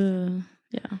deal with?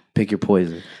 Yeah. Pick your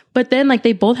poison. But then like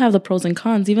they both have the pros and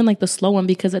cons, even like the slow one,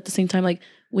 because at the same time, like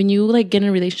when you like get in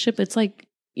a relationship, it's like,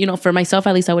 you know, for myself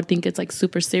at least, I would think it's like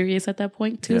super serious at that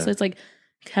point too. Yeah. So it's like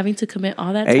having to commit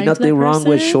all that time. Ain't nothing to that wrong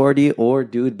with person. shorty or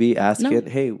dude be asking,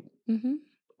 hey,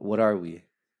 what are we?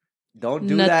 Don't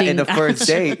do that in the first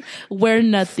date. We're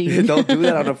nothing. Don't do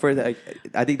that on the first date.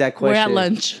 I think that question. We're at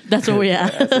lunch. That's where we're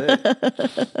at.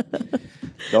 That's it.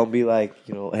 Don't be like,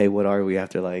 you know, hey, what are we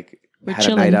after like we're had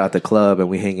chilling. a night out at the club and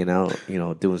we hanging out, you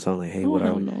know, doing something like, hey, what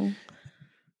are we? Know.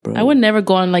 Bro. I would never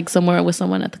go on like somewhere with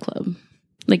someone at the club.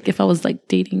 Like if I was like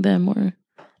dating them or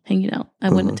hanging out, I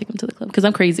wouldn't take them to the club because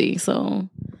I'm crazy. So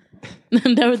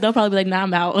they'll probably be like, nah,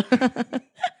 I'm out.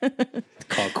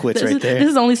 Call quits right there. This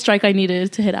is the only strike I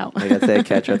needed to hit out. Like I said,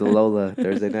 catch her at the Lola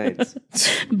Thursday nights.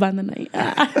 Banda night.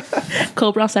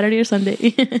 Cobra Saturday or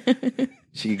Sunday.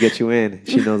 She could get you in.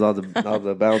 She knows all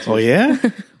the bouncers. Oh yeah?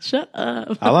 Shut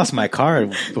up. I lost my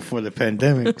card before the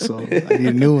pandemic, so I need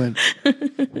a new one.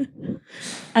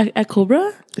 At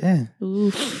Cobra? Yeah.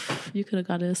 Oof, you could have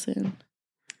got us in.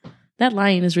 That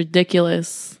line is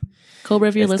ridiculous. Cobra,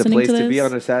 if you're listening to this, it's the place to be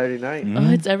on a Saturday night.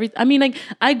 Oh, it's every. I mean, like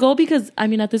I go because I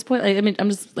mean at this point, I mean I'm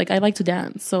just like I like to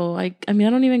dance, so I mean I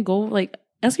don't even go like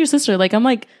ask your sister. Like I'm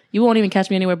like you won't even catch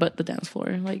me anywhere but the dance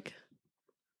floor. Like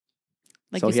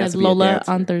so you said, Lola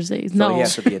on Thursdays. So no, he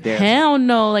has to be a dancer. Hell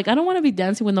no. Like I don't want to be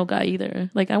dancing with no guy either.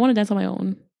 Like I want to dance on my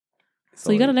own.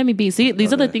 So you gotta let me be. See,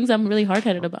 these are the things I'm really hard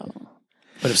headed about.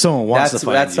 But if someone wants to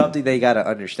find that's you, something they gotta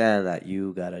understand, that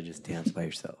you gotta just dance by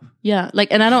yourself. Yeah, like,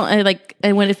 and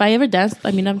if I ever dance, I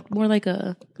mean, I'm more like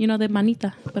a, you know, de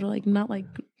manita, but like not like,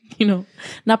 you know,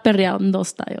 not perreando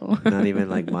style. Not even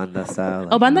like banda style. Like,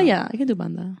 oh, banda, yeah, I can do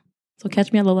banda. So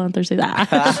catch me at Lola on Thursday.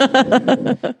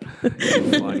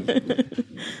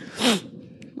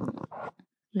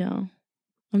 Yeah,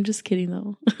 I'm just kidding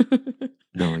though.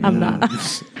 No, I'm not.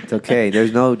 It's okay.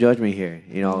 There's no judgment here.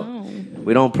 You know,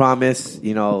 we don't promise,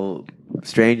 you know,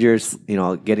 strangers, you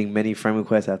know, getting many friend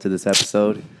requests after this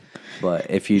episode.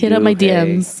 But if you hit up my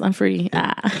DMs, I'm free.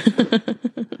 I'm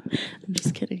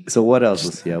just kidding. So what else,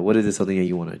 Lucia? What is it something that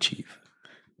you want to achieve?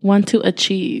 Want to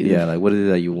achieve? Yeah, like what is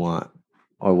it that you want?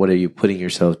 Or what are you putting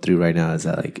yourself through right now? Is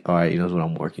that like, all right, you know what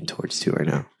I'm working towards too right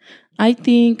now? I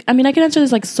think, I mean, I can answer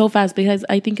this like so fast because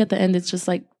I think at the end it's just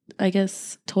like, I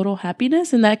guess, total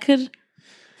happiness. And that could,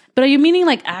 but are you meaning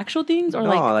like actual things or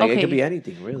okay. It could be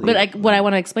anything really. But what I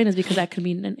want to explain is because that could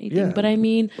mean anything. Yeah. But I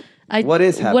mean, what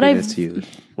is happiness to you?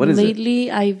 What is lately,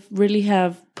 it? I really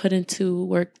have put into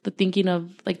work the thinking of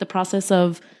like the process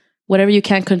of whatever you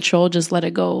can't control, just let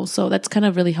it go. So that's kind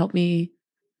of really helped me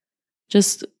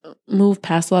just move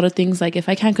past a lot of things. Like if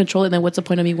I can't control it, then what's the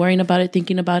point of me worrying about it,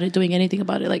 thinking about it, doing anything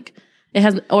about it? Like it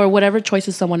has, or whatever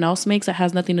choices someone else makes that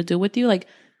has nothing to do with you. Like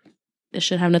it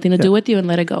should have nothing to do with you and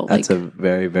let it go. That's a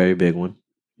very, very big one.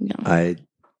 Yeah. I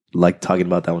like talking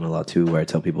about that one a lot too, where I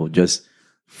tell people just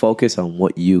focus on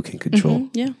what you can control.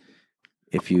 Mm-hmm, yeah.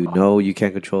 If you know you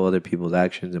can't control other people's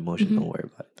actions, emotions, don't worry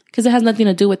about it. Because it has nothing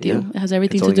to do with you. It has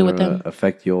everything to do with them.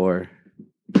 Affect your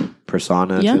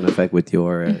persona. It's going to affect with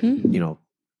your, you know,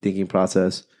 thinking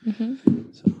process.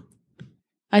 So.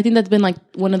 I think that's been like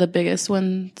one of the biggest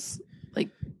ones. Like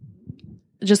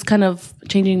just kind of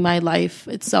changing my life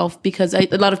itself because a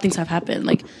lot of things have happened.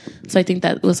 Like, so I think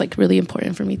that was like really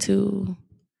important for me to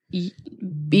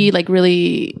be like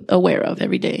really aware of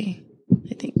every day.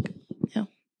 I think, yeah.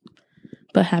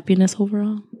 But happiness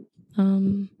overall,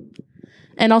 and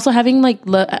also having like,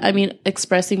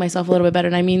 expressing myself a little bit better.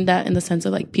 And I mean that in the sense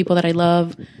of like people that I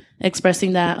love,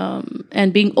 expressing that,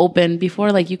 and being open.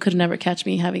 Before, like, you could never catch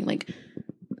me having like,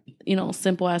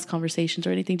 simple ass conversations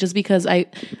or anything, just because I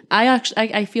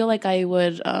feel like I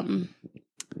would,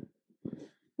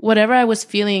 whatever I was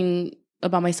feeling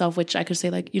about myself, which I could say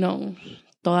like,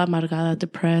 toda amargada,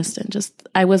 depressed, and just,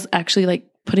 I was actually like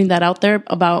putting that out there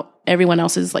about everyone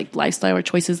else's like lifestyle or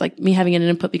choices, like me having an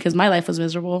input because my life was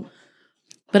miserable.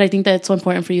 But I think that it's so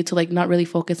important for you to like not really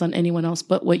focus on anyone else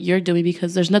but what you're doing,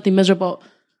 because there's nothing miserable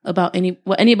about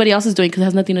what anybody else is doing, because it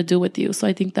has nothing to do with you. So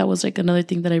I think that was like another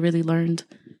thing that I really learned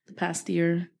the past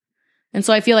year. And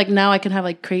so I feel like now I can have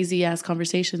like crazy ass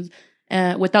conversations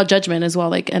without judgment as well.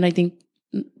 Like, and I think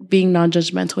being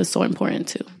non-judgmental is so important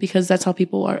too, because that's how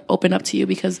people are open up to you,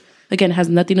 because again, it has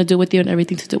nothing to do with you and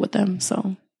everything to do with them. So,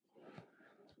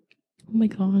 oh my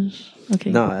gosh.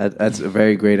 Okay. No, that's a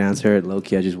very great answer.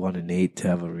 Low-key, I just wanted Nate to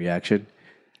have a reaction.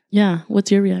 Yeah.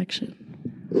 What's your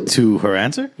reaction? To her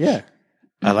answer? Yeah.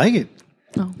 I like it.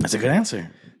 Oh. That's a good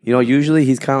answer. Usually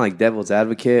he's kind of like devil's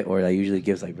advocate, or like usually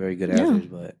gives like very good answers,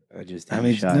 but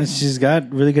she's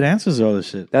got really good answers to all this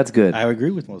shit. That's good. I agree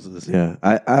with most of this. Yeah.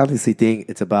 I honestly think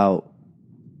it's about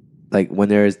like when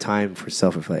there is time for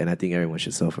self-reflect, and I think everyone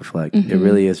should self-reflect. Mm-hmm. It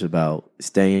really is about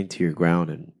staying to your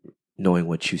ground and knowing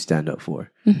what you stand up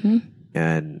for. Mm-hmm.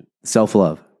 And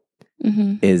self-love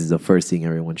mm-hmm. is the first thing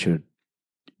everyone should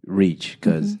reach,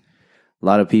 because a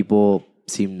lot of people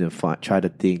seem to try to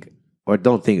think, or they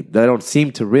don't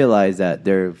seem to realize that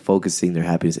they're focusing their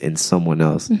happiness in someone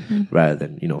else rather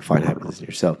than, find happiness in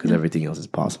yourself, because everything else is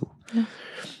possible. Yeah.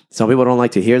 Some people don't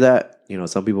like to hear that.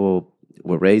 Some people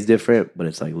were raised different, but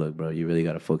it's like, look, bro, you really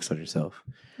got to focus on yourself.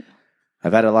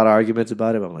 I've had a lot of arguments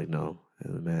about it, but I'm like, no,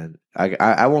 man,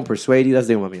 I won't persuade you. That's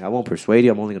the thing with me. I won't persuade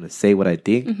you. I'm only going to say what I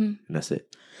think, and that's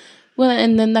it. Well,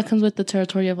 and then that comes with the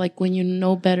territory of like, when you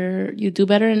know better, you do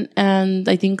better. And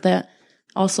I think that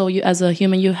also, you as a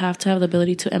human, you have to have the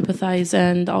ability to empathize,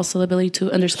 and also the ability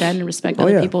to understand and respect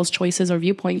other people's choices or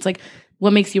viewpoints. Like,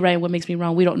 what makes you right and what makes me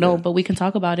wrong, we don't know, but we can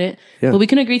talk about it. But we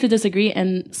can agree to disagree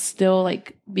and still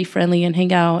like be friendly and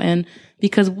hang out. And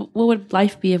because what would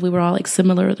life be if we were all like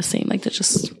similar or the same? Like, that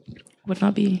just would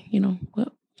not be,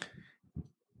 what?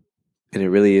 And it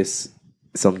really is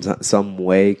some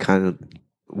way kind of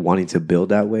wanting to build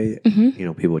that way.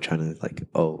 People are trying to like,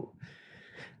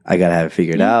 I gotta have it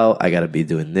figured out. I gotta be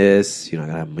doing this. I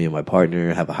gotta have me and my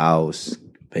partner, have a house,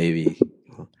 baby.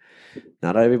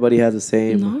 Not everybody has the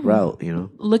same route,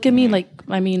 Look at me. Like,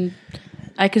 I mean,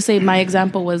 I could say my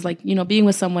example was like, being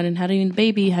with someone and having a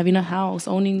baby, having a house,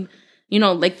 owning,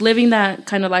 like living that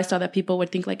kind of lifestyle that people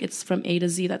would think like it's from A to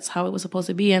Z. That's how it was supposed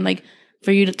to be. And like,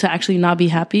 for you to actually not be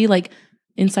happy, like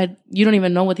inside, you don't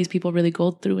even know what these people really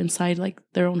go through inside like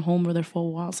their own home or their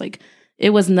four walls. Like,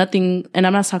 it was nothing, and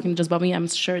I'm not talking just about me. I'm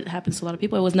sure it happens to a lot of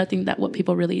people. It was nothing that what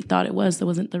people really thought it was. That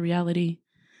wasn't the reality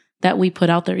that we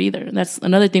put out there either. And that's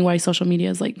another thing why social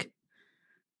media is like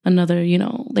another,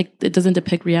 like it doesn't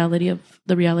depict reality of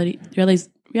the reality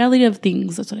of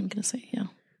things. That's what I'm gonna say. Yeah.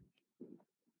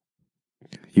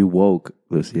 You woke,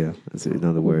 Lucia. That's in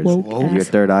other words. Woke your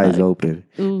third eye is open.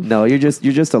 Oof. No, you're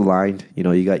just aligned.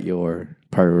 You got your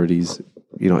priorities.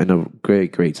 In a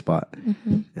great, great spot,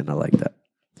 and I like that.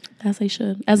 As I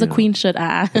should. As a queen should.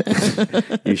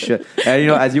 You should.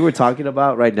 And, as you were talking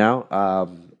about right now,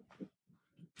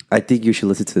 I think you should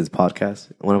listen to this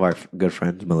podcast. One of our good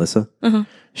friends, Melissa,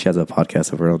 she has a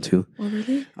podcast of her own too. Oh,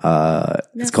 really?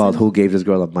 It's called Who Gave This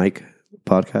Girl a Mic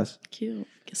podcast. Cute.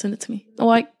 Send it to me.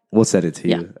 Oh, we'll send it to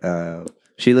you.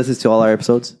 She listens to all our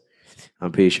episodes.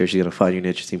 I'm pretty sure she's going to find you an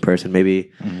interesting person.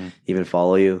 Maybe even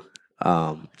follow you.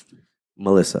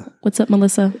 Melissa. What's up,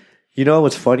 Melissa?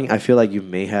 What's funny? I feel like you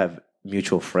may have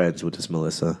mutual friends with this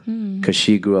Melissa, because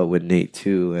she grew up with Nate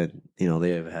too, and they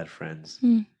have had friends.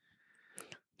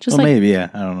 Just maybe, yeah.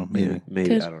 I don't know.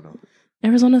 Maybe I don't know.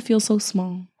 Arizona feels so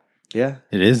small. Yeah,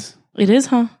 it is. It is,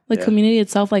 huh? The community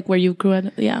itself, like where you grew up,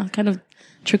 kind of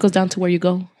trickles down to where you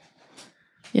go.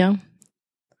 Yeah,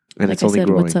 and like it's only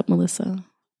growing. What's up, Melissa?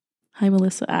 Hi,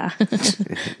 Melissa.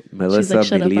 Melissa, like,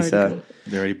 shut Melissa. Up,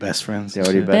 they're already best friends. They're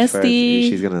already best friends. Bestie.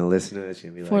 She's gonna listen to it. She's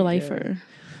gonna be like, for lifer.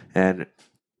 And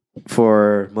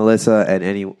for Melissa and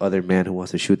any other man who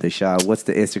wants to shoot the shot, what's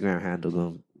the Instagram handle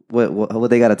going? What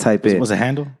they got to type in? What's the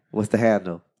handle? What's the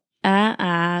handle?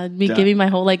 Me giving my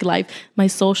whole like life, my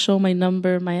social, my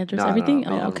number, my address, everything.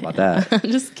 No, oh, okay. About that.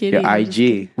 I'm just kidding. Your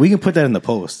IG. We can put that in the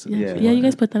post. Yeah, you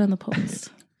guys put that on the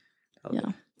post. Okay.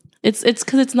 Yeah, it's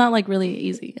because it's not like really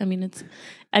easy. I mean, it's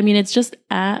just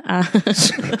at.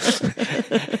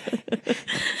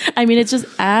 I mean, it's just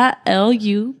at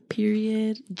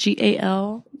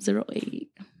LU.GAL08.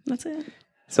 That's it.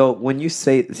 So when you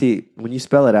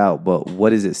spell it out, but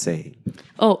what is it saying?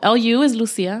 Oh, LU is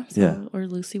Lucia. So, yeah. Or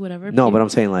Lucy, whatever. No, but I'm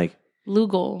saying like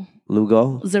Lugo.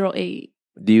 08.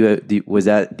 Was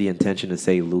that the intention to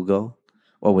say Lugo?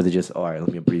 Or was it just, all right, let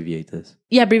me abbreviate this?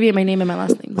 Yeah, abbreviate my name and my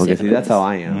last name. Okay, see, that's how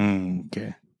I am.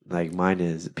 Okay. Like mine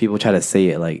is, people try to say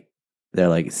it like, they're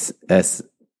like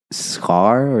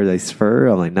S-Scar or like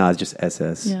Sfur. I'm like, nah, it's just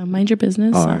SS. Yeah, mind your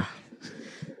business. R.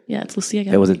 Yeah, it's Lucia.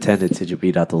 It was intended to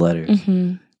read out the letters.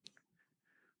 Mm-hmm.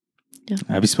 Yeah.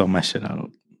 I be spelling my shit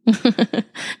out.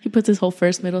 He puts his whole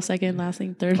first, middle, second, last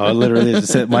name, third. Oh, literally,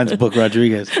 mine's Book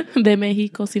Rodriguez. De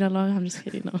Mexico, Sinaloa. I'm just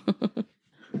kidding. No.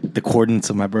 The coordinates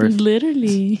of my birth.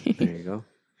 Literally. There you go.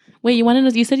 Wait,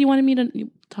 you said you wanted me to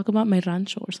talk about my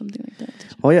rancho or something like that.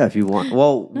 Oh yeah, if you want.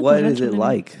 Well, Not what the is it rancho,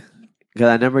 like? Because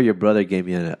I remember your brother gave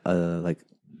me a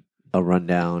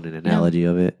rundown, an analogy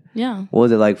of it. Yeah. What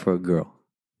was it like for a girl?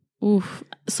 Oof.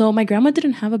 So my grandma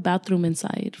didn't have a bathroom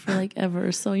inside for like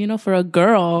ever. So, for a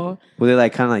girl. Was they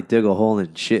like kind of like dig a hole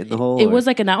and shit in the hole? It was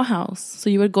like an outhouse. So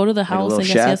you would go to the house and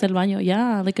hacías el baño.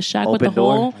 Yeah, like a shack Open with a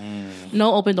door? hole.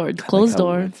 No open door, closed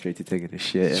door. Went straight to taking a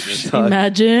shit.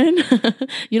 Imagine.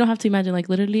 You don't have to imagine. Like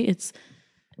literally,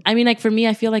 like for me,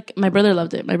 I feel like my brother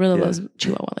loved it. My brother loves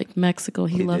Chihuahua, like Mexico.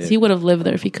 He would have lived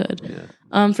there if he could.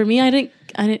 Yeah. For me, I didn't.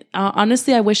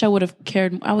 Honestly, I wish I would have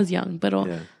cared. I was young, but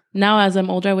now as I'm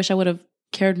older, I wish I would have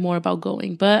cared more about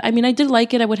going. But I mean, I did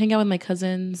like it. I would hang out with my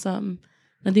cousins.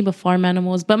 Nothing but farm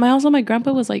animals. But my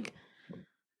grandpa was like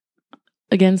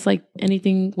against like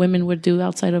anything women would do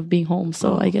outside of being home.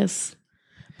 So I guess.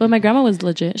 But my grandma was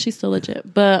legit. She's still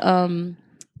legit. But I mean,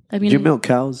 did you milk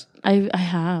cows? I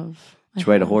have. Did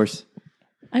you ride a horse?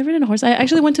 I've ridden a horse. I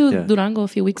actually went to Durango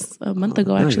a month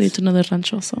ago, actually, to another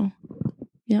rancho. So,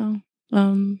 yeah.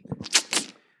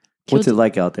 What's it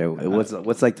like out there?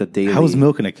 What's like the daily? How was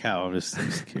milking a cow? I'm just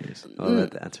curious.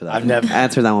 Answer that. I've never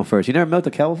answer that one first. You never milked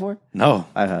a cow before? No,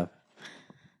 I have.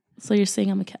 So you're saying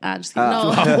I'm a cat? Just kidding.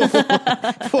 No.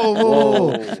 Whoa.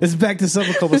 Let's back this up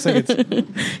a couple seconds.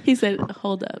 He said,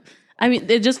 "Hold up." I mean,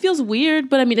 it just feels weird,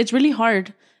 but I mean, it's really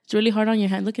hard. It's really hard on your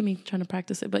hand. Look at me trying to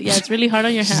practice it, but yeah, it's really hard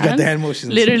on your hand. She's got the hand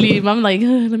motions. Literally, I'm like,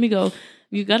 let me go.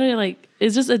 You gotta like,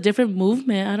 it's just a different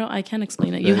movement. I can't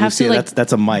explain it. You have to like.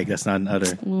 That's a mic. That's not an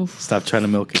udder. Oof. Stop trying to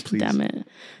milk it, please. Damn it.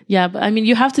 Yeah, but I mean,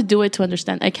 you have to do it to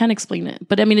understand. I can't explain it,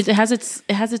 but I mean, it has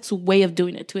its way of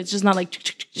doing it too. It's just not like.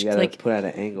 You gotta like, put at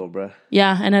an angle, bro.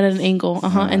 Yeah, and at an angle,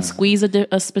 and squeeze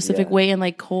a specific way, and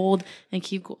like hold and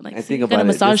keep going. Like, I think about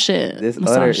massage shit. This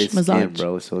massage, udder is massage. skin,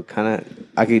 bro. So kind of,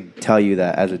 I could tell you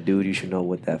that as a dude, you should know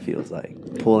what that feels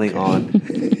like. Pulling on,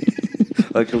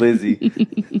 like Lizzie.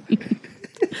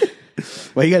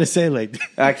 Well, you gotta say it like.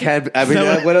 I can't. I mean,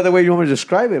 what other way you want me to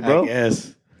describe it, bro?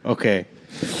 Yes. Okay.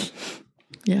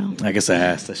 Yeah. I guess I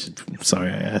asked. I'm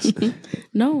sorry I asked.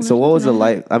 No. So what was it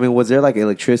like? I mean, was there like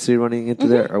electricity running into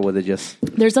there, or was it just?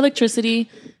 There's electricity.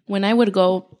 When I would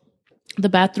go, the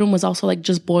bathroom was also like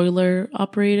just boiler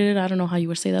operated. I don't know how you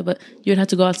would say that, but you would have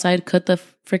to go outside, cut the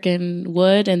freaking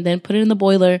wood, and then put it in the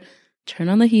boiler, turn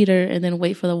on the heater, and then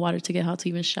wait for the water to get hot to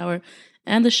even shower.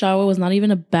 And the shower was not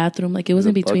even a bathroom. Like it was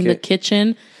in between the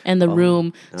kitchen and the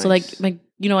room. Nice. So like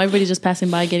everybody's just passing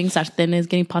by, getting sartenes,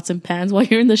 getting pots and pans while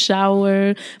you're in the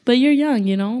shower. But you're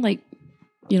young, like,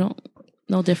 know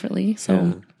differently.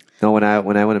 So no, when I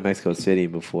went to Mexico City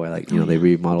before, like they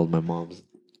remodeled my mom's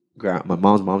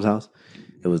house.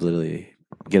 It was literally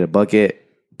get a bucket,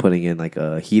 putting in like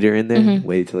a heater in there,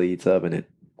 wait till it heats up, and then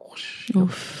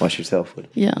wash yourself with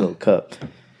a little cup.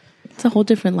 It's a whole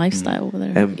different lifestyle over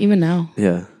there, even now.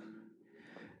 Yeah.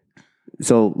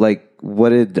 So, like, what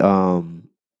did I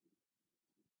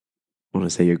want to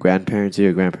say? Your grandparents or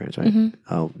your grandparents, right?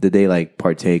 Mm-hmm. Did they like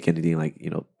partake in anything like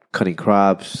cutting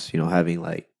crops? Having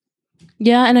like.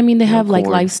 Yeah, and I mean they have like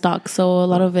corn. livestock, so a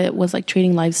lot of it was like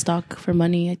trading livestock for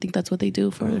money. I think that's what they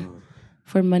do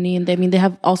for money, and they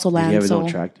have also land. Did you have his so own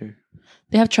tractor?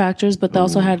 They have tractors, but they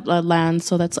also had land.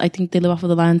 So I think they live off of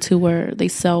the land too, where they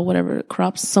sell whatever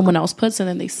crops someone else puts, and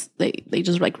then they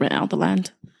just like rent out the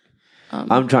land.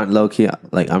 I'm trying low key,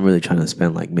 like I'm really trying to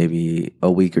spend like maybe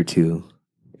a week or two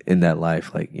in that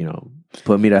life. Like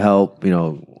put me to help.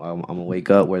 I'm gonna wake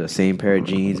up, wear the same pair of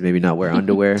jeans, maybe not wear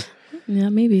underwear. Yeah,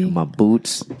 maybe my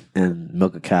boots, and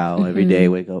milk a cow every day.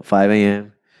 Wake up 5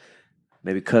 a.m.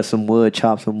 Maybe cut some wood,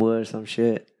 chop some wood, or some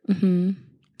shit.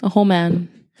 A whole man.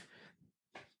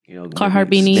 You know, Carhartt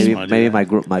beanie. Maybe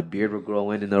my beard will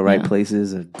grow in the right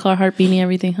places. And Carhartt beanie,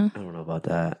 everything, huh? I don't know about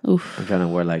that. Oof. I'm trying to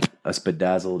wear like a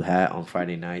spedazzled hat on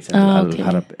Friday nights. Okay.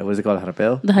 What is it called?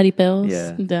 Jarapeo? The jaripeos.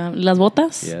 Yeah. Las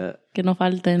botas. Yeah. Que no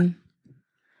falten.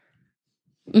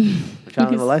 I'm trying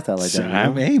to live a lifestyle like that. I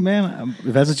mean, hey, man,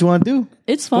 if that's what you want to do,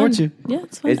 It's fun. you. Yeah,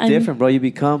 it's fun. It's different, bro. You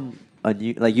become a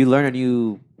new, like you learn a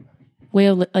new way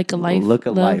of like a life. look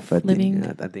of life. Living.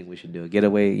 I think we should do it. Get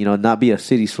away, not be a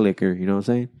city slicker. You know what I'm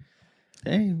saying?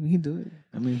 hey, we can do it.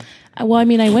 I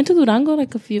mean, I went to Durango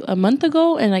like a month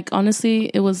ago, and like honestly,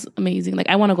 it was amazing. Like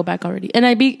I want to go back already. And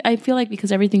I feel like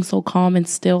because everything's so calm and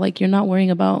still, like you're not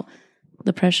worrying about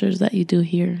the pressures that you do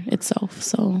here itself.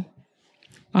 So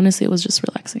honestly, it was just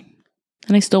relaxing.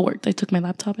 And I still worked. I took my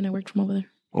laptop and I worked from over there.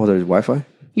 Oh, there's Wi-Fi?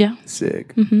 Yeah.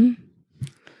 Sick. Mm-hmm.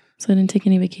 So I didn't take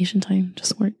any vacation time.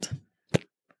 Just worked.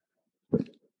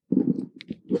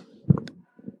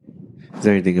 Is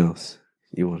there anything else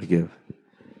you want to give?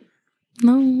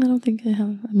 No, I don't think I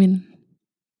have. I mean,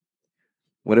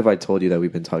 what if I told you that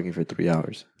we've been talking for 3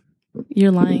 hours?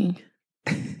 you're lying.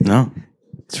 no,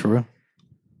 it's for real.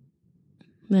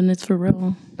 Then it's for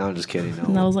real. No, I'm just kidding. And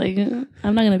I No. was like,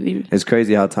 I'm not going to be. It's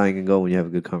crazy how time can go when you have a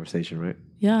good conversation, right?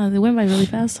 Yeah, they went by really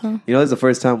fast, huh? It's the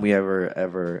first time we ever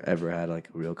had like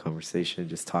a real conversation,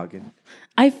 just talking.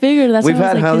 I figured that's We've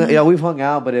what I was like, we've hung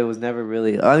out, but it was never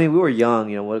really. I mean, we were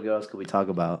young. What else could we talk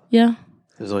about? Yeah.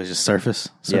 It was always just surface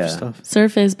Yeah. stuff.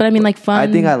 Surface, but I mean, like fun.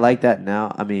 I think I like that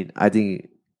now. I mean, I think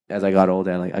as I got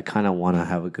older, I kind of want to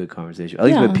have a good conversation, at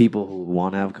least with people who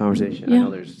want to have a conversation. I Yeah.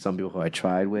 know there's some people who I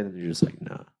tried with, and they're just like,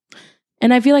 no.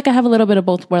 And I feel like I have a little bit of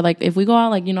both where like if we go out,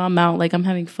 like, I'm out, like I'm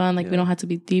having fun, like we don't have to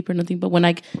be deep or nothing. But when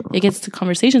like it gets to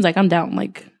conversations, like I'm down,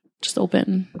 like just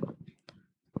open.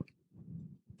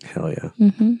 Hell yeah.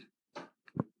 Mm-hmm.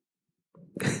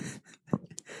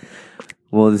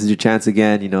 Well, this is your chance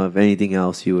again. If anything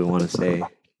else you would want to say,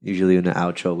 usually in the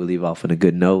outro, we leave off on a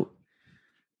good note.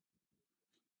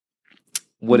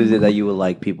 What is it that you would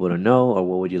like people to know, or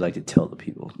what would you like to tell the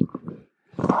people?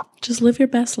 Just live your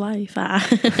best life.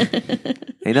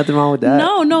 Ain't nothing wrong with that.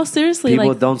 No, seriously. People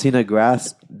like, don't seem to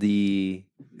grasp the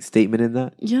statement in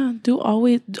that. yeah,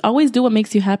 always do what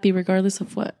makes you happy, regardless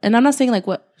of what. And I'm not saying like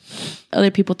what other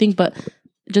people think, but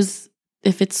just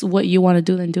if it's what you want to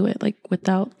do, then do it. Like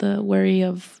without the worry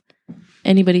of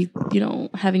anybody,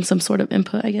 having some sort of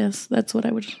input. I guess that's what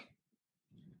I would.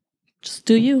 Just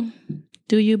do you,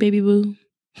 baby boo.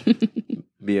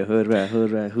 Be a hood rat,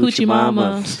 Hoochie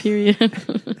mama. Period.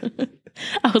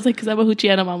 I was like, because I'm a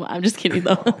hoochiana mama. I'm just kidding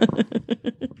though.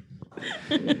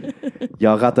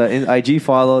 Y'all got the IG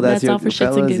follow. That's your all for shits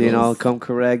and fellas. giggles. Come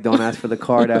correct. Don't ask for the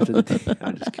card after the.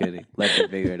 I'm just kidding. Let them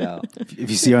figure it out. If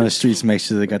you see her on the streets, make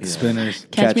sure they got the spinners.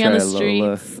 Catch me on her the at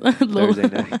Lola streets. Thursday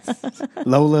nights.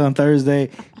 Lola on Thursday,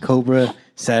 Cobra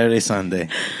Saturday, Sunday.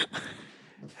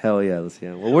 Hell yeah, let's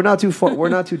yeah. Well, we're not too far. We're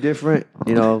not too different.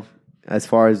 As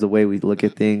far as the way we look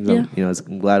at things. Yeah.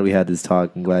 I'm glad we had this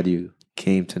talk. I'm glad you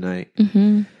came tonight.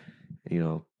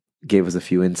 Mm-hmm. Gave us a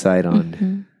few insight on.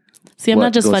 Mm-hmm. See, I'm what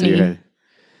not just goes through your funny. head.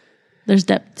 There's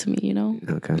depth to me,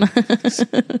 Okay.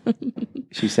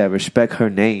 She said, "Respect her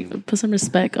name." Put some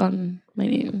respect on my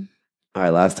name. All right,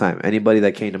 last time. Anybody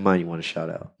that came to mind you want to shout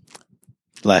out?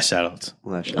 Last shout outs.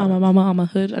 Last shout I'm out. a mama, I'm a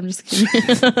hood. I'm just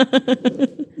kidding.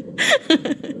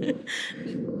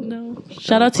 No.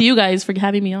 Shout out to you guys for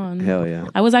having me on. Hell yeah.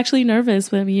 I was actually nervous,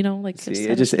 but See,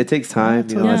 it takes time.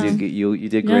 As you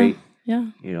did great. Yeah.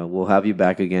 We'll have you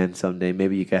back again someday.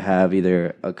 Maybe you could have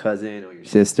either a cousin or your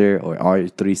sister or our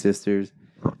 3 sisters.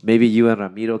 Maybe you and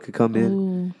Ramiro could come in.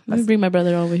 Ooh, let me bring my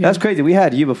brother over here. That's crazy. We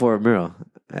had you before Ramiro,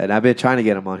 and I've been trying to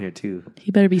get him on here too. He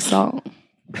better be salt.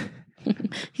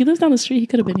 He lives down the street. He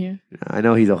could have been here. I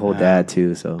know he's a whole dad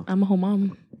too. So I'm a whole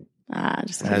mom.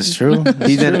 Just kidding. That's true.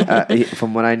 he's in.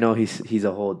 From what I know, he's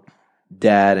a whole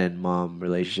dad and mom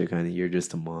relationship kind of. You're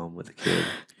just a mom with a kid.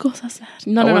 Cosas sad.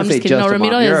 No, I I'm wouldn't just say kidding. No, just a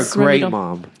Ramiro mom. You're is a great Ramiro.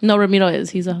 mom. No, Ramiro is.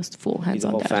 He's a full He's a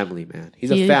hands-on whole dad. family man.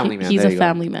 He's a family man. He's There a you go.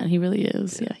 family man. He really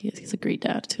is. Yeah, he is. He's a great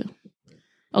dad too.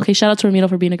 Okay, shout out to Ramiro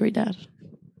for being a great dad.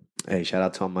 Hey, shout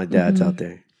out to all my dads out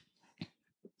there.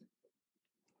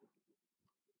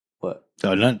 What?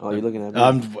 Oh, none. Oh, you're looking at me.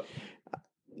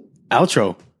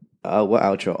 Outro. What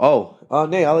outro? Oh,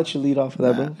 Nate, I'll let you lead off of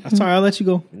that, bro. I'm sorry, I'll let you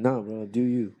go. No, bro, do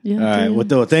you? Yeah. All right. yeah. Well,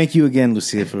 though, thank you again,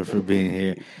 Lucia, for being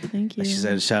here. Thank you. Like she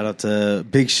said, shout out to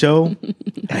Big Show.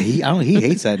 He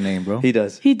hates that name, bro. He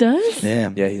does. He does?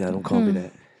 Yeah. Yeah, don't call me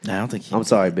that. I don't think he. I'm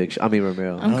sorry, Big Show. I mean,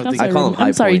 Ramiro. I call him High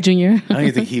I'm sorry, Point. Junior. I don't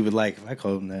even think he would like if I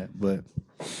called him that. But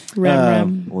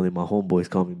Ram. Only my homeboys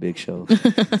call me Big Show.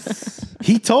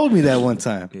 he told me that one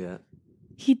time. Yeah.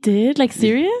 He did? Like,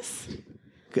 serious?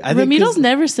 I think Ramido's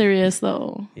never serious,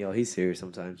 though. Yo, he's serious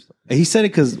sometimes. he said it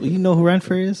because you know who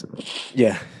Ranfrey is?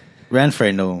 Yeah.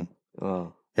 Ranfrey know him.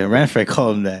 Oh. And Ranfrey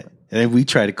called him that. And then we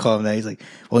tried to call him that. He's like,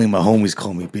 only my homies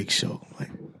call me Big Show. I'm like,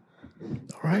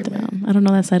 all right, man. I don't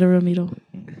know that side of Ramido.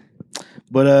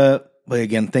 But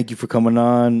again, thank you for coming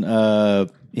on.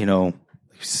 You know,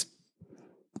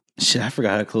 shit, I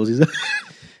forgot how to close these up.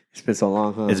 It's been so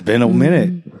long, huh? It's been a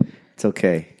minute. It's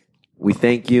okay. We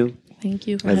thank you. Thank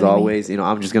you. As always, you know,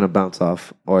 I'm just going to bounce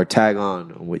off or tag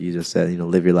on what you just said. You know,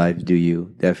 live your life, do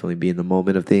you. Definitely be in the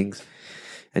moment of things.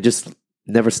 And just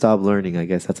never stop learning. I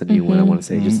guess that's a new one I want to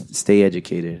say. Just stay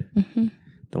educated.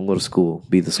 Don't go to school.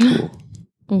 Be the school.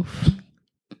 Oof.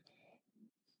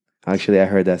 Actually, I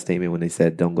heard that statement when they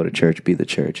said, don't go to church, be the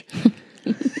church.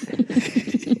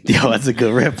 Yo, that's a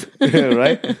good rip.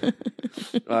 Right?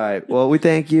 All right. Well, we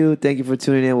thank you. Thank you for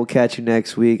tuning in. We'll catch you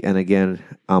next week. And again,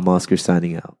 I'm Oscar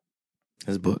signing out.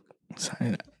 His book.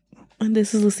 Sign it. And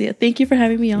this is Lucia. Thank you for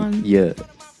having me on. Yeah.